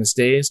 10 business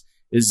days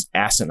is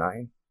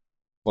asinine.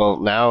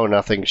 Well, now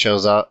nothing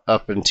shows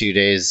up in 2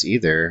 days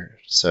either.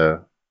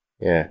 So,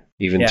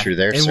 even through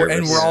their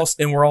service.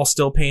 We're all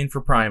still paying for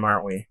Prime,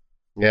 aren't we?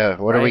 Yeah,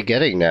 what are we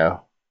getting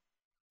now?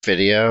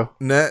 Video?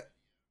 Net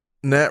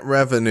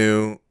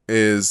revenue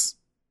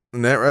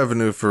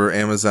for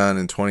Amazon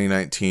in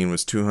 2019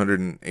 was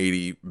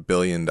 $280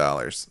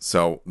 billion.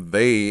 So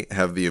they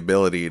have the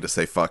ability to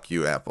say, fuck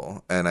you,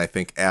 Apple. And I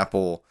think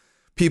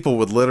people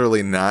would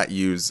literally not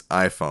use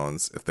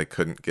iPhones if they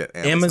couldn't get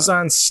Amazon.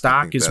 Amazon's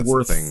stock is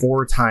worth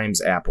 4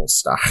 times Apple's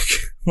stock.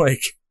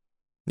 Like,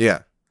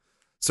 yeah.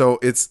 So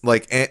it's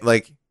like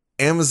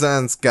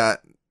Amazon's got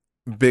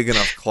big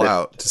enough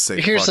clout to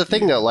say, here's the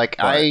thing, though. Like,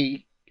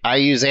 I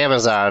use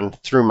Amazon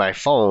through my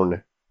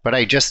phone, but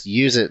I just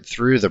use it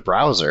through the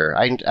browser.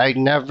 I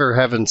never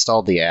have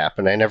installed the app,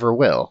 and I never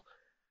will.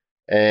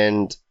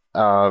 And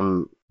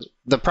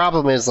the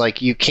problem is,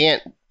 like, you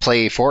can't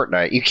play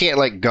Fortnite. You can't,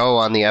 like, go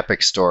on the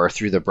Epic Store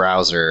through the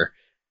browser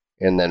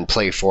and then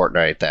play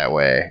Fortnite that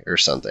way or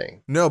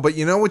something. No, but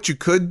you know what you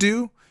could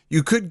do?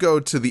 You could go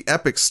to the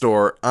Epic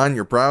Store on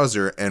your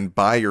browser and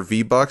buy your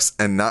V-Bucks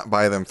and not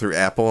buy them through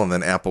Apple, and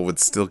then Apple would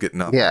still get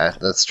nothing. Yeah,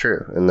 that's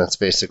true. And that's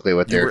basically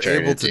what they're trying to do. You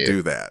were able to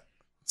do that.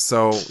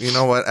 So, you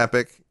know what,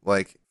 Epic?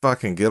 Like,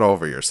 fucking get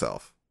over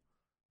yourself.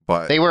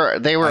 But they were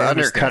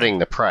undercutting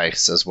the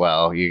price as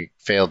well. You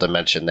failed to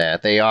mention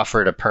that. They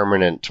offered a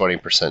permanent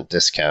 20%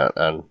 discount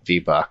on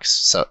V-Bucks,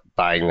 so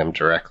buying them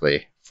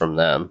directly from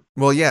them.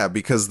 Well, yeah,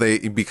 because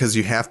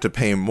you have to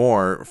pay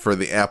more for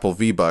the Apple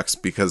V-Bucks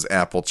because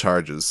Apple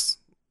charges.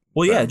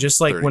 Well, yeah,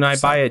 just like 30%. When I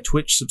buy a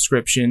Twitch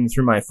subscription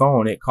through my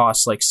phone, it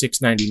costs like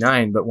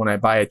 $6.99, but when I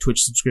buy a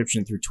Twitch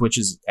subscription through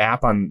Twitch's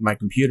app on my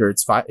computer,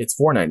 it's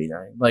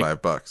 $4.99. Like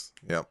 $5.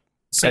 Yep.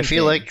 I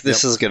feel like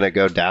this is going to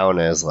go down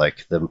as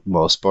like the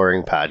most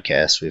boring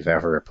podcast we've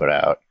ever put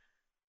out.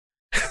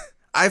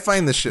 I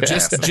find this shit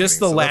just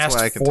the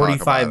last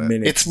 45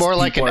 minutes. It's more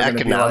like an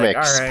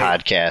economics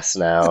podcast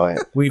now.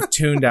 We've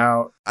tuned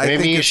out. I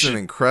think it's an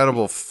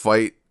incredible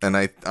fight, and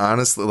I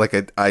honestly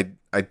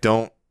I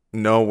don't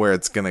know where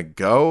it's gonna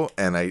go,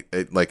 and I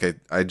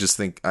just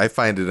think I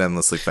find it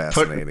endlessly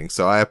fascinating.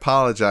 So I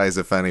apologize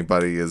if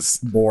anybody is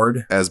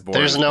bored.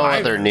 There's no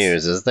other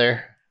news, is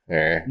there?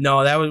 No,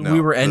 we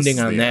were ending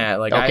on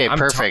that. Like, okay,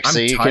 perfect. So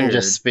you can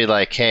just be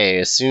like, hey,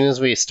 as soon as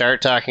we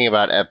start talking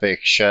about Epic,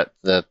 shut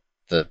the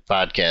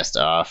podcast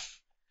off.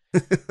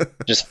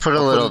 Just put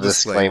a little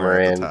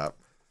disclaimer in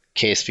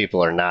case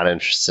people are not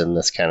interested in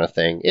this kind of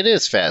thing. It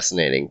is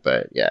fascinating,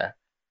 but yeah,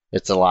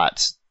 it's a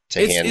lot to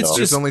handle.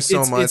 There's only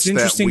so much. It's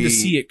interesting to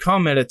see it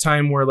come at a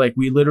time where, like,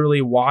 we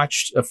literally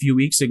watched a few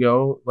weeks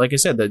ago, like I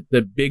said,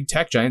 the big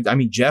tech giant. I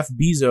mean, Jeff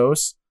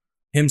Bezos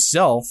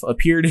himself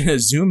appeared in a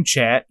Zoom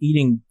chat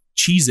eating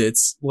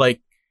Cheez-Its,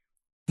 like,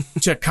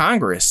 to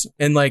Congress,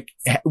 and like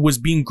was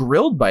being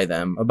grilled by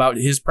them about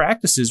his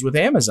practices with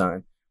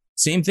Amazon.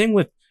 Same thing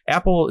with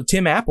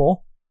Tim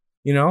Apple,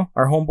 you know,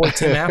 our homeboy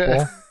Tim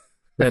Apple,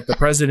 that the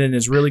president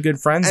is really good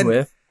friends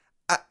with.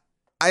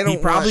 He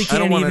probably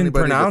can't even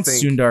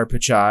pronounce Sundar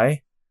Pichai.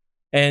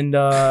 And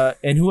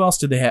who else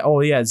did they have?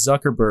 Oh yeah,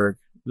 Zuckerberg.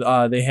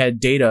 They had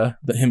Data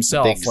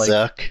himself, Big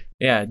Zuck.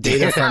 Yeah,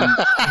 Data from.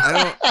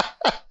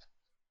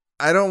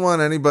 I don't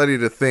want anybody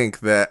to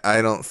think that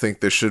I don't think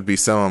there should be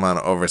some amount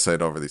of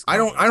oversight over these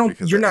companies. I don't.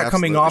 You're not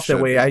coming off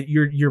that way.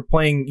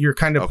 You're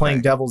kind of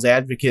playing devil's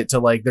advocate to,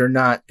 like, they're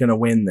not going to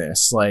win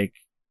this. Like,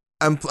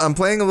 I'm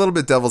playing a little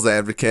bit devil's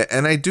advocate,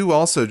 and I do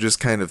also just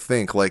kind of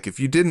think, like,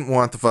 if you didn't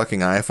want the fucking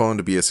iPhone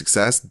to be a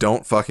success,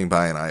 don't fucking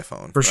buy an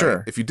iPhone. For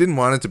sure. If you didn't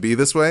want it to be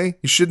this way,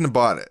 you shouldn't have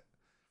bought it.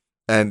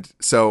 And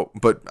so,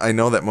 but I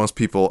know that most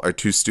people are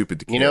too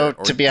stupid to care. You know,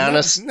 to be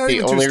honest,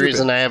 the only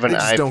reason I have an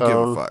iPhone don't give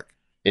a fuck.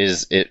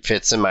 Is it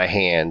fits in my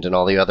hand, and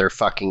all the other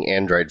fucking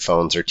Android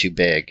phones are too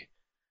big.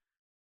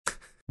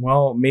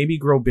 Well, maybe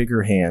grow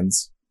bigger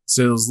hands.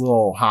 So those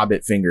little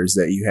hobbit fingers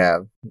that you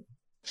have.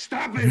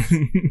 Stop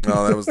it!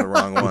 Oh, that was the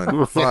wrong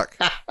one. Fuck.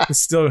 It's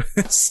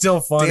still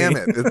funny. Damn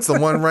it. It's the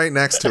one right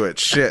next to it.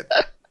 Shit.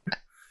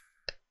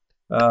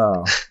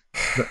 Oh.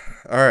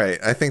 All right.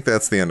 I think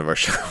that's the end of our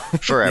show.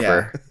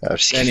 Forever. Yeah.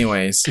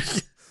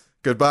 Anyways.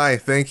 Goodbye.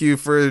 Thank you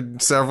for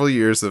several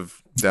years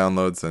of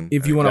downloads. And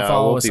if you want to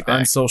follow us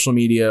on social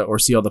media or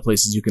see all the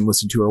places you can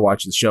listen to or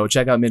watch the show,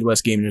 check out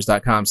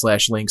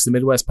MidwestGameNews.com/links. The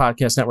Midwest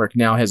Podcast Network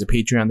now has a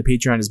Patreon. The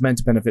Patreon is meant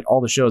to benefit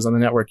all the shows on the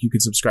network. You can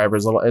subscribe for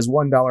as little as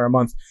 $1 a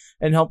month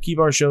and help keep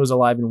our shows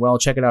alive and well.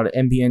 Check it out at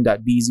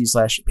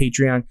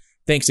mpn.bz/Patreon.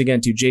 Thanks again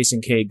to Jason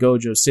K,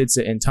 Gojo,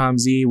 Sitsa, and Tom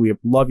Z. We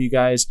love you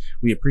guys.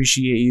 We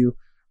appreciate you.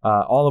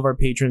 All of our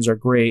patrons are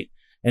great.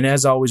 And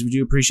as always, we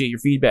do appreciate your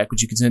feedback,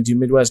 which you can send to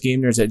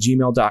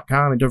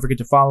MidwestGameNerds@gmail.com. And don't forget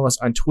to follow us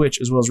on Twitch,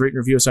 as well as rate and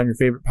review us on your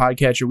favorite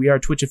podcatcher. We are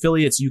Twitch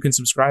affiliates. You can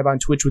subscribe on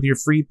Twitch with your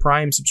free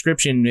Prime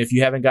subscription if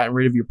you haven't gotten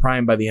rid of your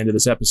Prime by the end of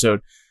this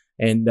episode.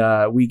 And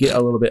we get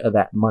a little bit of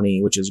that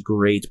money, which is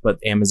great, but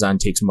Amazon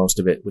takes most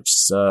of it, which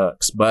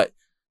sucks. But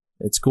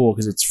it's cool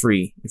because it's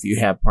free if you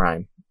have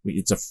Prime.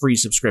 It's a free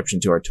subscription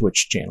to our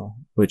Twitch channel,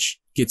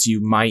 which gets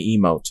you my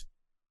emote.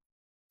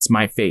 It's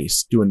my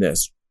face doing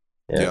this.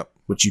 Yep.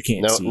 Which you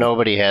can't see.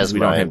 Nobody has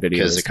mine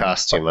because it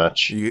costs too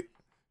much. You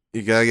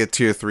gotta get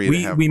tier 3 to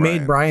have we Brian,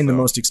 made Brian the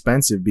most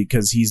expensive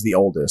because he's the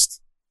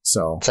oldest.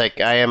 So it's like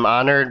I am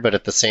honored, but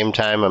at the same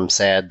time I'm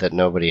sad that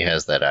nobody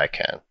has that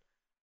icon.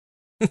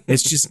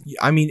 It's just,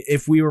 I mean,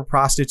 if we were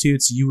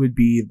prostitutes, you would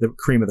be the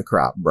cream of the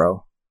crop,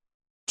 bro.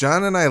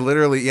 John and I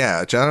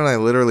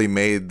literally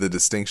made the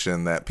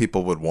distinction that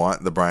people would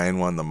want the Brian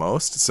one the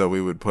most, so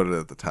we would put it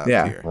at the top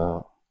tier.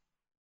 Well,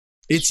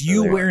 it's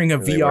you really wearing a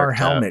VR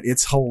helmet. Out.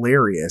 It's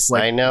hilarious.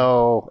 Like, I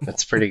know.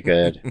 It's pretty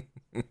good.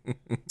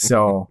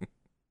 So,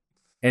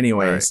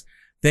 anyways,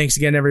 thanks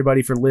again,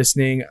 everybody, for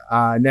listening.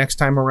 Next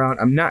time around,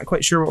 I'm not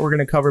quite sure what we're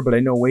going to cover, but I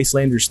know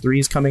Wastelanders 3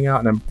 is coming out,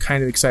 and I'm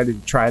kind of excited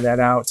to try that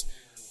out.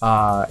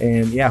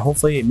 And yeah,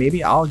 hopefully,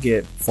 maybe I'll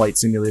get Flight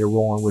Simulator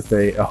rolling with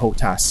a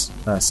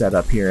HOTAS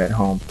setup here at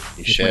home.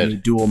 You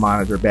should. Dual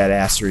monitor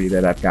badassery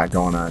that I've got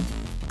going on.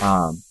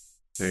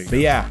 But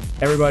yeah,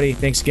 everybody,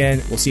 thanks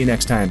again. We'll see you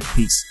next time.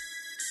 Peace.